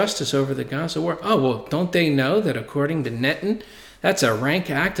Court of Justice over the Gaza war. Oh, well, don't they know that according to Netten, that's a rank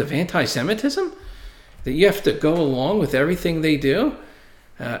act of anti-Semitism? That you have to go along with everything they do?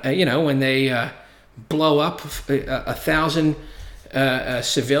 When they blow up 1,000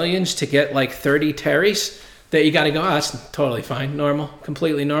 civilians to get like 30 Terrys, that you got to go, that's totally fine, normal,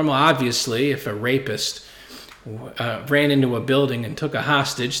 completely normal. Obviously, if a rapist ran into a building and took a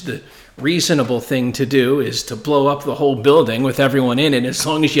hostage, the reasonable thing to do is to blow up the whole building with everyone in it, as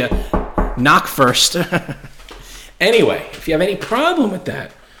long as you knock first. Anyway, if you have any problem with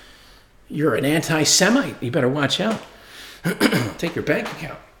that, you're an anti-Semite. You better watch out. Take your bank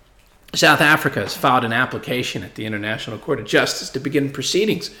account. South Africa has filed an application at the International Court of Justice to begin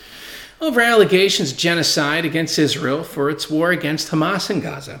proceedings over allegations of genocide against Israel for its war against Hamas in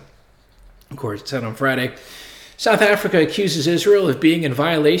Gaza. The court said on Friday, South Africa accuses Israel of being in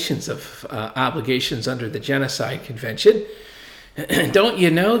violations of obligations under the Genocide Convention. Don't you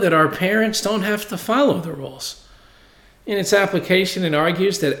know that our parents don't have to follow the rules? In its application, it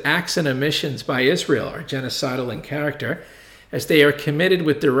argues that acts and omissions by Israel are genocidal in character, as they are committed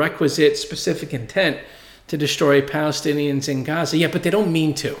with the requisite specific intent to destroy Palestinians in Gaza. Yeah, but they don't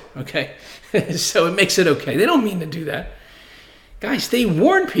mean to, okay? So it makes it okay. They don't mean to do that. Guys, they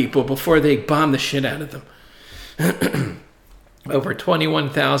warn people before they bomb the shit out of them. Over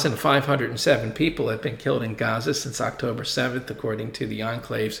 21,507 people have been killed in Gaza since October 7th, according to the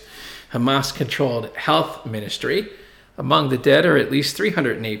Enclave's Hamas-controlled health ministry. Among the dead are at least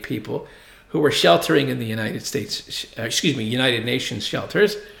 308 people who were sheltering in the United Nations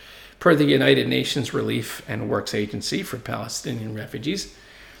shelters, per the United Nations Relief and Works Agency for Palestinian Refugees.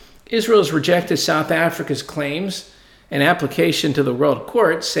 Israel's rejected South Africa's claims and application to the World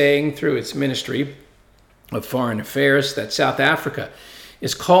Court, saying through its Ministry of Foreign Affairs that South Africa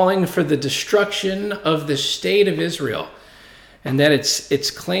is calling for the destruction of the State of Israel, and that its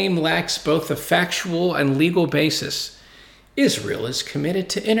claim lacks both a factual and legal basis. Israel is committed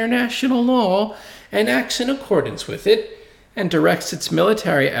to international law and acts in accordance with it, and directs its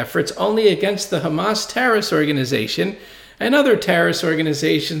military efforts only against the Hamas terrorist organization and other terrorist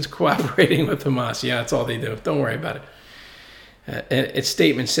organizations cooperating with Hamas. Yeah, that's all they do. Don't worry about it. Its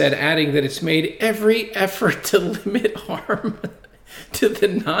statement said, adding that it's made every effort to limit harm to the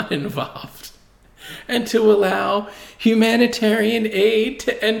non-involved and to allow humanitarian aid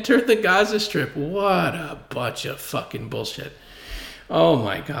to enter the Gaza Strip. What a bunch of fucking bullshit. Oh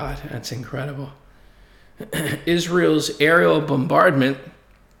my God, that's incredible. Israel's aerial bombardment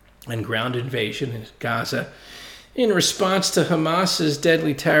and ground invasion in Gaza in response to Hamas's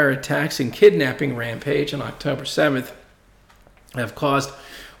deadly terror attacks and kidnapping rampage on October 7th have caused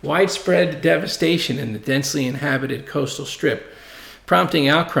widespread devastation in the densely inhabited coastal strip, prompting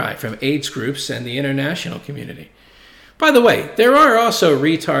outcry from AIDS groups and the international community. By the way, there are also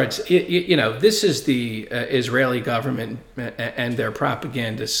retards. This is the Israeli government and their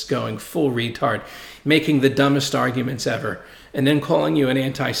propagandists going full retard, making the dumbest arguments ever, and then calling you an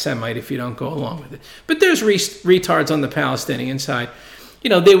anti-Semite if you don't go along with it. But there's retards on the Palestinian side.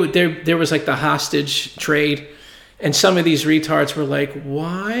 There was like the hostage trade, and some of these retards were like,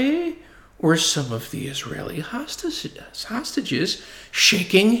 why were some of the Israeli hostages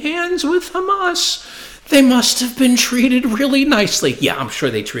shaking hands with Hamas? They must have been treated really nicely. Yeah, I'm sure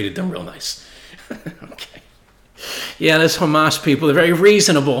they treated them real nice. Okay. Yeah, those Hamas people, they're very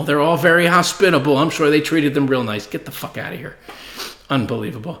reasonable. They're all very hospitable. I'm sure they treated them real nice. Get the fuck out of here.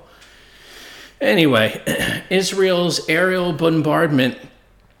 Unbelievable. Anyway, Israel's aerial bombardment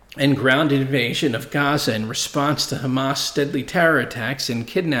and ground invasion of Gaza in response to Hamas' deadly terror attacks and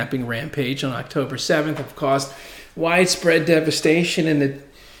kidnapping rampage on October 7th have caused widespread devastation in the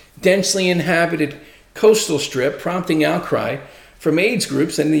densely inhabited coastal strip, prompting outcry from AIDS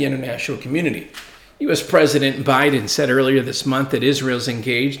groups and the international community. U.S. President Biden said earlier this month that Israel is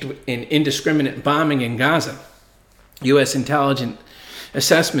engaged in indiscriminate bombing in Gaza. U.S. intelligence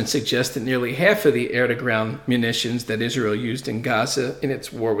assessments suggest that nearly half of the air-to-ground munitions that Israel used in Gaza in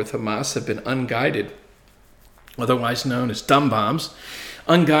its war with Hamas have been unguided, otherwise known as dumb bombs.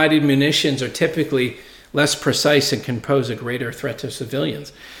 Unguided munitions are typically less precise and can pose a greater threat to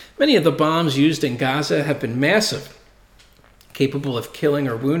civilians. Many of the bombs used in Gaza have been massive, capable of killing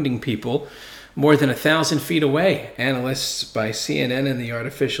or wounding people more than 1,000 feet away. Analysts by CNN and the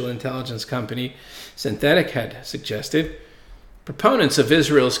artificial intelligence company Synthetic had suggested. Proponents of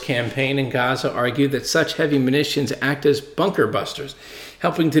Israel's campaign in Gaza argue that such heavy munitions act as bunker busters,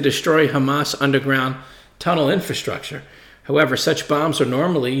 helping to destroy Hamas' underground tunnel infrastructure. However, such bombs are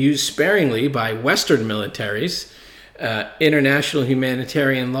normally used sparingly by Western militaries. International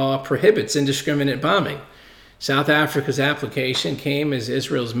humanitarian law prohibits indiscriminate bombing. South Africa's application came as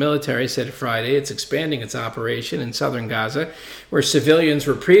Israel's military said Friday it's expanding its operation in southern Gaza, where civilians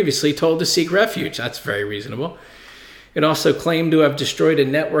were previously told to seek refuge. That's very reasonable. It also claimed to have destroyed a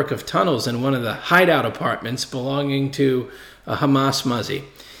network of tunnels in one of the hideout apartments belonging to a Hamas Muzzi.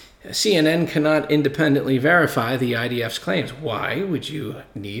 CNN cannot independently verify the IDF's claims. Why would you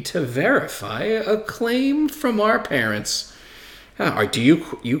need to verify a claim from our parents? Do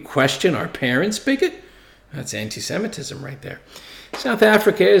you question our parents, bigot? That's anti-Semitism right there. South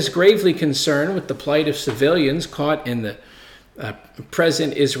Africa is gravely concerned with the plight of civilians caught in the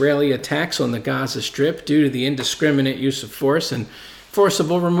present Israeli attacks on the Gaza Strip due to the indiscriminate use of force and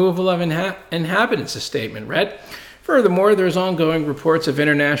forcible removal of inhabitants, a statement read. Furthermore, there's ongoing reports of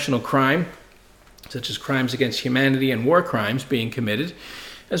international crime, such as crimes against humanity and war crimes being committed,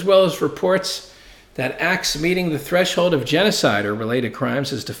 as well as reports that acts meeting the threshold of genocide or related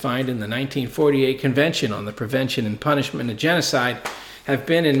crimes as defined in the 1948 Convention on the Prevention and Punishment of Genocide have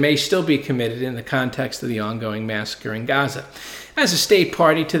been and may still be committed in the context of the ongoing massacre in Gaza. As a state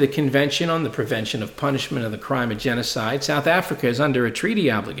party to the Convention on the Prevention of Punishment of the Crime of Genocide, South Africa is under a treaty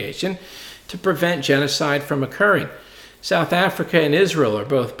obligation to prevent genocide from occurring. South Africa and Israel are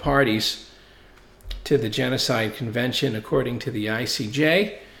both parties to the Genocide Convention according to the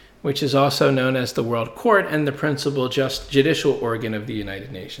ICJ, which is also known as the World Court and the principal judicial organ of the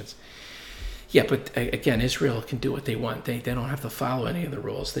United Nations. Yeah, but again, Israel can do what they want. They don't have to follow any of the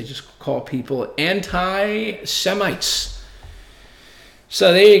rules. They just call people anti-Semites.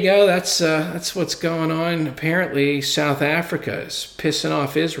 So there you go. That's what's going on. Apparently, South Africa is pissing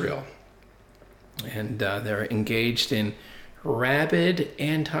off Israel. And they're engaged in rabid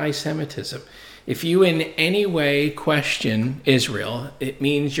anti-Semitism. If you in any way question Israel, it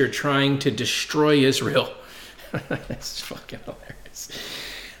means you're trying to destroy Israel. That's fucking hilarious.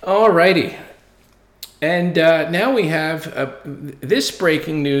 Alrighty. And now we have this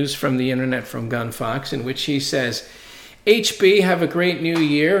breaking news from the internet from Gunfox, in which he says, HB, have a great new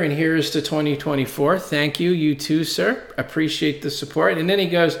year, and here's to 2024. Thank you, you too, sir. Appreciate the support. And then he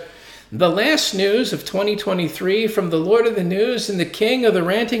goes, the last news of 2023 from the Lord of the News and the King of the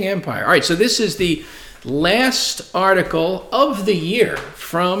Ranting Empire. All right, so this is the last article of the year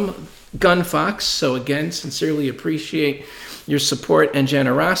from Gunfox. So again, sincerely appreciate your support and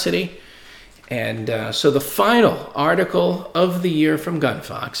generosity. And so the final article of the year from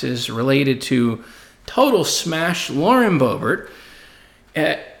Gunfox is related to total smash Lauren Boebert.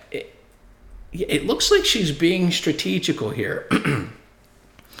 It looks like she's being strategical here.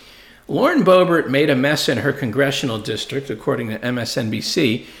 Lauren Boebert made a mess in her congressional district, according to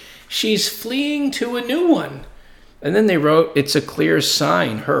MSNBC. She's fleeing to a new one. And then they wrote, it's a clear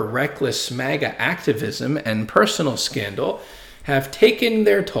sign her reckless MAGA activism and personal scandal have taken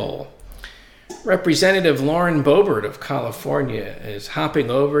their toll. Representative Lauren Boebert of California is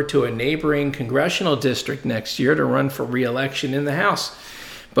hopping over to a neighboring congressional district next year to run for re-election in the House.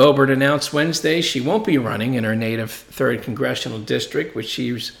 Boebert announced Wednesday she won't be running in her native 3rd Congressional District, which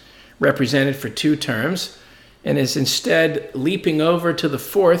she's represented for 2 terms, and is instead leaping over to the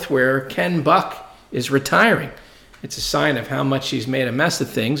 4th, where Ken Buck is retiring. It's a sign of how much she's made a mess of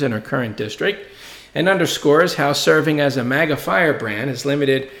things in her current district, and underscores how serving as a MAGA firebrand has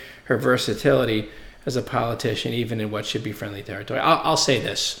limited her versatility as a politician, even in what should be friendly territory. I'll say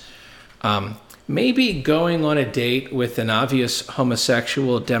this. Maybe going on a date with an obvious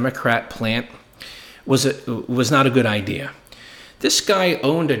homosexual Democrat plant was not a good idea. This guy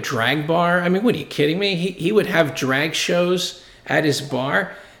owned a drag bar. I mean, what are you kidding me? He would have drag shows at his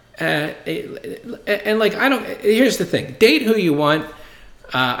bar. And like, here's the thing. Date who you want.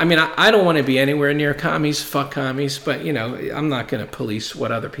 I don't want to be anywhere near commies. Fuck commies. But, I'm not going to police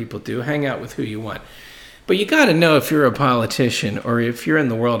what other people do. Hang out with who you want. But you got to know if you're a politician or if you're in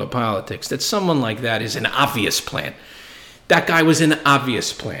the world of politics that someone like that is an obvious plant. That guy was an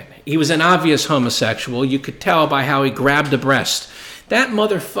obvious plant. He was an obvious homosexual. You could tell by how he grabbed a breast. That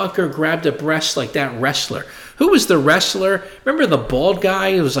motherfucker grabbed a breast like that wrestler. Who was the wrestler? Remember the bald guy?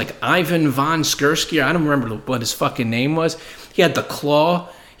 It was like Ivan Von Skursky. I don't remember what his fucking name was. He had the claw.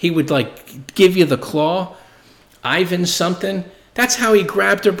 He would like give you the claw. Ivan something. That's how he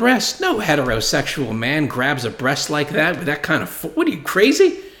grabbed a breast. No heterosexual man grabs a breast like that with that kind of... What are you,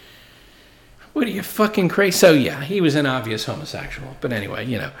 crazy? What are you, fucking crazy? So yeah, he was an obvious homosexual. But anyway,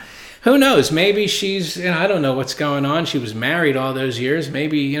 who knows? Maybe she's, I don't know what's going on. She was married all those years.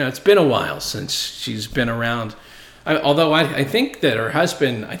 Maybe, it's been a while since she's been around. Although I think that her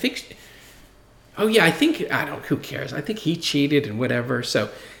husband, who cares? I think he cheated and whatever. So,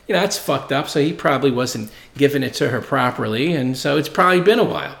 it's fucked up. So he probably wasn't giving it to her properly. And so it's probably been a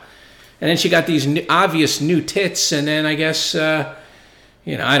while. And then she got these obvious new tits. And then I guess, I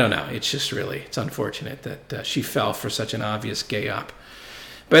don't know. It's just it's unfortunate that she fell for such an obvious gay op.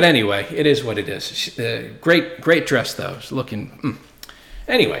 But anyway, it is what it is. Great dress, though. It's looking...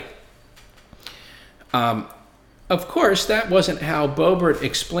 Anyway. Of course, that wasn't how Boebert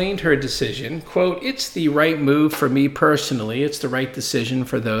explained her decision. Quote, "It's the right move for me personally. It's the right decision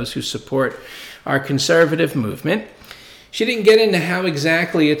for those who support our conservative movement." She didn't get into how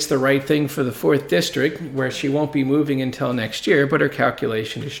exactly it's the right thing for the 4th District, where she won't be moving until next year, but her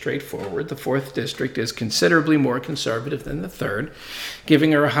calculation is straightforward. The 4th District is considerably more conservative than the 3rd,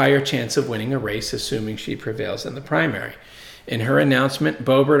 giving her a higher chance of winning a race, assuming she prevails in the primary. In her announcement,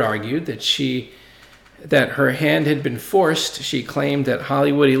 Boebert argued that her hand had been forced. She claimed that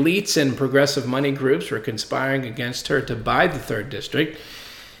Hollywood elites and progressive money groups were conspiring against her to buy the 3rd District.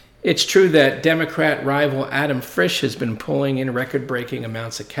 It's true that Democrat rival Adam Frisch has been pulling in record-breaking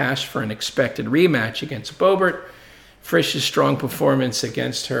amounts of cash for an expected rematch against Boebert. Frisch's strong performance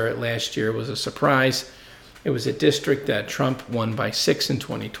against her last year was a surprise. It was a district that Trump won by 6 in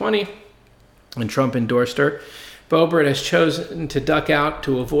 2020, and Trump endorsed her. Boebert has chosen to duck out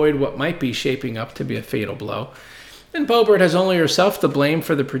to avoid what might be shaping up to be a fatal blow. And Boebert has only herself to blame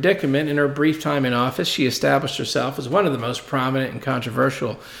for the predicament. In her brief time in office, she established herself as one of the most prominent and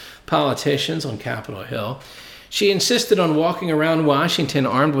controversial politicians on Capitol Hill. She insisted on walking around Washington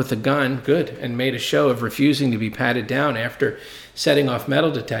armed with a gun, good, and made a show of refusing to be patted down after setting off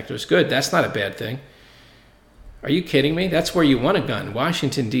metal detectors, good. That's not a bad thing. Are you kidding me? That's where you want a gun.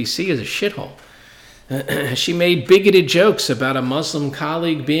 Washington, D.C. is a shithole. She made bigoted jokes about a Muslim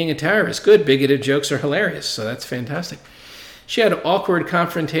colleague being a terrorist. Good, bigoted jokes are hilarious, so that's fantastic. She had awkward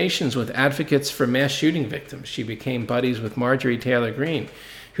confrontations with advocates for mass shooting victims. She became buddies with Marjorie Taylor Greene,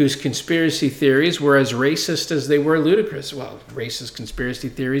 whose conspiracy theories were as racist as they were ludicrous. Well, racist conspiracy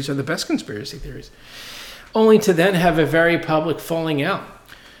theories are the best conspiracy theories. Only to then have a very public falling out.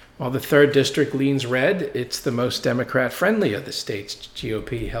 While the 3rd District leans red, it's the most Democrat-friendly of the state's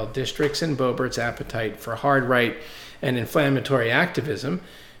GOP-held districts, and Boebert's appetite for hard-right and inflammatory activism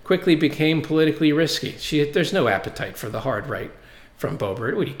quickly became politically risky. There's no appetite for the hard-right from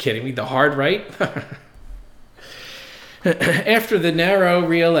Boebert. What, are you kidding me? The hard-right? After the narrow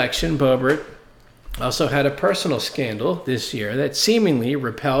re-election, Boebert also had a personal scandal this year that seemingly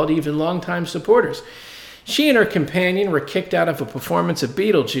repelled even longtime supporters. She and her companion were kicked out of a performance of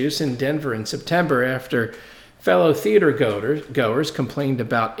Beetlejuice in Denver in September after fellow theater goers complained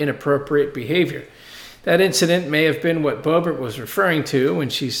about inappropriate behavior. That incident may have been what Boebert was referring to when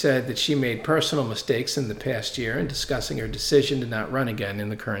she said that she made personal mistakes in the past year in discussing her decision to not run again in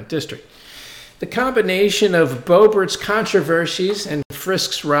the current district. The combination of Boebert's controversies and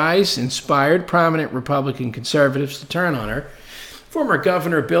Frisch's rise inspired prominent Republican conservatives to turn on her. Former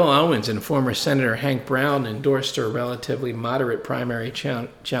Governor Bill Owens and former Senator Hank Brown endorsed her relatively moderate primary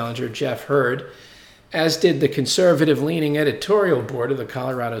challenger Jeff Hurd, as did the conservative-leaning editorial board of the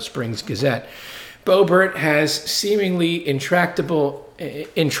Colorado Springs Gazette. Boebert has seemingly intractable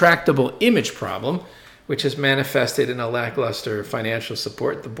image problem, which has manifested in a lackluster financial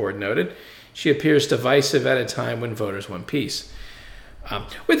support, the board noted. She appears divisive at a time when voters want peace.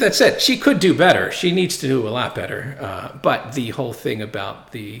 With that said, she could do better. She needs to do a lot better. But the whole thing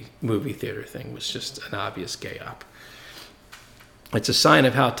about the movie theater thing was just an obvious gay op. It's a sign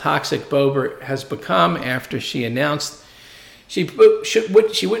of how toxic Boebert has become after she announced she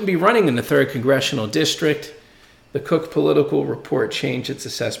wouldn't be running in the 3rd Congressional District. The Cook Political Report changed its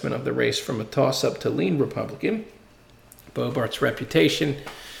assessment of the race from a toss-up to lean Republican. Boebert's reputation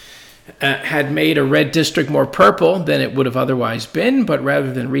had made a red district more purple than it would have otherwise been, but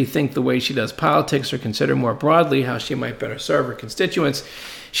rather than rethink the way she does politics or consider more broadly how she might better serve her constituents,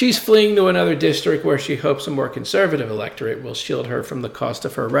 she's fleeing to another district where she hopes a more conservative electorate will shield her from the cost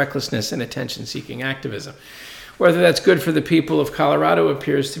of her recklessness and attention-seeking activism. Whether that's good for the people of Colorado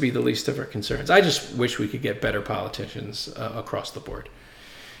appears to be the least of her concerns. I just wish we could get better politicians across the board.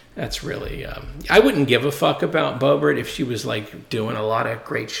 That's really, I wouldn't give a fuck about Boebert if she was like doing a lot of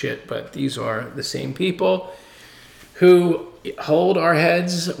great shit, but these are the same people who hold our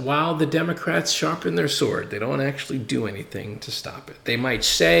heads while the Democrats sharpen their sword. They don't actually do anything to stop it. They might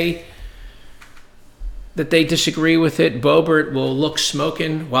say that they disagree with it. Boebert will look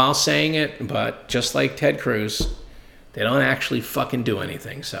smoking while saying it, but just like Ted Cruz, they don't actually fucking do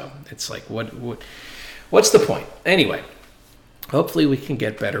anything. So it's like, what's the point? Anyway, hopefully we can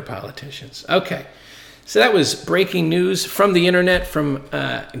get better politicians. Okay, so that was breaking news from the internet from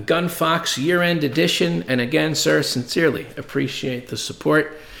Gunfox year-end edition. And again, sir, sincerely appreciate the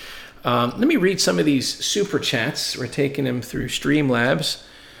support. Let me read some of these super chats. We're taking them through Streamlabs.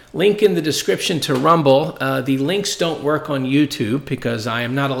 Link in the description to Rumble. The links don't work on YouTube because I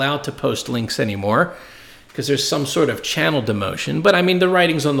am not allowed to post links anymore because there's some sort of channel demotion. But I mean, the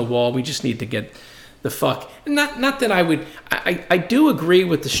writing's on the wall. We just need to get the fuck. Not that I do agree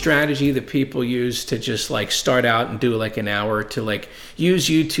with the strategy that people use to just like start out and do like an hour to like use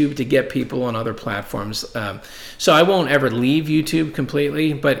YouTube to get people on other platforms. So I won't ever leave YouTube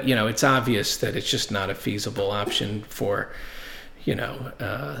completely, but you know, it's obvious that it's just not a feasible option for, you know,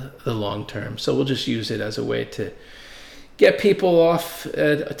 the long term. So we'll just use it as a way to get people off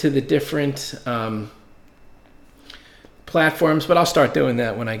to the different platforms. But I'll start doing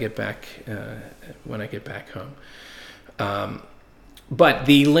that when I get back home. But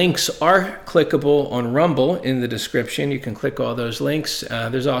the links are clickable on Rumble in the description. You can click all those links.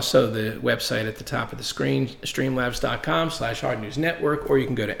 There's also the website at the top of the screen, streamlabs.com/hardnewsnetwork, or you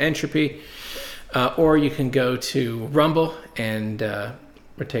can go to Entropy. Or you can go to Rumble, and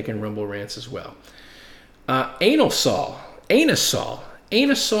we're taking Rumble rants as well. Anusol,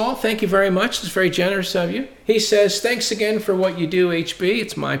 thank you very much. It's very generous of you. He says, thanks again for what you do, HB.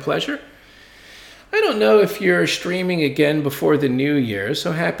 It's my pleasure. I don't know if you're streaming again before the new year,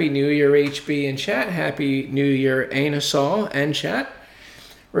 so happy new year, HB and chat. Happy new year, Anusol and chat.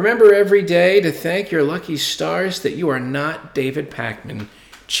 Remember every day to thank your lucky stars that you are not David Pakman.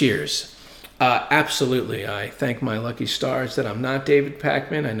 Cheers. Absolutely. I thank my lucky stars that I'm not David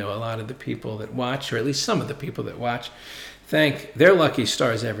Pakman. I know a lot of the people that watch, or at least some of the people that watch, thank their lucky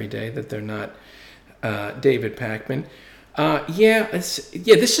stars every day that they're not David Pakman.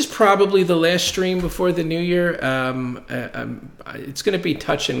 This is probably the last stream before the new year. It's going to be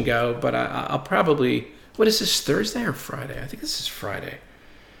touch and go, but I'll probably, what is this, Thursday or Friday? I think this is Friday.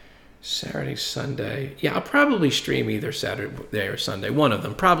 Saturday, Sunday. Yeah, I'll probably stream either Saturday or Sunday. One of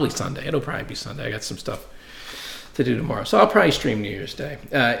them. Probably Sunday. It'll probably be Sunday. I got some stuff to do tomorrow. So I'll probably stream New Year's Day.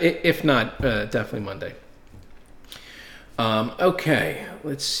 If not, definitely Monday. Okay,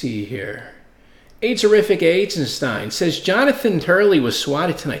 let's see here. AIDS-erific Aidenstein says Jonathan Turley was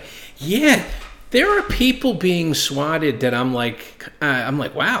swatted tonight. Yeah, there are people being swatted that I'm like,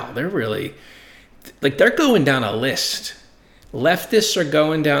 wow, they're really, like, they're going down a list. Leftists are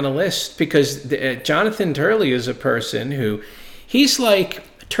going down a list because Jonathan Turley is a person who, he's like,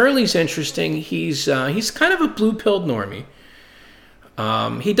 Turley's interesting. He's kind of a blue-pilled normie.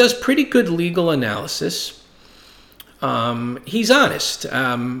 He does pretty good legal analysis. He's honest.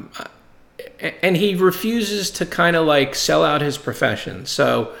 And he refuses to kind of like sell out his profession.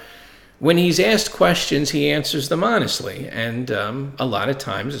 So when he's asked questions, he answers them honestly. And a lot of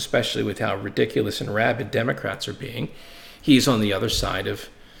times, especially with how ridiculous and rabid Democrats are being, he's on the other side of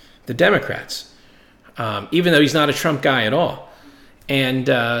the Democrats, even though he's not a Trump guy at all. And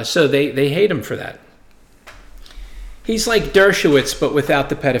so they hate him for that. He's like Dershowitz, but without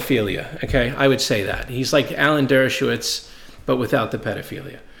the pedophilia. Okay, I would say that. He's like Alan Dershowitz, but without the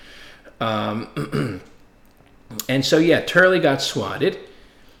pedophilia. And so, yeah, Turley got swatted.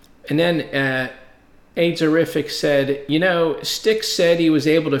 And then AIDS-erific said, you know, Stick said he was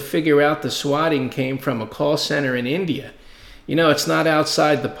able to figure out the swatting came from a call center in India. You know, it's not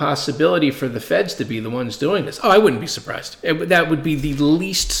outside the possibility for the feds to be the ones doing this. Oh, I wouldn't be surprised. That would be the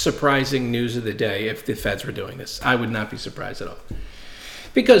least surprising news of the day if the feds were doing this. I would not be surprised at all.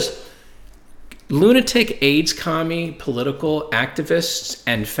 Because lunatic AIDS commie political activists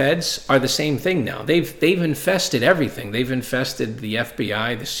and feds are the same thing now. They've infested everything. They've infested the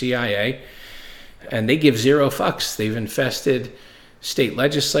FBI, the CIA, and they give zero fucks. They've infested state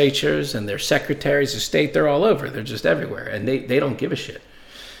legislatures and their secretaries of state. They're all over. They're just everywhere, and they don't give a shit.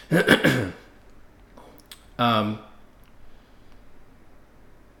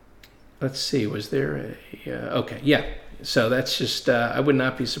 Let's see, was there a... okay, yeah. So that's just... I would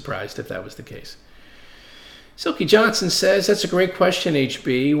not be surprised if that was the case. Silky Johnson says, that's a great question,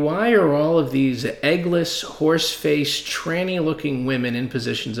 HB. Why are all of these eggless, horse-faced, tranny-looking women in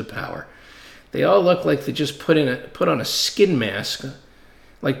positions of power? They all look like they just put on a skin mask,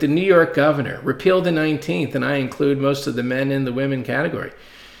 like the New York governor. Repeal the 19th, and I include most of the men in the women category.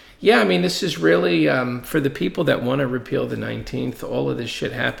 Yeah, I mean, this is really, for the people that want to repeal the 19th, all of this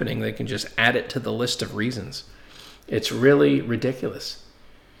shit happening, they can just add it to the list of reasons. It's really ridiculous.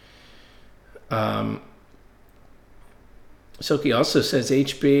 Silky also says,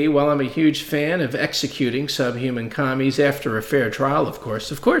 HB, while I'm a huge fan of executing subhuman commies after a fair trial, of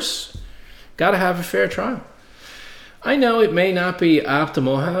course, got to have a fair trial. I know it may not be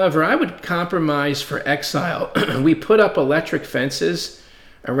optimal. However, I would compromise for exile. We put up electric fences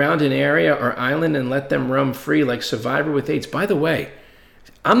around an area or island and let them roam free like Survivor with AIDS. By the way,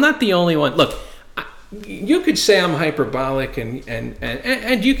 I'm not the only one. Look, you could say I'm hyperbolic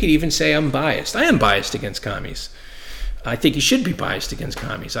and you could even say I'm biased. I am biased against commies. I think you should be biased against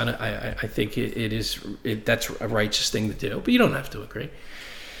commies. I think that's a righteous thing to do, but you don't have to agree.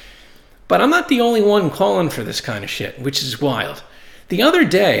 But I'm not the only one calling for this kind of shit, which is wild. The other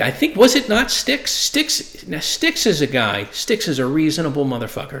day, I think, was it not Styx? Styx is a guy. Styx is a reasonable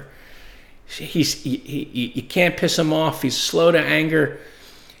motherfucker. You can't piss him off. He's slow to anger.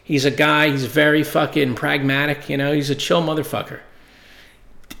 He's a guy. He's very fucking pragmatic. You know, he's a chill motherfucker.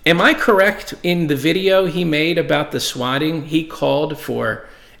 Am I correct in the video he made about the swatting? He called for,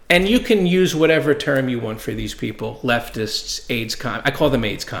 and you can use whatever term you want for these people, leftists, AIDS commies. I call them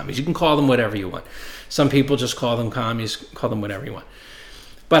AIDS commies. You can call them whatever you want. Some people just call them commies, call them whatever you want.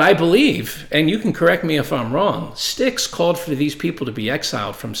 But I believe, and you can correct me if I'm wrong, Styx called for these people to be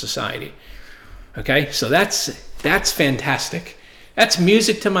exiled from society. Okay, so that's fantastic. That's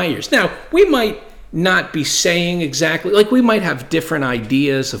music to my ears. Now, we might not be saying exactly, like we might have different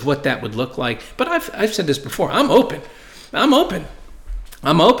ideas of what that would look like, but I've said this before, I'm open on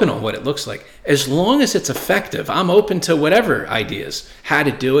what it looks like. As long as it's effective, I'm open to whatever ideas, how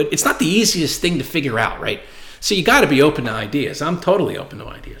to do it. It's not the easiest thing to figure out, right? So you got to be open to ideas. I'm totally open to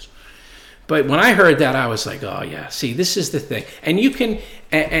ideas. But when I heard that, I was like, oh yeah, see, this is the thing. And you can,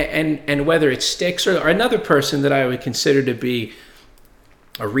 and whether it's Styx or another person that I would consider to be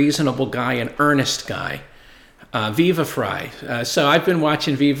a reasonable guy, an earnest guy, Viva Frei. So I've been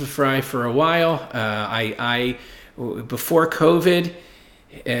watching Viva Frei for a while. Before COVID,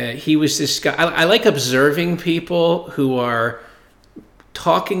 he was this guy. I like observing people who are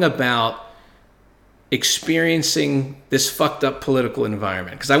talking about experiencing this fucked up political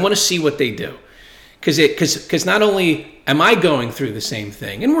environment, because I want to see what they do. Because not only am I going through the same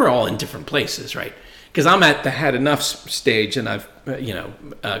thing, and we're all in different places, right? Because I'm at the had enough stage, and I've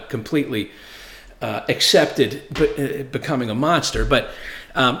completely accepted becoming a monster. But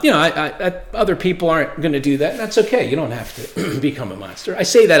other people aren't going to do that. That's okay. You don't have to become a monster. I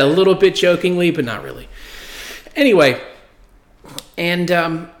say that a little bit jokingly, but not really. Anyway, and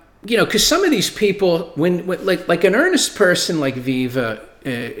because some of these people, when like an earnest person like Viva,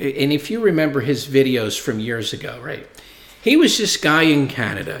 and if you remember his videos from years ago, right? He was this guy in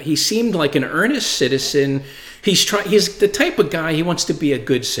Canada. He seemed like an earnest citizen. He's the type of guy, he wants to be a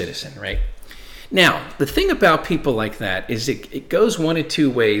good citizen, right? Now, the thing about people like that is it goes one of two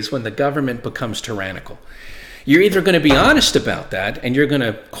ways when the government becomes tyrannical. You're either going to be honest about that and you're going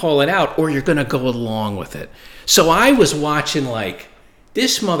to call it out, or you're going to go along with it. So I was watching like,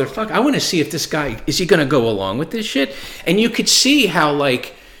 this motherfucker, I want to see if this guy, is he going to go along with this shit? And you could see how,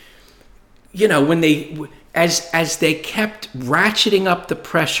 like, when they... As they kept ratcheting up the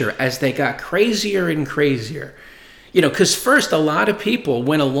pressure, as they got crazier and crazier, because first a lot of people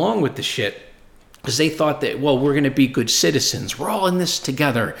went along with the shit because they thought that, well, we're going to be good citizens. We're all in this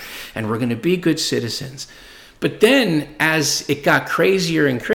together and we're going to be good citizens. But then as it got crazier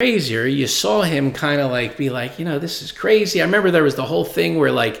and crazier, you saw him kind of like be like, this is crazy. I remember there was the whole thing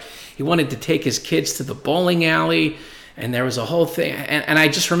where like he wanted to take his kids to the bowling alley, and there was a whole thing. And I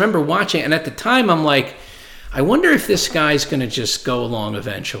just remember watching, and at the time I'm like, I wonder if this guy's going to just go along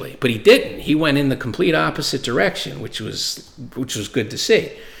eventually. But he didn't. He went in the complete opposite direction, which was good to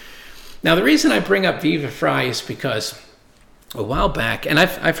see. Now, the reason I bring up Viva Frei is because a while back, and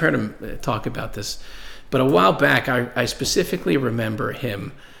I've heard him talk about this, but a while back, I specifically remember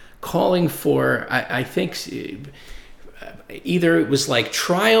him calling for, I think, either it was like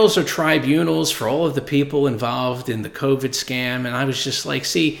trials or tribunals for all of the people involved in the COVID scam. And I was just like,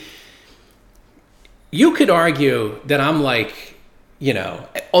 see, you could argue that I'm like,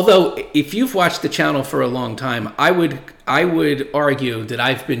 although if you've watched the channel for a long time, I would argue that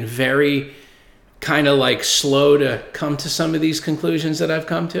I've been very kind of like slow to come to some of these conclusions that I've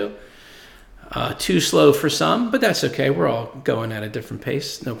come to. Too slow for some, but that's okay. We're all going at a different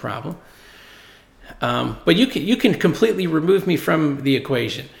pace, no problem. But you can completely remove me from the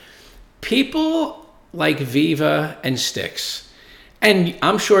equation. People like Viva and Styx, and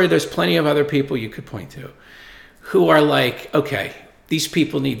I'm sure there's plenty of other people you could point to, who are like, okay, these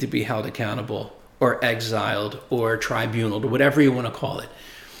people need to be held accountable or exiled or tribunaled or whatever you want to call it.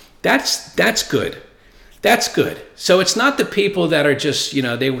 That's good. That's good. So it's not the people that are just,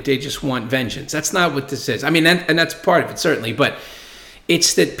 they just want vengeance. That's not what this is. I mean, and that's part of it, certainly. But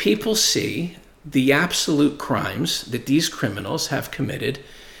it's that people see the absolute crimes that these criminals have committed,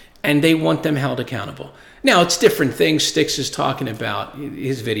 and they want them held accountable. Now, it's different things. Styx is talking about,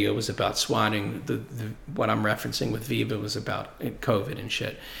 his video was about swatting. What I'm referencing with Viva was about COVID and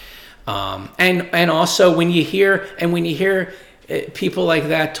shit. And also when you hear people like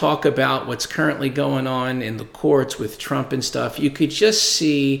that talk about what's currently going on in the courts with Trump and stuff, you could just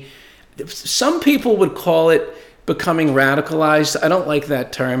see, some people would call it becoming radicalized. I don't like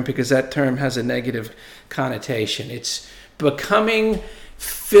that term because that term has a negative connotation. It's becoming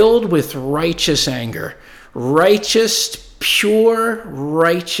filled with righteous anger. Righteous, pure,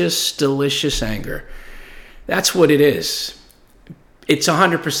 righteous, delicious anger. That's what it is. It's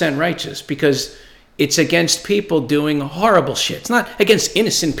 100% righteous because it's against people doing horrible shit. It's not against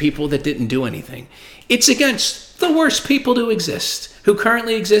innocent people that didn't do anything. It's against the worst people to exist, who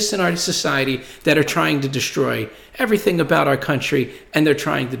currently exist in our society, that are trying to destroy everything about our country, and they're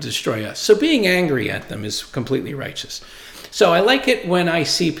trying to destroy us. So being angry at them is completely righteous. So I like it when I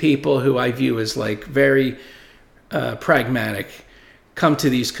see people who I view as like very pragmatic come to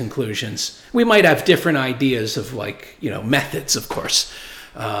these conclusions. We might have different ideas of methods, of course.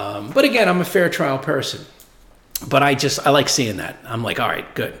 But again, I'm a fair trial person. But I like seeing that. I'm like, all right,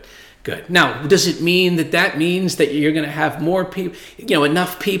 good. Now, does it mean that means that you're going to have more people,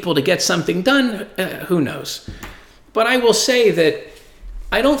 enough people to get something done? Who knows? But I will say that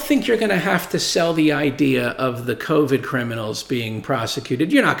I don't think you're going to have to sell the idea of the COVID criminals being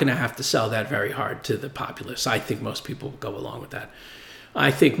prosecuted. You're not going to have to sell that very hard to the populace. I think most people will go along with that.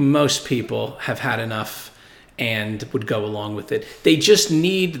 I think most people have had enough and would go along with it. They just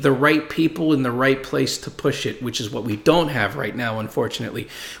need the right people in the right place to push it, which is what we don't have right now, unfortunately.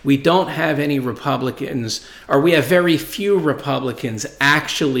 We don't have any Republicans, or we have very few Republicans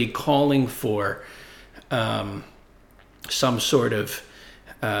actually calling for some sort of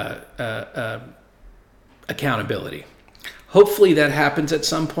accountability. Hopefully that happens at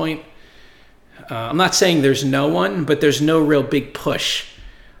some point. I'm not saying there's no one, but there's no real big push.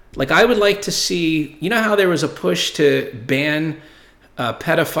 Like, I would like to see, how there was a push to ban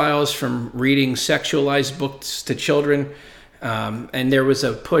pedophiles from reading sexualized books to children, and there was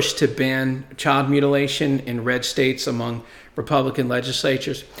a push to ban child mutilation in red states among Republican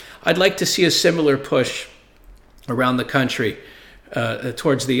legislatures. I'd like to see a similar push around the country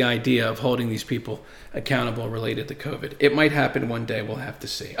towards the idea of holding these people accountable related to COVID. It might happen one day. We'll have to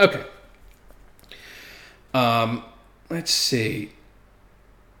see. Okay. Let's see.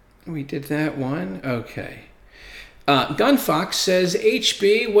 We did that one. Okay. Gunfox says,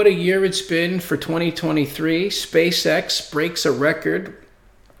 HB, what a year it's been for 2023. SpaceX breaks a record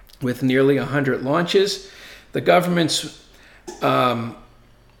with nearly 100 launches. The government's were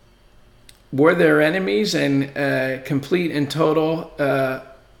their enemies and complete and total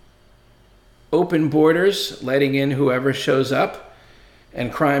open borders, letting in whoever shows up.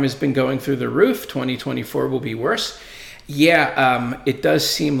 And crime has been going through the roof. 2024 will be worse. Yeah, it does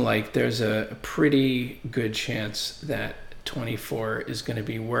seem like there's a pretty good chance that 24 is going to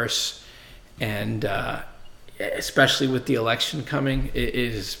be worse. And especially with the election coming, it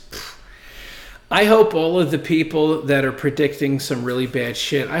is... I hope all of the people that are predicting some really bad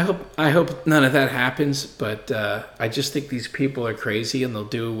shit, I hope none of that happens, but I just think these people are crazy and they'll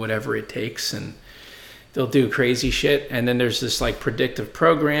do whatever it takes and they'll do crazy shit. And then there's this like predictive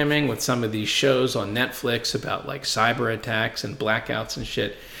programming with some of these shows on Netflix about like cyber attacks and blackouts and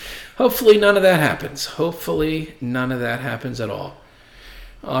shit. Hopefully none of that happens. Hopefully none of that happens at all.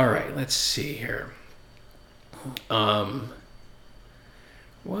 All right, let's see here.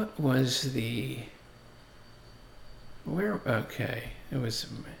 What was the... Where... Okay. It was...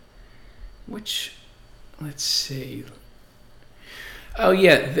 Which... Let's see. Oh,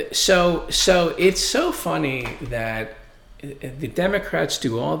 yeah. So it's so funny that the Democrats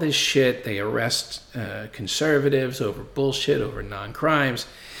do all this shit. They arrest conservatives over bullshit, over non-crimes.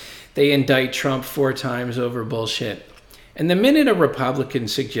 They indict Trump 4 times over bullshit. And the minute a Republican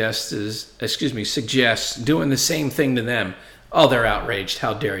suggests doing the same thing to them, oh, they're outraged.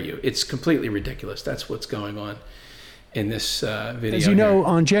 How dare you? It's completely ridiculous. That's what's going on in this video. As you know,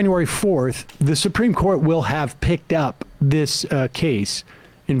 on January 4th, the Supreme Court will have picked up this case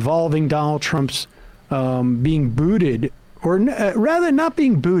involving Donald Trump's being booted, or rather not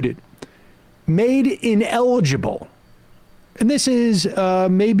being booted, made ineligible. And this is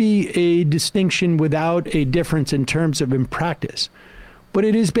maybe a distinction without a difference in terms of in practice. But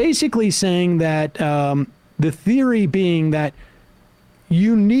it is basically saying that the theory being that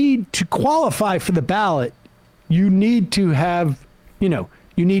you need to qualify for the ballot, you need to have, you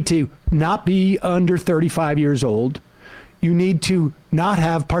need to not be under 35 years old. You need to not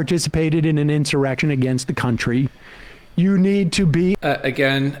have participated in an insurrection against the country. You need to be,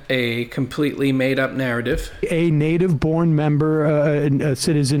 again, a completely made-up narrative. A native-born member, a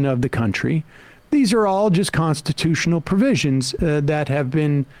citizen of the country. These are all just constitutional provisions that have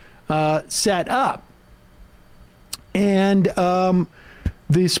been set up. And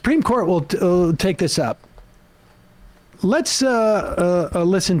the Supreme Court will take this up. Let's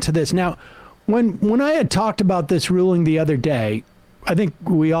listen to this. Now, when I had talked about this ruling the other day, I think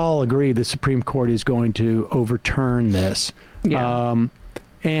we all agree the Supreme Court is going to overturn this. Yeah.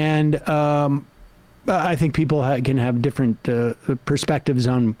 I think people can have different perspectives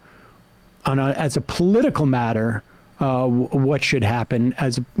on as a political matter, what should happen.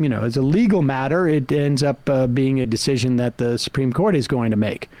 As a legal matter, it ends up being a decision that the Supreme Court is going to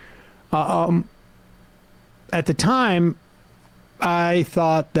make. At the time, I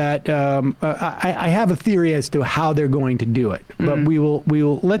thought that I have a theory as to how they're going to do it, but we will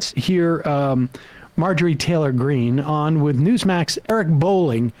let's hear Marjorie Taylor Greene on with Newsmax Eric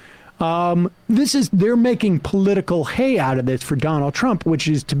Bolling. They're making political hay out of this for Donald Trump, which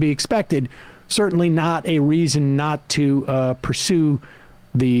is to be expected. Certainly not a reason not to pursue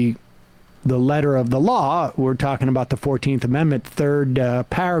the letter of the law. We're talking about the 14th Amendment, third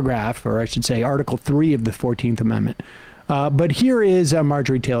paragraph, or I should say Article 3 of the 14th Amendment. But here is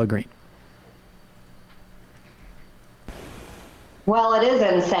Marjorie Taylor Greene. Well, it is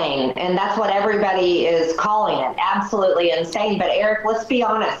insane, and that's what everybody is calling it. Absolutely insane. But Eric, let's be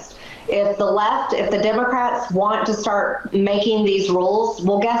honest. If the left, if the Democrats want to start making these rules,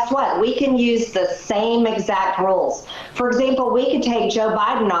 well, guess what? We can use the same exact rules. For example, we could take Joe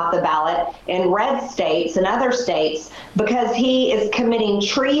Biden off the ballot in red states and other states because he is committing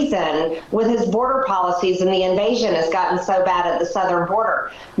treason with his border policies, and the invasion has gotten so bad at the southern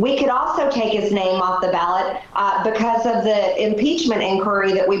border. We could also take his name off the ballot because of the impeachment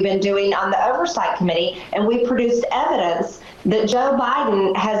inquiry that we've been doing on the Oversight Committee, and we produced evidence that Joe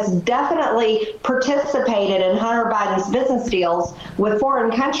Biden has definitely participated in Hunter Biden's business deals with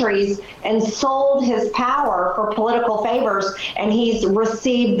foreign countries and sold his power for political favors, and he's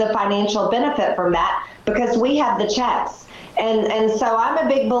received the financial benefit from that because we have the checks. And so I'm a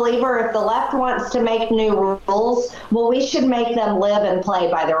big believer, if the left wants to make new rules, well, we should make them live and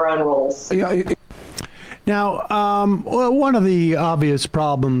play by their own rules. Now, one of the obvious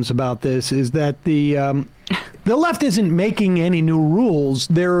problems about this is that the left isn't making any new rules.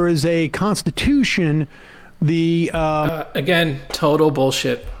 There is a constitution. Again, total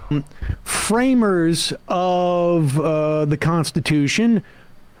bullshit. Framers of the Constitution,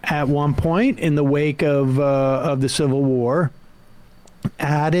 at one point in the wake of the Civil War,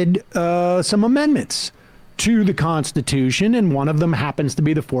 added some amendments to the Constitution, and one of them happens to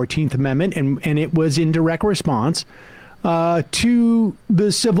be the 14th Amendment, and it was in direct response to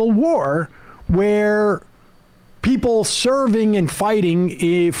the Civil War, where people serving and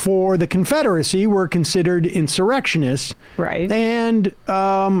fighting for the Confederacy were considered insurrectionists. Right. And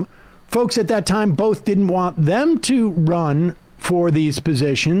folks at that time both didn't want them to run for these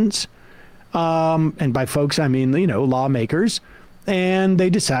positions. And by folks, I mean, lawmakers. And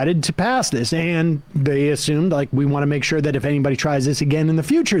they decided to pass this. And they assumed, we want to make sure that if anybody tries this again in the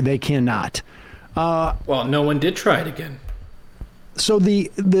future, they cannot. Well, no one did try it again. So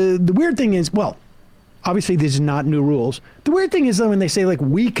the weird thing is, well, obviously, these are not new rules. The weird thing is, though, when they say,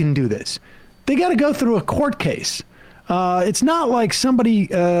 we can do this, they got to go through a court case. It's not like somebody,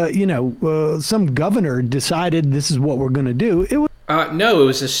 some governor decided this is what we're going to do. No, it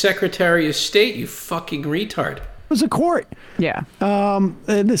was the Secretary of State, you fucking retard. It was a court. Yeah.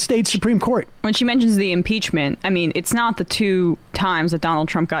 The state Supreme Court. When she mentions the impeachment, I mean, it's not the 2 times that Donald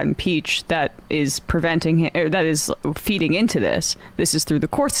Trump got impeached that is preventing him, or that is feeding into this. This is through the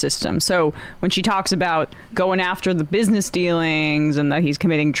court system. So when she talks about going after the business dealings and that he's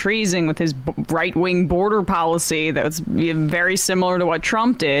committing treason with his right-wing border policy, that's very similar to what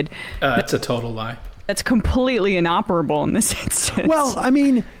Trump did. That's a total lie. that's completely inoperable in this instance. Well, I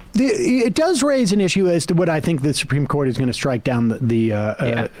mean, it does raise an issue as to what I think the Supreme Court is going to strike down.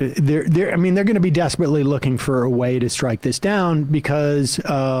 They're going to be desperately looking for a way to strike this down because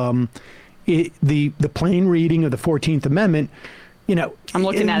the plain reading of the 14th Amendment, I'm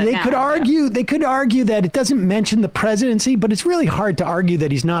looking at it they now. They could argue that it doesn't mention the presidency, but it's really hard to argue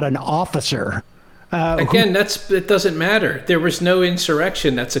that he's not an officer. Again, it doesn't matter. There was no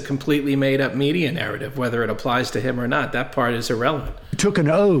insurrection. That's a completely made-up media narrative. Whether it applies to him or not, that part is irrelevant. Took an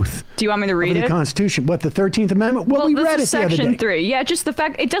oath. Do you want me to read the it? Constitution. What, the 13th Amendment? Well, we read it the other day. Section 3. Yeah, just the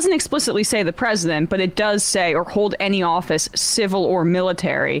fact it doesn't explicitly say the president, but it does say or hold any office, civil or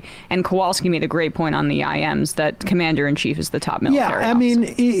military. And Kowalski made a great point on the IMs that commander-in-chief is the top military. Yeah, I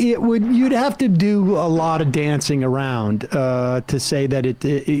mean, you'd have to do a lot of dancing around to say that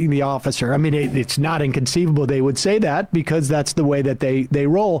the officer. I mean, it's not inconceivable they would say that because that's the way that they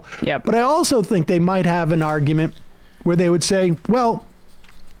roll. Yep. But I also think they might have an argument where they would say, well,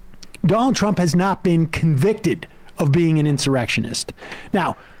 Donald Trump has not been convicted of being an insurrectionist.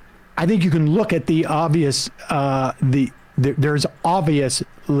 Now, I think you can look at the obvious, there's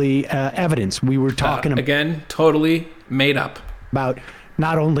obviously evidence. We were talking again, totally made up. About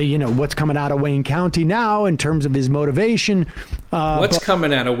not only, what's coming out of Wayne County now in terms of his motivation. What's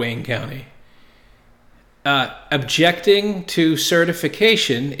coming out of Wayne County? Objecting to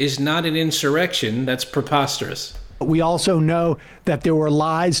certification is not an insurrection. That's preposterous. We also know that there were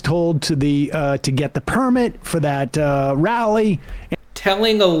lies told to to get the permit for that rally.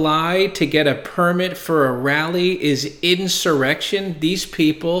 Telling a lie to get a permit for a rally is insurrection. These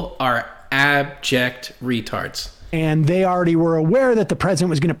people are abject retards. And they already were aware that the president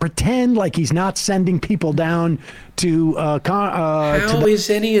was going to pretend like he's not sending people down to. How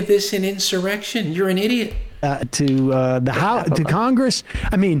is any of this an insurrection? You're an idiot. To Congress.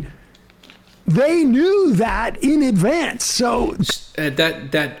 I mean, they knew that in advance. So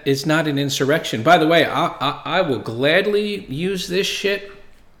that is not an insurrection. By the way, I will gladly use this shit.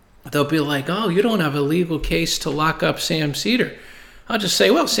 They'll be like, "Oh, you don't have a legal case to lock up Sam Cedar." I'll just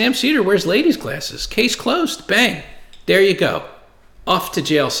say, well, Sam Cedar wears ladies' glasses. Case closed. Bang. There you go. Off to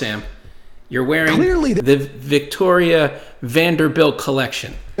jail, Sam. You're wearing clearly the Victoria Vanderbilt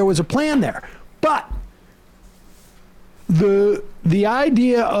collection. There was a plan there. But the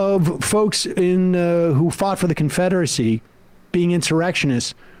idea of folks who fought for the Confederacy being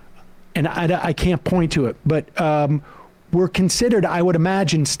insurrectionists, and I can't point to it, but were considered, I would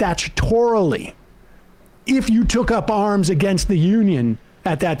imagine, statutorily. If you took up arms against the Union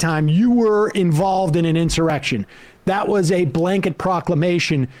at that time, you were involved in an insurrection. That was a blanket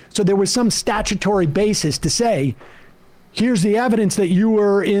proclamation. So there was some statutory basis to say, here's the evidence that you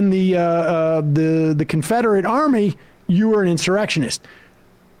were in the Confederate Army, you were an insurrectionist.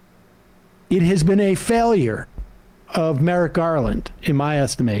 It has been a failure of Merrick Garland, in my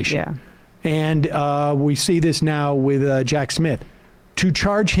estimation. Yeah. And we see this now with Jack Smith. To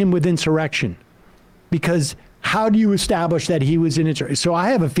charge him with insurrection, because how do you establish that he was in it? So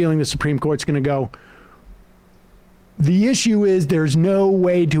I have a feeling the Supreme Court's going to go, the issue is there's no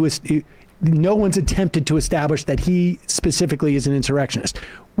way no one's attempted to establish that he specifically is an insurrectionist.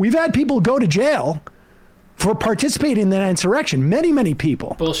 We've had people go to jail for participating in that insurrection. Many, many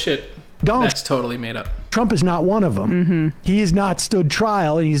people. Bullshit. That's totally made up. Trump is not one of them. Mm-hmm. He has not stood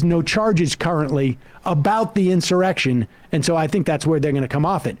trial, and he's no charges currently about the insurrection. And so I think that's where they're going to come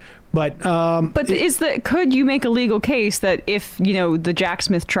off it. But could you make a legal case that if the Jack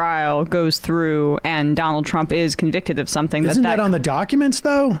Smith trial goes through and Donald Trump is convicted of something, isn't that on the documents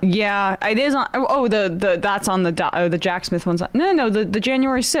though? Yeah, it is on. Oh, that's on the Jack Smith one's. No, the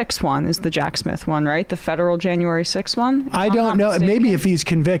January 6th one is the Jack Smith one, right? The federal January 6th one. I don't know. Maybe if he's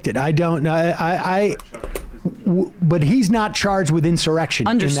convicted, I don't know. But he's not charged with insurrection.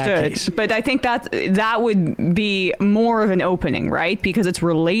 Understood. In that case. But I think that would be more of an opening, right? Because it's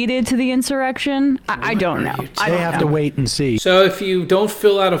related to the insurrection. I don't know. They have to wait and see. So if you don't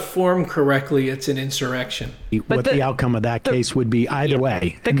fill out a form correctly, it's an insurrection. What the outcome of that case would be either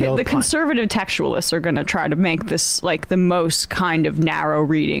way. The conservative textualists are going to try to make this like the most kind of narrow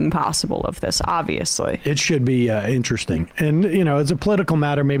reading possible of this, obviously. It should be interesting. And, as a political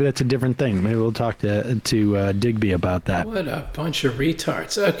matter, maybe that's a different thing. Maybe we'll talk to Digby about that. What a bunch of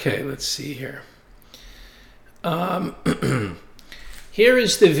retards. Okay, let's see here. Here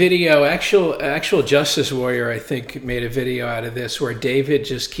is the video. Actual Justice Warrior, I think, made a video out of this where David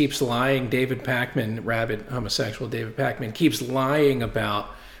just keeps lying. David Pakman, rabid homosexual David Pakman, keeps lying about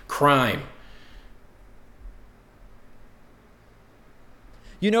crime.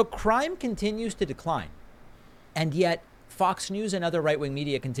 Crime continues to decline. And yet, Fox News and other right-wing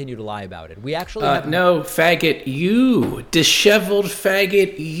media continue to lie about it. We actually have no, faggot, you, disheveled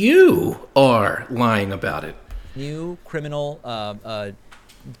faggot, you are lying about it. New criminal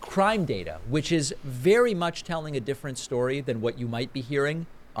crime data, which is very much telling a different story than what you might be hearing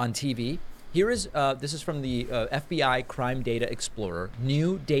on TV. Here is this is from the FBI Crime Data Explorer,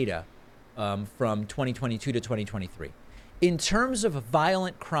 new data from 2022 to 2023. In terms of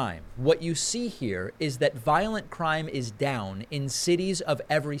violent crime, what you see here is that violent crime is down in cities of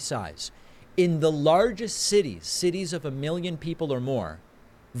every size. In the largest cities, cities of 1 million people or more,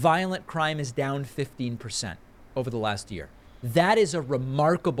 violent crime is down 15% over the last year. That is a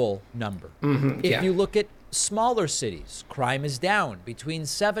remarkable number. If you look at smaller cities, crime is down between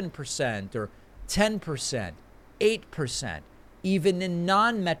 7% or 10%, 8%. Even in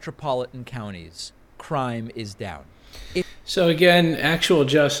non-metropolitan counties, crime is down. So again, Actual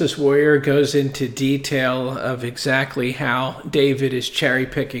Justice Warrior goes into detail of exactly how David is cherry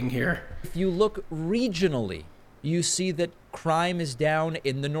picking here. If you look regionally, you see that crime is down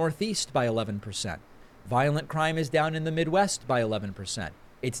in the Northeast by 11%. Violent crime is down in the Midwest by 11%.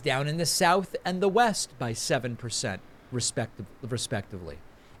 It's down in the South and the West by 7%, respectively.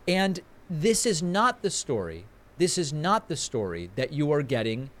 And this is not the story. This is not the story that you are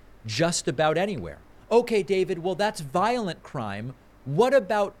getting just about anywhere. Okay, David, well, that's violent crime. What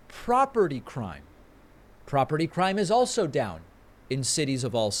about property crime? Property crime is also down in cities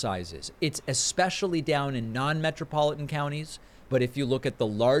of all sizes. It's especially down in non-metropolitan counties. But if you look at the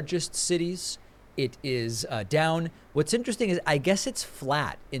largest cities, it is down. What's interesting is I guess it's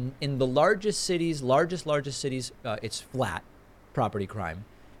flat. In the largest cities, largest cities, it's flat, property crime.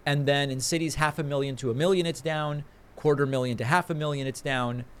 And then in cities 500,000 to 1 million, it's down. 250,000 to 500,000, it's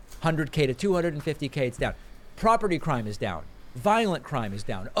down. 100K to 250K, it's down. Property crime is down. Violent crime is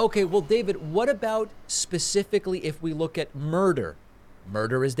down. Okay, well, David, what about specifically if we look at murder?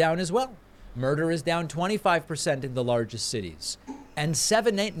 Murder is down as well. Murder is down 25% in the largest cities, and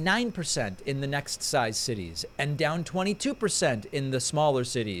 9% in the next size cities, and down 22% in the smaller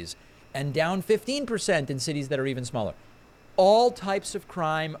cities, and down 15% in cities that are even smaller. All types of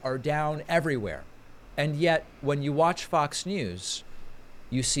crime are down everywhere. And yet, when you watch Fox News,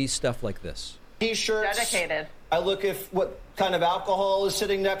 you see stuff like this. T-shirts. Dedicated. I look if what kind of alcohol is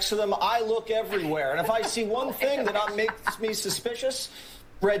sitting next to them. I look everywhere. And if I see one thing that makes me suspicious,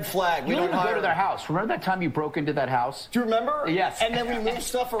 red flag. We don't even go to their house. Remember that time you broke into that house? Do you remember? Yes. And then we moved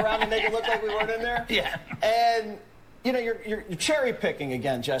stuff around to make it look like we weren't in there? Yeah. And, you know, you're cherry picking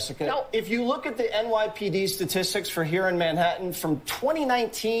again, Jessica. No. If you look at the NYPD statistics for here in Manhattan from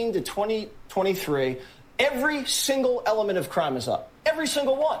 2019 to 2023, every single element of crime is up. Every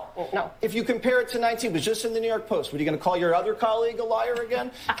single one. No. If you compare it to 19, it was just in the New York Post. What, are you going to call your other colleague a liar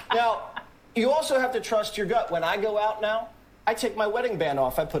again? Now, you also have to trust your gut. When I go out now, I take my wedding band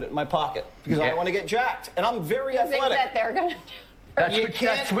off. I put it in my pocket because I don't want to get jacked. And I'm very athletic. That they're going to do.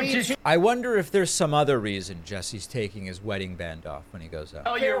 I wonder if there's some other reason Jesse's taking his wedding band off when he goes out.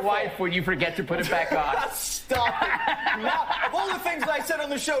 Oh, your wife when you forget to put it back on. Stop it. Of all the things I said on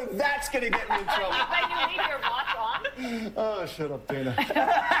the show, that's going to get me in trouble. But you leave your watch on? Oh, shut up, Dana. Wow. Can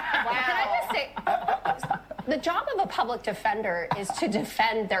I just say, the job of a public defender is to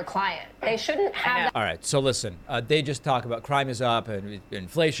defend their client. They shouldn't have that. All right, so listen, they just talk about crime is up and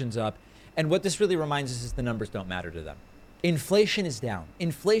inflation's up. And what this really reminds us is the numbers don't matter to them. Inflation is down.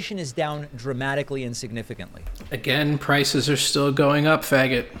 Inflation is down dramatically and significantly. Again, prices are still going up,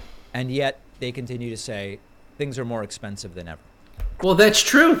 faggot. And yet they continue to say things are more expensive than ever. Well, that's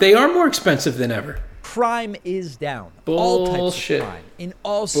true. They are more expensive than ever. Crime is down. Bullshit. All types of crime. In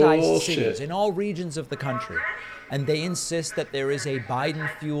all size cities, in all regions of the country. And they insist that there is a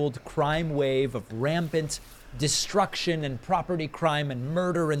Biden-fueled crime wave of rampant destruction and property crime and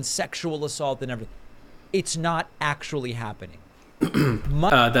murder and sexual assault and everything. It's not actually happening.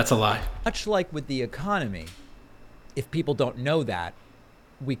 That's a lie. Much like with the economy, if people don't know that,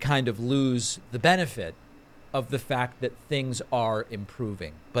 we kind of lose the benefit of the fact that things are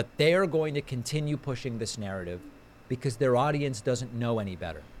improving. But they are going to continue pushing this narrative because their audience doesn't know any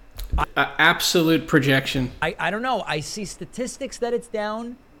better. Absolute projection. I don't know. I see statistics that it's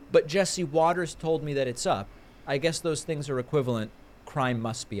down, but Jesse Waters told me that it's up. I guess those things are equivalent. Crime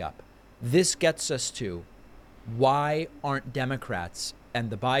must be up. This gets us to why aren't Democrats and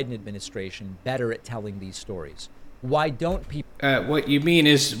the Biden administration better at telling these stories? Why don't people? What you mean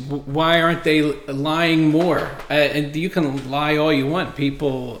is why aren't they lying more? And you can lie all you want.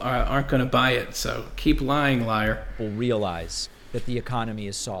 People aren't going to buy it. So keep lying, liar. People realize that the economy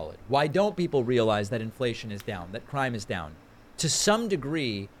is solid. Why don't people realize that inflation is down, that crime is down? To some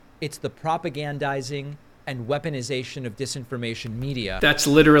degree, it's the propagandizing and weaponization of disinformation media. That's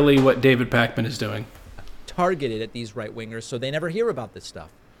literally what David Pakman is doing. Targeted at these right-wingers so they never hear about this stuff.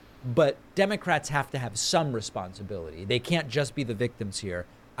 But Democrats have to have some responsibility. They can't just be the victims here.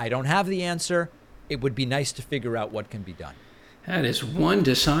 I don't have the answer. It would be nice to figure out what can be done. That is one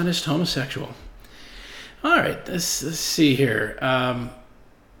dishonest homosexual. All right, let's see here.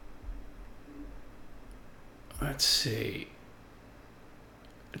 Let's see.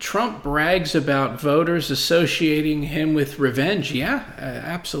 Trump brags about voters associating him with revenge. Yeah,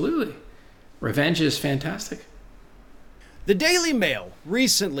 absolutely. Revenge is fantastic. The Daily Mail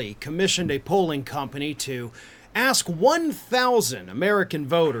recently commissioned a polling company to ask 1,000 American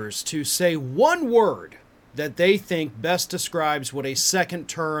voters to say one word that they think best describes what a second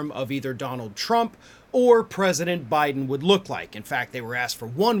term of either Donald Trump or President Biden would look like. In fact, they were asked for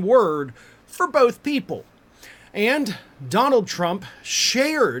one word for both people. And Donald Trump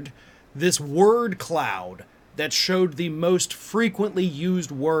shared this word cloud that showed the most frequently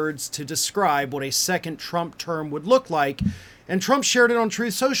used words to describe what a second Trump term would look like. And Trump shared it on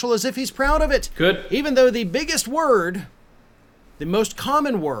Truth Social as if he's proud of it. Good. Even though the biggest word, the most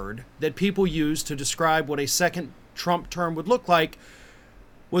common word that people use to describe what a second Trump term would look like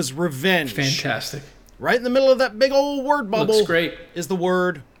was revenge. Fantastic. Right in the middle of that big old word bubble Looks great. is the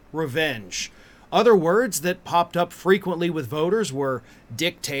word revenge. Other words that popped up frequently with voters were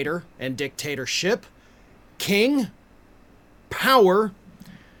dictator and dictatorship, king, power.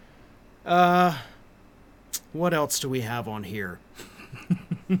 What else do we have on here?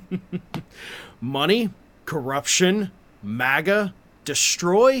 Money, corruption, MAGA,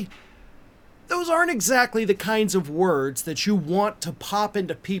 destroy. Those aren't exactly the kinds of words that you want to pop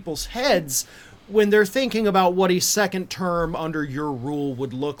into people's heads when they're thinking about what a second term under your rule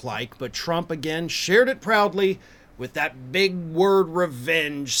would look like. But Trump, again, shared it proudly with that big word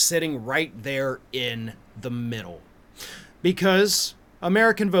revenge sitting right there in the middle. Because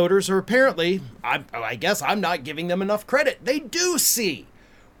American voters are apparently, I guess I'm not giving them enough credit. They do see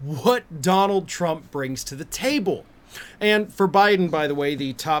what Donald Trump brings to the table. And for Biden, by the way,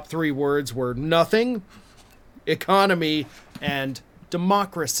 the top three words were nothing, economy, and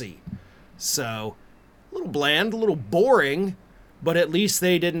democracy. So, a little bland, a little boring, but at least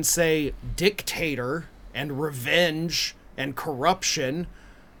they didn't say dictator and revenge and corruption.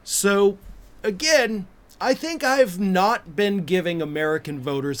 So, again, I think I've not been giving American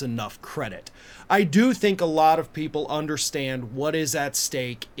voters enough credit. I do think a lot of people understand what is at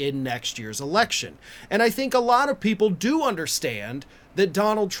stake in next year's election. And I think a lot of people do understand that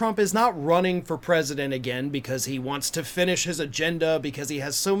Donald Trump is not running for president again because he wants to finish his agenda, because he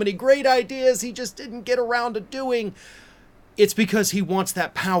has so many great ideas he just didn't get around to doing. It's because he wants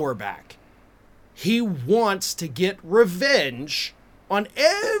that power back. He wants to get revenge on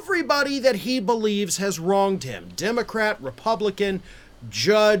everybody that he believes has wronged him. Democrat, Republican,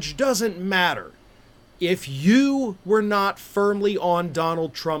 judge, doesn't matter. If you were not firmly on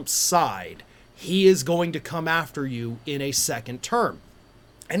Donald Trump's side, he is going to come after you in a second term.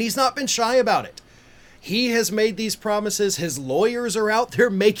 And he's not been shy about it. He has made these promises. His lawyers are out there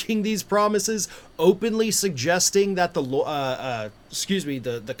making these promises, openly suggesting that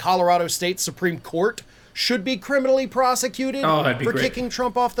the Colorado State Supreme Court should be criminally prosecuted for kicking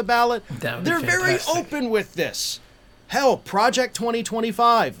Trump off the ballot. They're very open with this. Hell, Project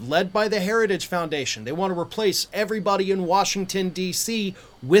 2025, led by the Heritage Foundation. They want to replace everybody in Washington, D.C.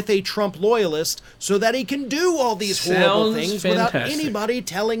 with a Trump loyalist so that he can do all these horrible things without anybody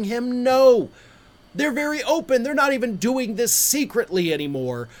telling him no. They're very open. They're not even doing this secretly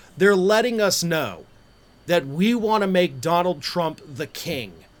anymore. They're letting us know that we want to make Donald Trump the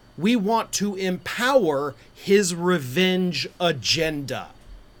king. We want to empower his revenge agenda.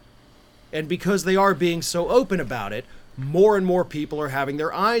 And because they are being so open about it, more and more people are having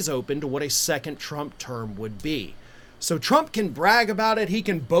their eyes open to what a second Trump term would be. So Trump can brag about it, he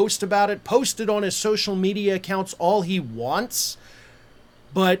can boast about it, post it on his social media accounts all he wants,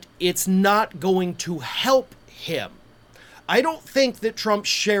 but it's not going to help him. I don't think that Trump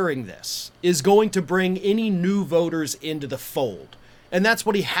sharing this is going to bring any new voters into the fold. And that's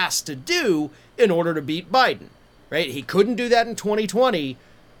what he has to do in order to beat Biden, right? He couldn't do that in 2020,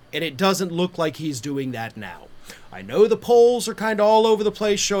 and it doesn't look like he's doing that now. I know the polls are kind of all over the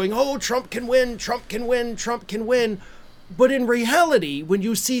place showing, oh, Trump can win, Trump can win, Trump can win. But in reality, when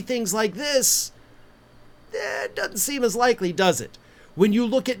you see things like this, it doesn't seem as likely, does it? When you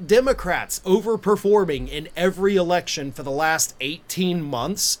look at Democrats overperforming in every election for the last 18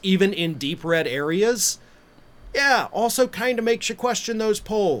 months, even in deep red areas, yeah, also kind of makes you question those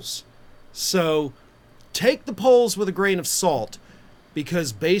polls. So take the polls with a grain of salt,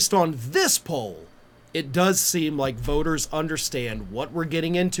 because based on this poll, it does seem like voters understand what we're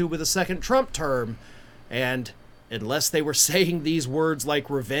getting into with a second Trump term, and unless they were saying these words like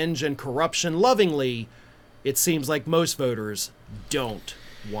revenge and corruption lovingly, it seems like most voters don't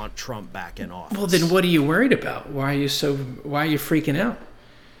want Trump back in office. Well, then what are you worried about? Why are you freaking out?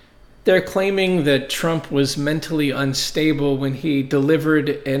 They're claiming that Trump was mentally unstable when he delivered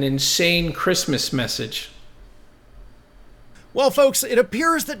an insane Christmas message. Well, folks, it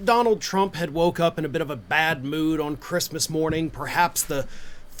appears that Donald Trump had woke up in a bit of a bad mood on Christmas morning. Perhaps the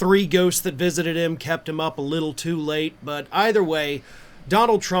 3 ghosts that visited him kept him up a little too late. But either way,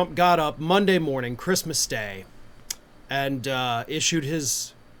 Donald Trump got up Monday morning, Christmas Day, and issued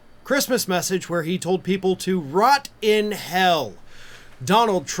his Christmas message where he told people to rot in hell.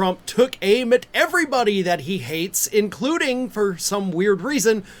 Donald Trump took aim at everybody that he hates, including, for some weird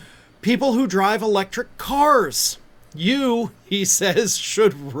reason, people who drive electric cars. You, he says,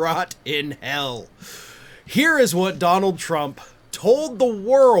 should rot in hell. Here is what Donald Trump told the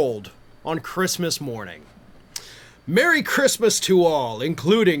world on Christmas morning. Merry Christmas to all,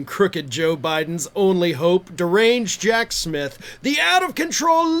 including crooked Joe Biden's only hope, deranged Jack Smith, the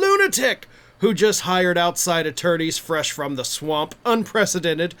out-of-control lunatic who just hired outside attorneys fresh from the swamp,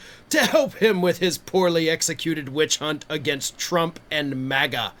 unprecedented, to help him with his poorly executed witch hunt against Trump and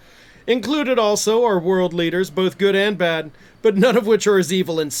MAGA. Included also are world leaders, both good and bad, but none of which are as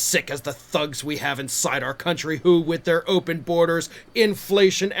evil and sick as the thugs we have inside our country who, with their open borders,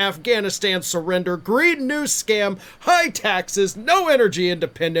 inflation, Afghanistan surrender, green news scam, high taxes, no energy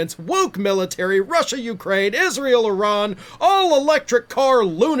independence, woke military, Russia, Ukraine, Israel, Iran, all electric car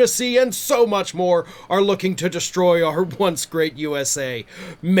lunacy, and so much more, are looking to destroy our once great USA.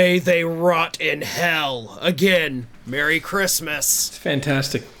 May they rot in hell. Again, Merry Christmas. It's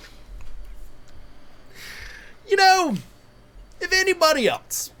fantastic. You know, if anybody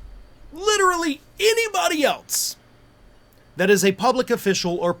else, literally anybody else, that is a public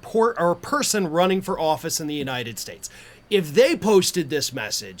official or a person running for office in the United States, if they posted this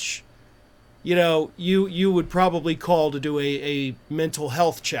message, you know, you would probably call to do a mental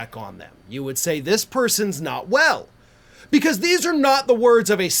health check on them. You would say, this person's not well. Because these are not the words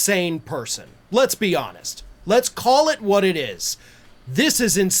of a sane person. Let's be honest. Let's call it what it is. This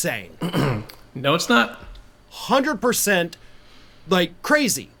is insane. No, it's not. 100% like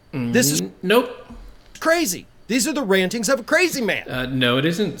crazy. This is nope. Crazy. These are the rantings of a crazy man. No, it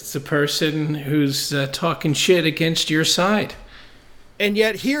isn't. It's a person who's talking shit against your side. And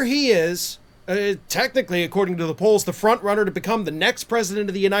yet here he is, technically, according to the polls, the front runner to become the next president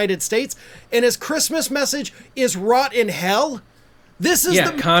of the United States. And his Christmas message is rot in hell. This is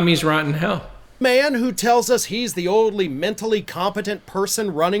the commies rot in hell. Man who tells us he's the only mentally competent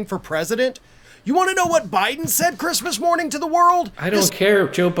person running for president. You want to know what Biden said Christmas morning to the world? I don't care.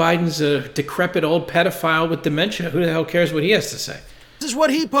 Joe Biden's a decrepit old pedophile with dementia. Who the hell cares what he has to say? This is what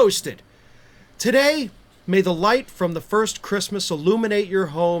he posted. Today, may the light from the first Christmas illuminate your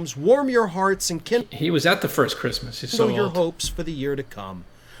homes, warm your hearts, and kindle He was at the first Christmas. He's so your old. hopes for the year to come.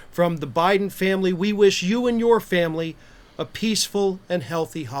 From the Biden family, we wish you and your family a peaceful and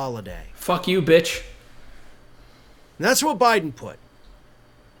healthy holiday. Fuck you, bitch. And that's what Biden put.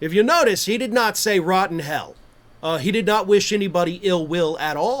 If you notice, he did not say rotten hell. He did not wish anybody ill will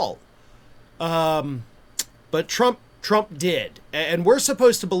at all. But Trump did. And we're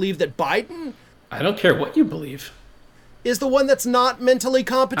supposed to believe that Biden... I don't care what you believe. ...is the one that's not mentally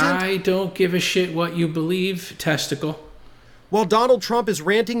competent? I don't give a shit what you believe, testicle. While Donald Trump is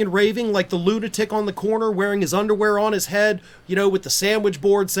ranting and raving like the lunatic on the corner wearing his underwear on his head, you know, with the sandwich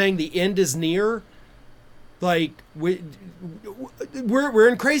board saying the end is near... Like, we're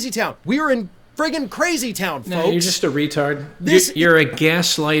in Crazy Town. We are in friggin' Crazy Town, folks. No, you're just a retard. You're a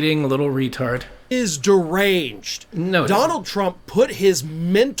gaslighting little retard. Is deranged. No, Donald Trump put his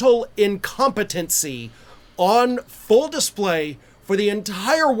mental incompetency on full display for the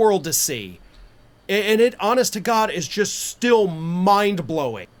entire world to see. And it, honest to God, is just still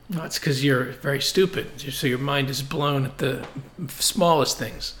mind-blowing. No, it's because you're very stupid. So your mind is blown at the smallest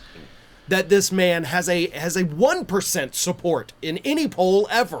things. That this man has a 1% support in any poll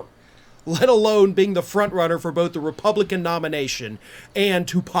ever, let alone being the front runner for both the Republican nomination and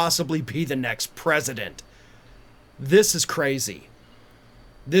to possibly be the next president. This is crazy.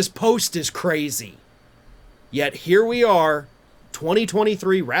 This post is crazy. Yet here we are,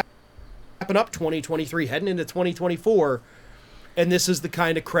 2023, wrapping up 2023, heading into 2024, and this is the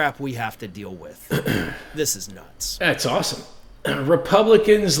kind of crap we have to deal with. This is nuts. That's awesome.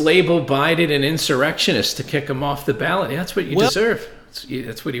 Republicans label Biden an insurrectionist to kick him off the ballot. That's what you deserve.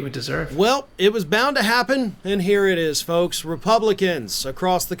 That's what he would deserve. Well, it was bound to happen, and here it is, folks. Republicans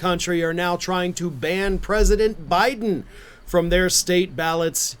across the country are now trying to ban President Biden from their state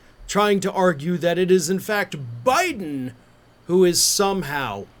ballots, trying to argue that it is in fact Biden who is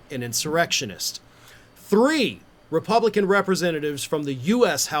somehow an insurrectionist. 3 Republican representatives from the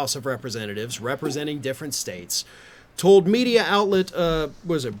U.S. House of Representatives, representing different states, told media outlet,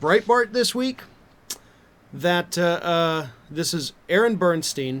 was it Breitbart this week, that this is Aaron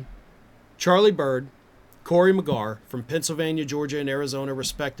Bernstein, Charlie Bird, Cory McGarr from Pennsylvania, Georgia, and Arizona,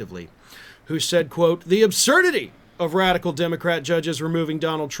 respectively, who said, quote, "The absurdity of radical Democrat judges removing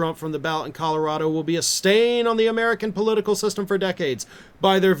Donald Trump from the ballot in Colorado will be a stain on the American political system for decades.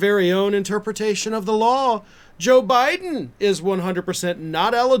 By their very own interpretation of the law, Joe Biden is 100%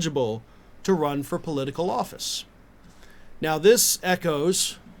 not eligible to run for political office." Now, this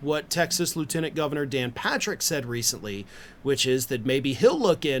echoes what Texas Lieutenant Governor Dan Patrick said recently, which is that maybe he'll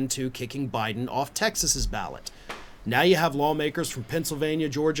look into kicking Biden off Texas's ballot. Now you have lawmakers from Pennsylvania,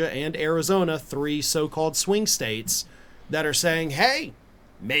 Georgia, and Arizona, 3 so-called swing states, that are saying, hey,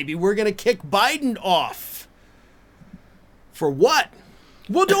 maybe we're going to kick Biden off. For what?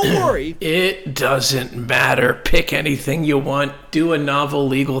 Well, don't worry. It doesn't matter. Pick anything you want. Do a novel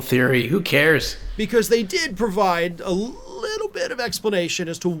legal theory. Who cares? Because they did provide a little bit of explanation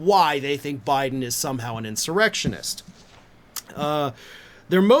as to why they think Biden is somehow an insurrectionist.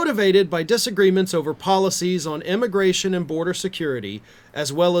 They're motivated by disagreements over policies on immigration and border security,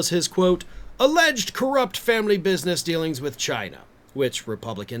 as well as his, quote, alleged corrupt family business dealings with China, which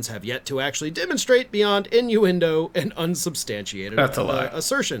Republicans have yet to actually demonstrate beyond innuendo and unsubstantiated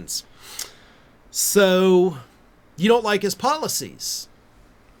assertions. So, you don't like his policies.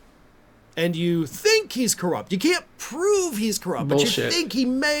 And you think he's corrupt. You can't prove he's corrupt, Bullshit. But you think he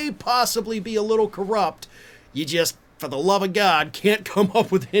may possibly be a little corrupt. You just, for the love of God, can't come up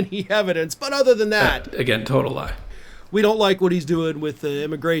with any evidence. But other than that, again, total lie. We don't like what he's doing with the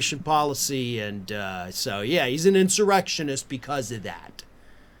immigration policy, and so yeah, he's an insurrectionist because of that.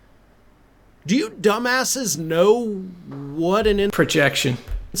 Do you dumbasses know what an projection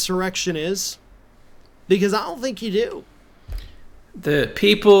insurrection is? Because I don't think you do. The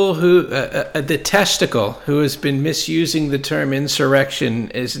people who, the testicle who has been misusing the term insurrection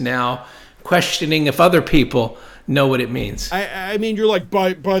is now questioning if other people know what it means. I mean, you're like,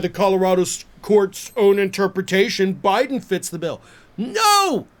 by the Colorado court's own interpretation, Biden fits the bill.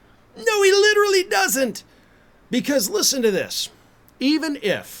 No, he literally doesn't. Because listen to this. Even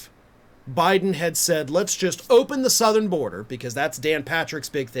if Biden had said, let's just open the southern border, because that's Dan Patrick's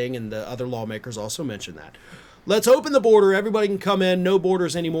big thing, and the other lawmakers also mentioned that. Let's open the border. Everybody can come in. No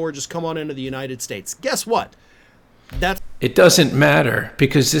borders anymore. Just come on into the United States. Guess what? It doesn't matter,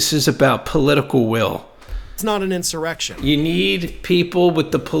 because this is about political will. It's not an insurrection. You need people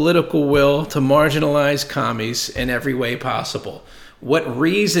with the political will to marginalize commies in every way possible. What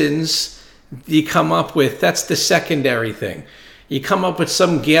reasons you come up with, that's the secondary thing. You come up with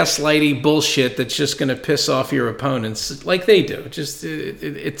some gaslighty bullshit that's just going to piss off your opponents like they do.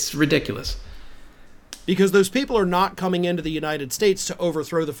 It's ridiculous. Because those people are not coming into the United States to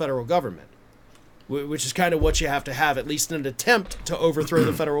overthrow the federal government, which is kind of what you have to have, at least in an attempt to overthrow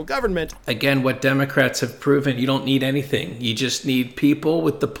the federal government. Again, what Democrats have proven, you don't need anything. You just need people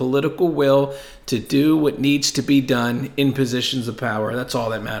with the political will to do what needs to be done in positions of power. That's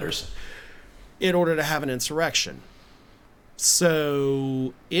all that matters. In order to have an insurrection.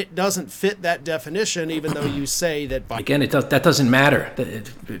 So it doesn't fit that definition, even though you say that... Again, that doesn't matter.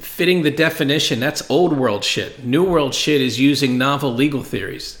 Fitting the definition, that's old world shit. New world shit is using novel legal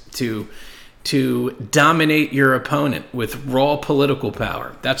theories to dominate your opponent with raw political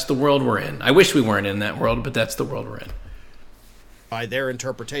power. That's the world we're in. I wish we weren't in that world, but that's the world we're in. By their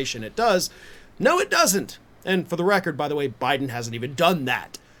interpretation, it does. No, it doesn't. And for the record, by the way, Biden hasn't even done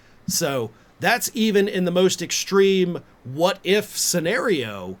that. So that's even in the most extreme what-if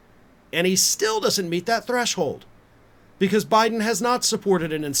scenario, and he still doesn't meet that threshold. Because Biden has not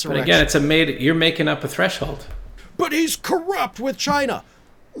supported an insurrection. But again, you're making up a threshold. But he's corrupt with China.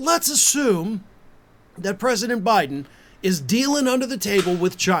 Let's assume that President Biden is dealing under the table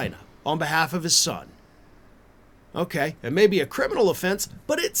with China on behalf of his son. Okay, it may be a criminal offense,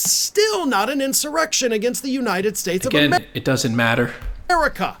 but it's still not an insurrection against the United States of America. Again, it doesn't matter.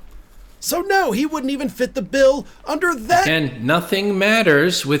 So no, he wouldn't even fit the bill under that. And nothing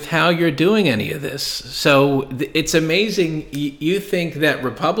matters with how you're doing any of this. So it's amazing you think that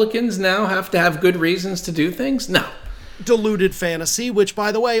Republicans now have to have good reasons to do things? No. Deluded fantasy, which,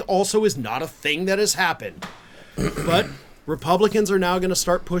 by the way, also is not a thing that has happened. But Republicans are now going to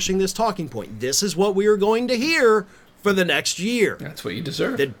start pushing this talking point. This is what we are going to hear for the next year. That's what you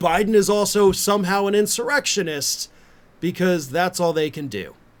deserve. That Biden is also somehow an insurrectionist because that's all they can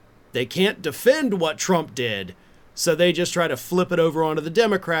do. They can't defend what Trump did, so they just try to flip it over onto the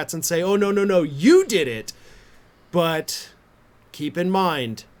Democrats and say, oh, no, you did it. But keep in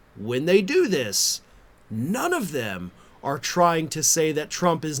mind, when they do this, none of them are trying to say that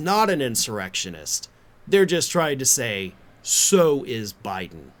Trump is not an insurrectionist. They're just trying to say, so is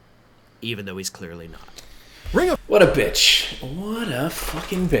Biden, even though he's clearly not. What a bitch. What a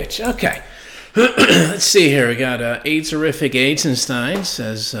fucking bitch. Okay. Let's see here. We got AIDS-erific Aidenstein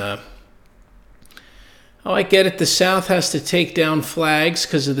says, I get it. The South has to take down flags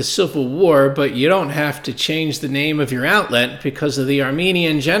because of the Civil War, but you don't have to change the name of your outlet because of the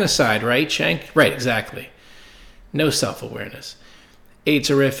Armenian genocide, right, Shank? Right, exactly. No self-awareness.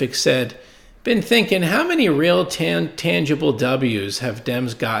 AIDS-erific said, been thinking, how many real tangible W's have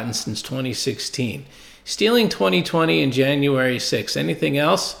Dems gotten since 2016? Stealing 2020 and January 6th. Anything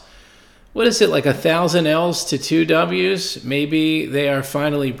else? What is it, like 1,000 L's to 2 W's? Maybe they are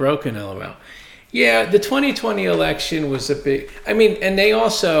finally broken, LOL. Yeah, the 2020 election was a big... I mean, and they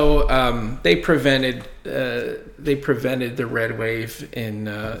also, they prevented the red wave in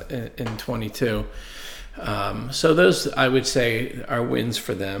 22. So those, I would say, are wins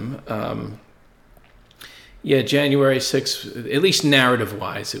for them. Yeah, January 6th, at least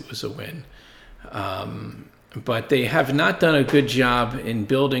narrative-wise, it was a win. But they have not done a good job in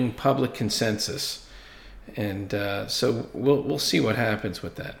building public consensus. And so we'll see what happens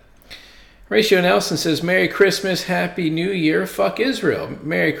with that. Horatio Nelson says, Merry Christmas, Happy New Year, fuck Israel.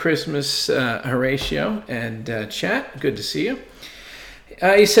 Merry Christmas, Horatio and chat. Good to see you.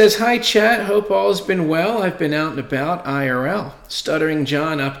 He says, hi, chat. Hope all has been well. I've been out and about IRL. Stuttering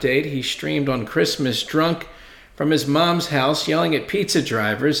John update. He streamed on Christmas drunk from his mom's house, yelling at pizza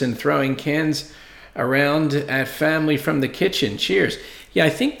drivers and throwing cans around at family from the kitchen. Cheers. Yeah, I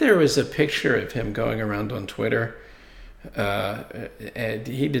think there was a picture of him going around on Twitter. And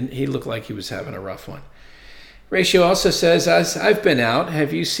he looked like he was having a rough one. Ratio also says, as I've been out,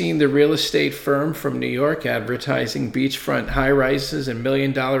 have you seen the real estate firm from New York advertising beachfront high-rises and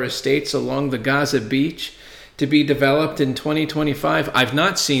million-dollar estates along the Gaza beach to be developed in 2025? I've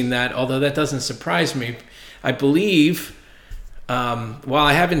not seen that, although that doesn't surprise me. I believe, while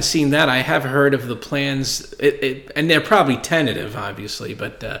I haven't seen that, I have heard of the plans, and they're probably tentative, obviously,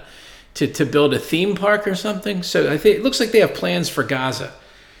 but to build a theme park or something. So I think it looks like they have plans for Gaza.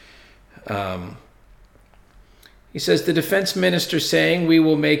 He says, the defense minister saying we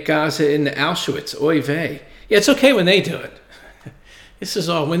will make Gaza into Auschwitz. Oy vey. Yeah, it's okay when they do it. This is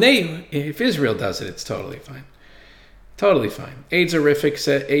all, if Israel does it, it's totally fine. Totally fine. AIDS-erific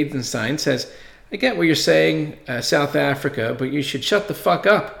Aidenstein says, I get what you're saying, South Africa, but you should shut the fuck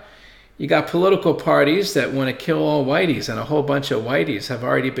up. You got political parties that want to kill all whiteys, and a whole bunch of whiteys have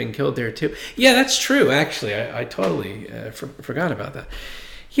already been killed there too. Yeah, that's true, actually. I totally forgot about that.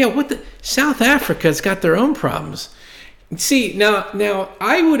 Yeah, South Africa's got their own problems. See, now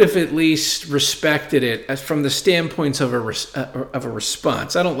I would have at least respected it as from the standpoints of a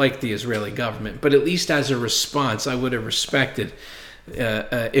response. I don't like the Israeli government, but at least as a response, I would have respected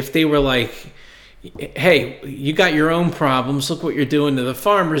if they were like, hey, you got your own problems. Look what you're doing to the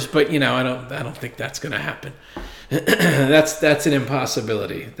farmers. But I don't think that's going to happen. That's an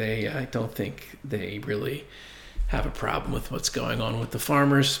impossibility. I don't think they really have a problem with what's going on with the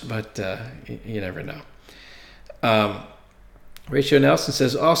farmers, but you never know. Ratio Nelson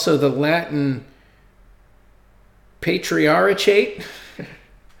says, also the Latin Patriarchate,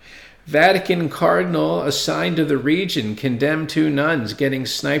 Vatican cardinal assigned to the region condemned 2 nuns getting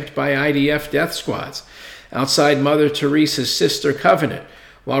sniped by IDF death squads outside Mother Teresa's sister convent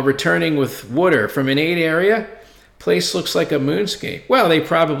while returning with water from an aid area. Place looks like a moonscape. Well, they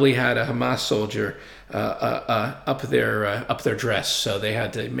probably had a Hamas soldier up their dress, so they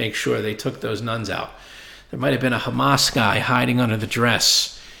had to make sure they took those nuns out. There might have been a Hamas guy hiding under the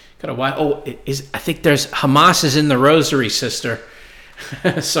dress. I think there's Hamas is in the rosary, sister.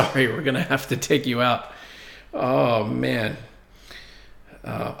 Sorry, we're gonna have to take you out. Oh man.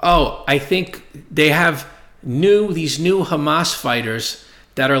 I think they have these new Hamas fighters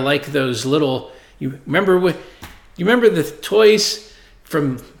that are like those little. You remember the toys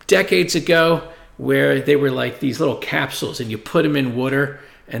from decades ago where they were like these little capsules, and you put them in water,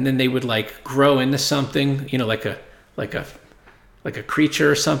 and then they would like grow into something, like a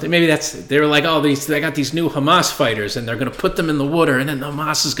creature or something. Maybe they were like, they got these new Hamas fighters, and they're going to put them in the water, and then the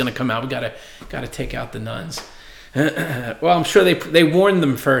Hamas is going to come out. We got to take out the nuns. Well, I'm sure they warned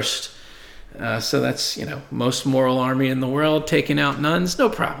them first. So that's, most moral army in the world taking out nuns. No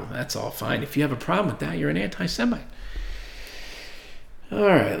problem. That's all fine. If you have a problem with that, you're an anti-Semite. All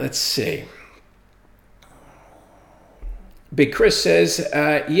right, let's see. Big Chris says,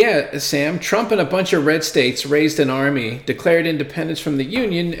 yeah, Sam, Trump and a bunch of red states raised an army, declared independence from the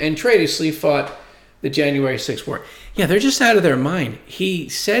Union, and traitorously fought the January 6th war. Yeah, they're just out of their mind. He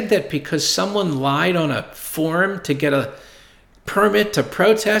said that because someone lied on a form to get a permit to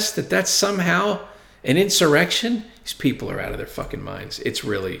protest, that's somehow an insurrection. These people are out of their fucking minds. It's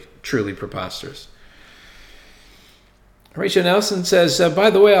really, truly preposterous. Rachel Nelson says, by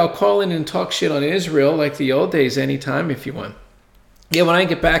the way, I'll call in and talk shit on Israel like the old days anytime if you want. Yeah, when I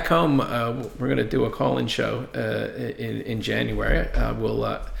get back home, we're going to do a call-in show in January.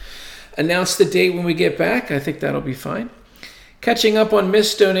 We'll announce the date when we get back. I think that'll be fine. Catching up on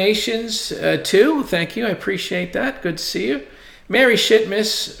missed donations, too. Thank you. I appreciate that. Good to see you. Mary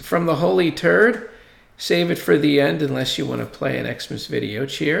Shitmiss from the Holy Turd. Save it for the end unless you want to play an Xmas video.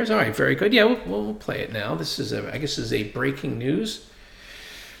 Cheers. All right, very good. Yeah, we'll play it now. This is, I guess, is a breaking news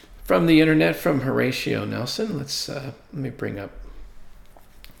from the internet from Horatio Nelson. Let me bring up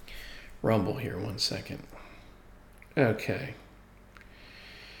Rumble here 1 second. Okay.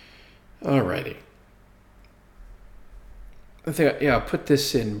 All righty. I'll put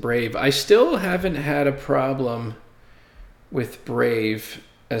this in Brave. I still haven't had a problem with Brave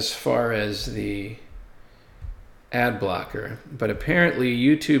as far as the ad blocker, but apparently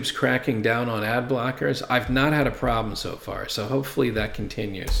YouTube's cracking down on ad blockers. I've not had a problem so far, so hopefully that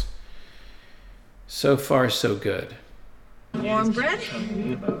continues. So far, so good. Warm bread?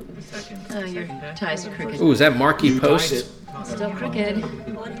 Oh, your tie's crooked. Ooh, is that Marky Post? Still crooked.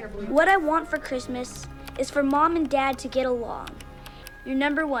 What I want for Christmas is for Mom and Dad to get along. Your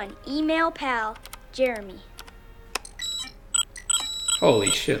number one email pal, Jeremy.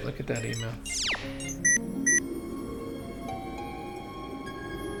 Holy shit, look at that email.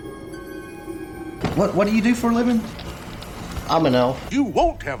 What do you do for a living? I'm an elf. You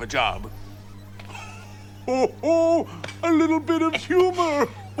won't have a job. Oh, a little bit of humor.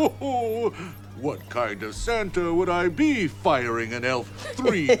 What kind of Santa would I be firing an elf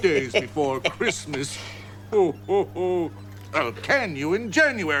 3 days before Christmas? I'll can you in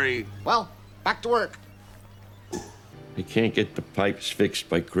January. Well, back to work. You can't get the pipes fixed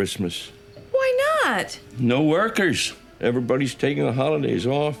by Christmas. Why not? No workers. Everybody's taking the holidays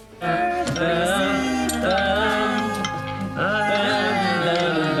off.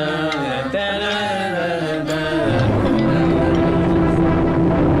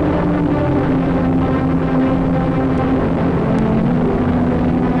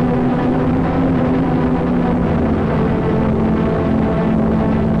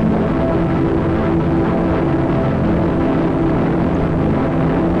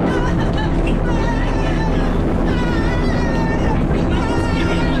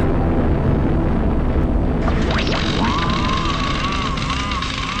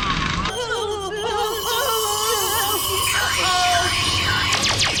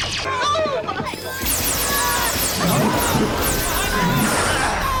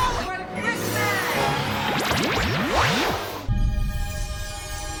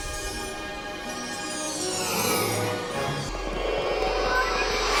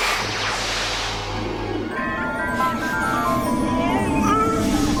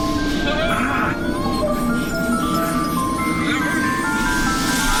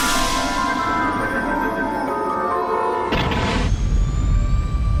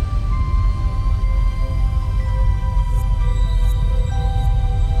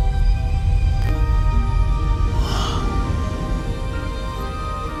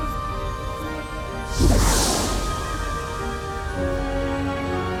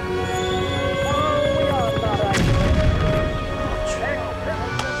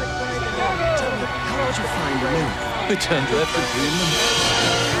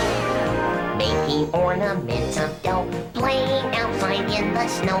 Making ornaments of dough, playing outside in the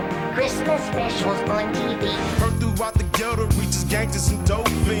snow. Christmas specials on TV. Heard throughout the ghetto reaches gangsters and dope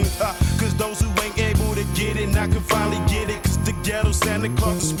fiends. Cause those who ain't able to get it now can finally get it. Cause the ghetto Santa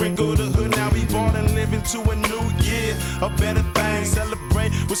Claus to sprinkle the hood. Now we bought and living to a new year. A better thing,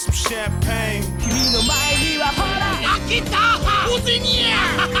 celebrate with some champagne. 君の前にはほら秋田ハウスに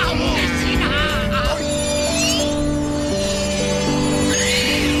ゃ嬉しいな。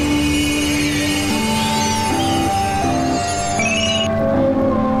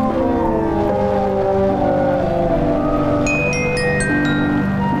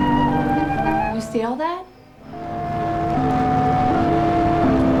See all that?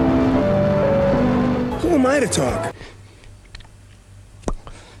 Who am I to talk?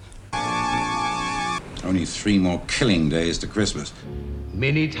 Only 3 more killing days to Christmas.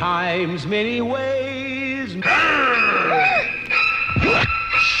 Many times, many ways.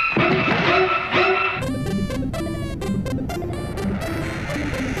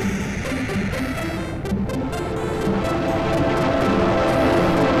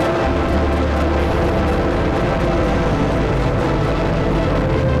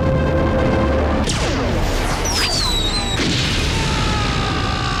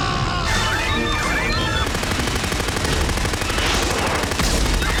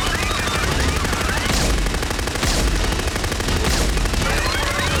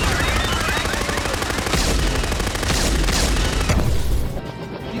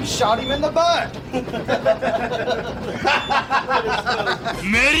 shot him in the butt.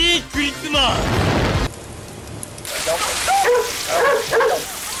 Merry Christmas!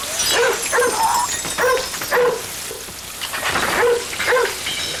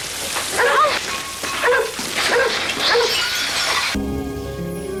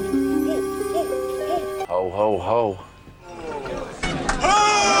 Ho, ho, ho.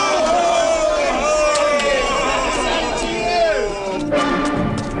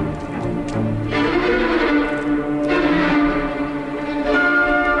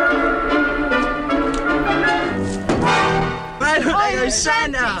 Hey,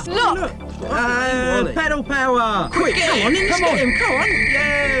 Santa! Look! Pedal power! Quick, come on, get him, come on!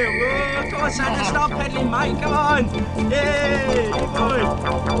 Yeah, whoa, come on, Santa, start pedaling, mate, come on! Yeah,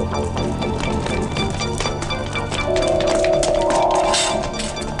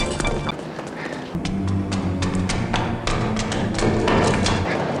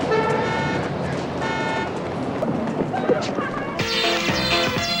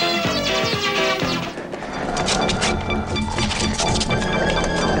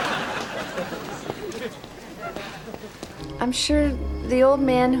 I'm sure the old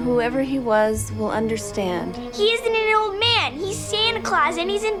man, whoever he was, will understand. He isn't an old man. He's Santa Claus and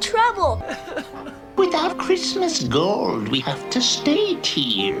he's in trouble. Without Christmas gold, we have to stay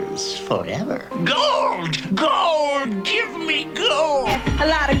tears forever. Gold! Gold! Give me gold! A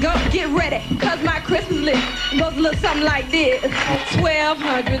lot of gold, get ready, cause my Christmas list goes a little something like this.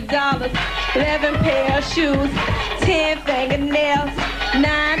 $1,200, 11 pair of shoes, 10 fingernails, 9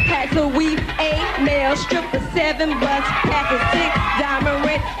 packs of weave, 8 nails, strip for $7, pack of 6 diamond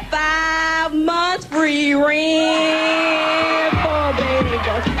ring, 5 months free rent, 4 baby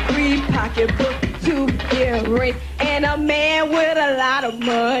girls, 3 pocketbooks, 2 earrings, and a man with a lot of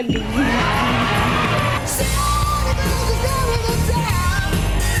money.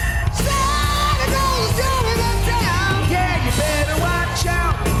 Yeah, you better watch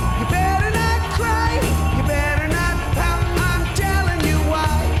out. You better not cry. You better not pout. I'm telling you why.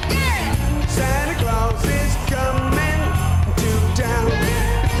 Yeah! Santa Claus is coming to town.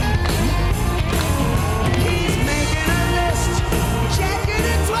 He's making a list, checking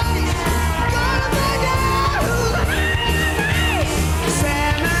it twice. Gonna find out who.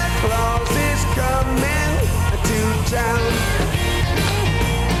 Santa Claus is coming to town.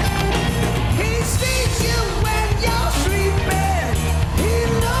 He sees you when you're sleeping. He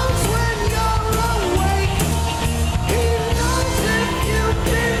knows when you're awake. He knows if you've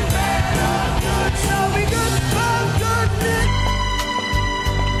been bad or good. So be good for goodness.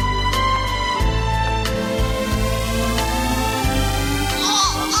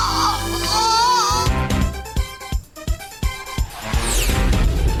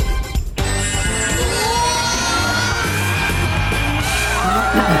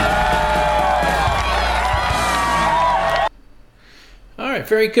 All right,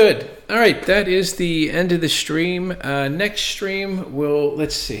 very good. All right, that is the end of the stream. Next stream will,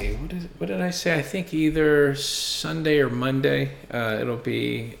 let's see, what did I say? I think either Sunday or Monday. It'll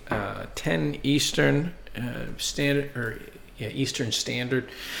be 10 Eastern Standard, or yeah, Eastern Standard.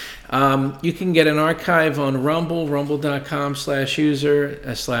 You can get an archive on Rumble,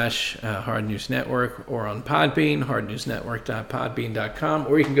 rumble.com/user/Hard News Network, or on Podbean, hardnewsnetwork.podbean.com,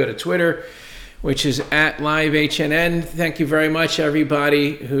 or you can go to Twitter, which is @LiveHNN. Thank you very much,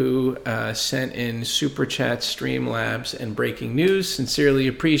 everybody who sent in Super Chats, Streamlabs, and breaking news. Sincerely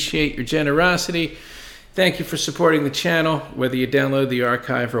appreciate your generosity. Thank you for supporting the channel, whether you download the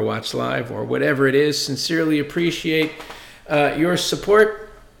archive or watch live or whatever it is. Sincerely appreciate your support.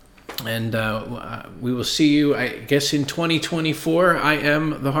 And we will see you, I guess, in 2024. I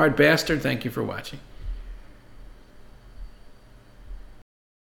am the Hard Bastard. Thank you for watching.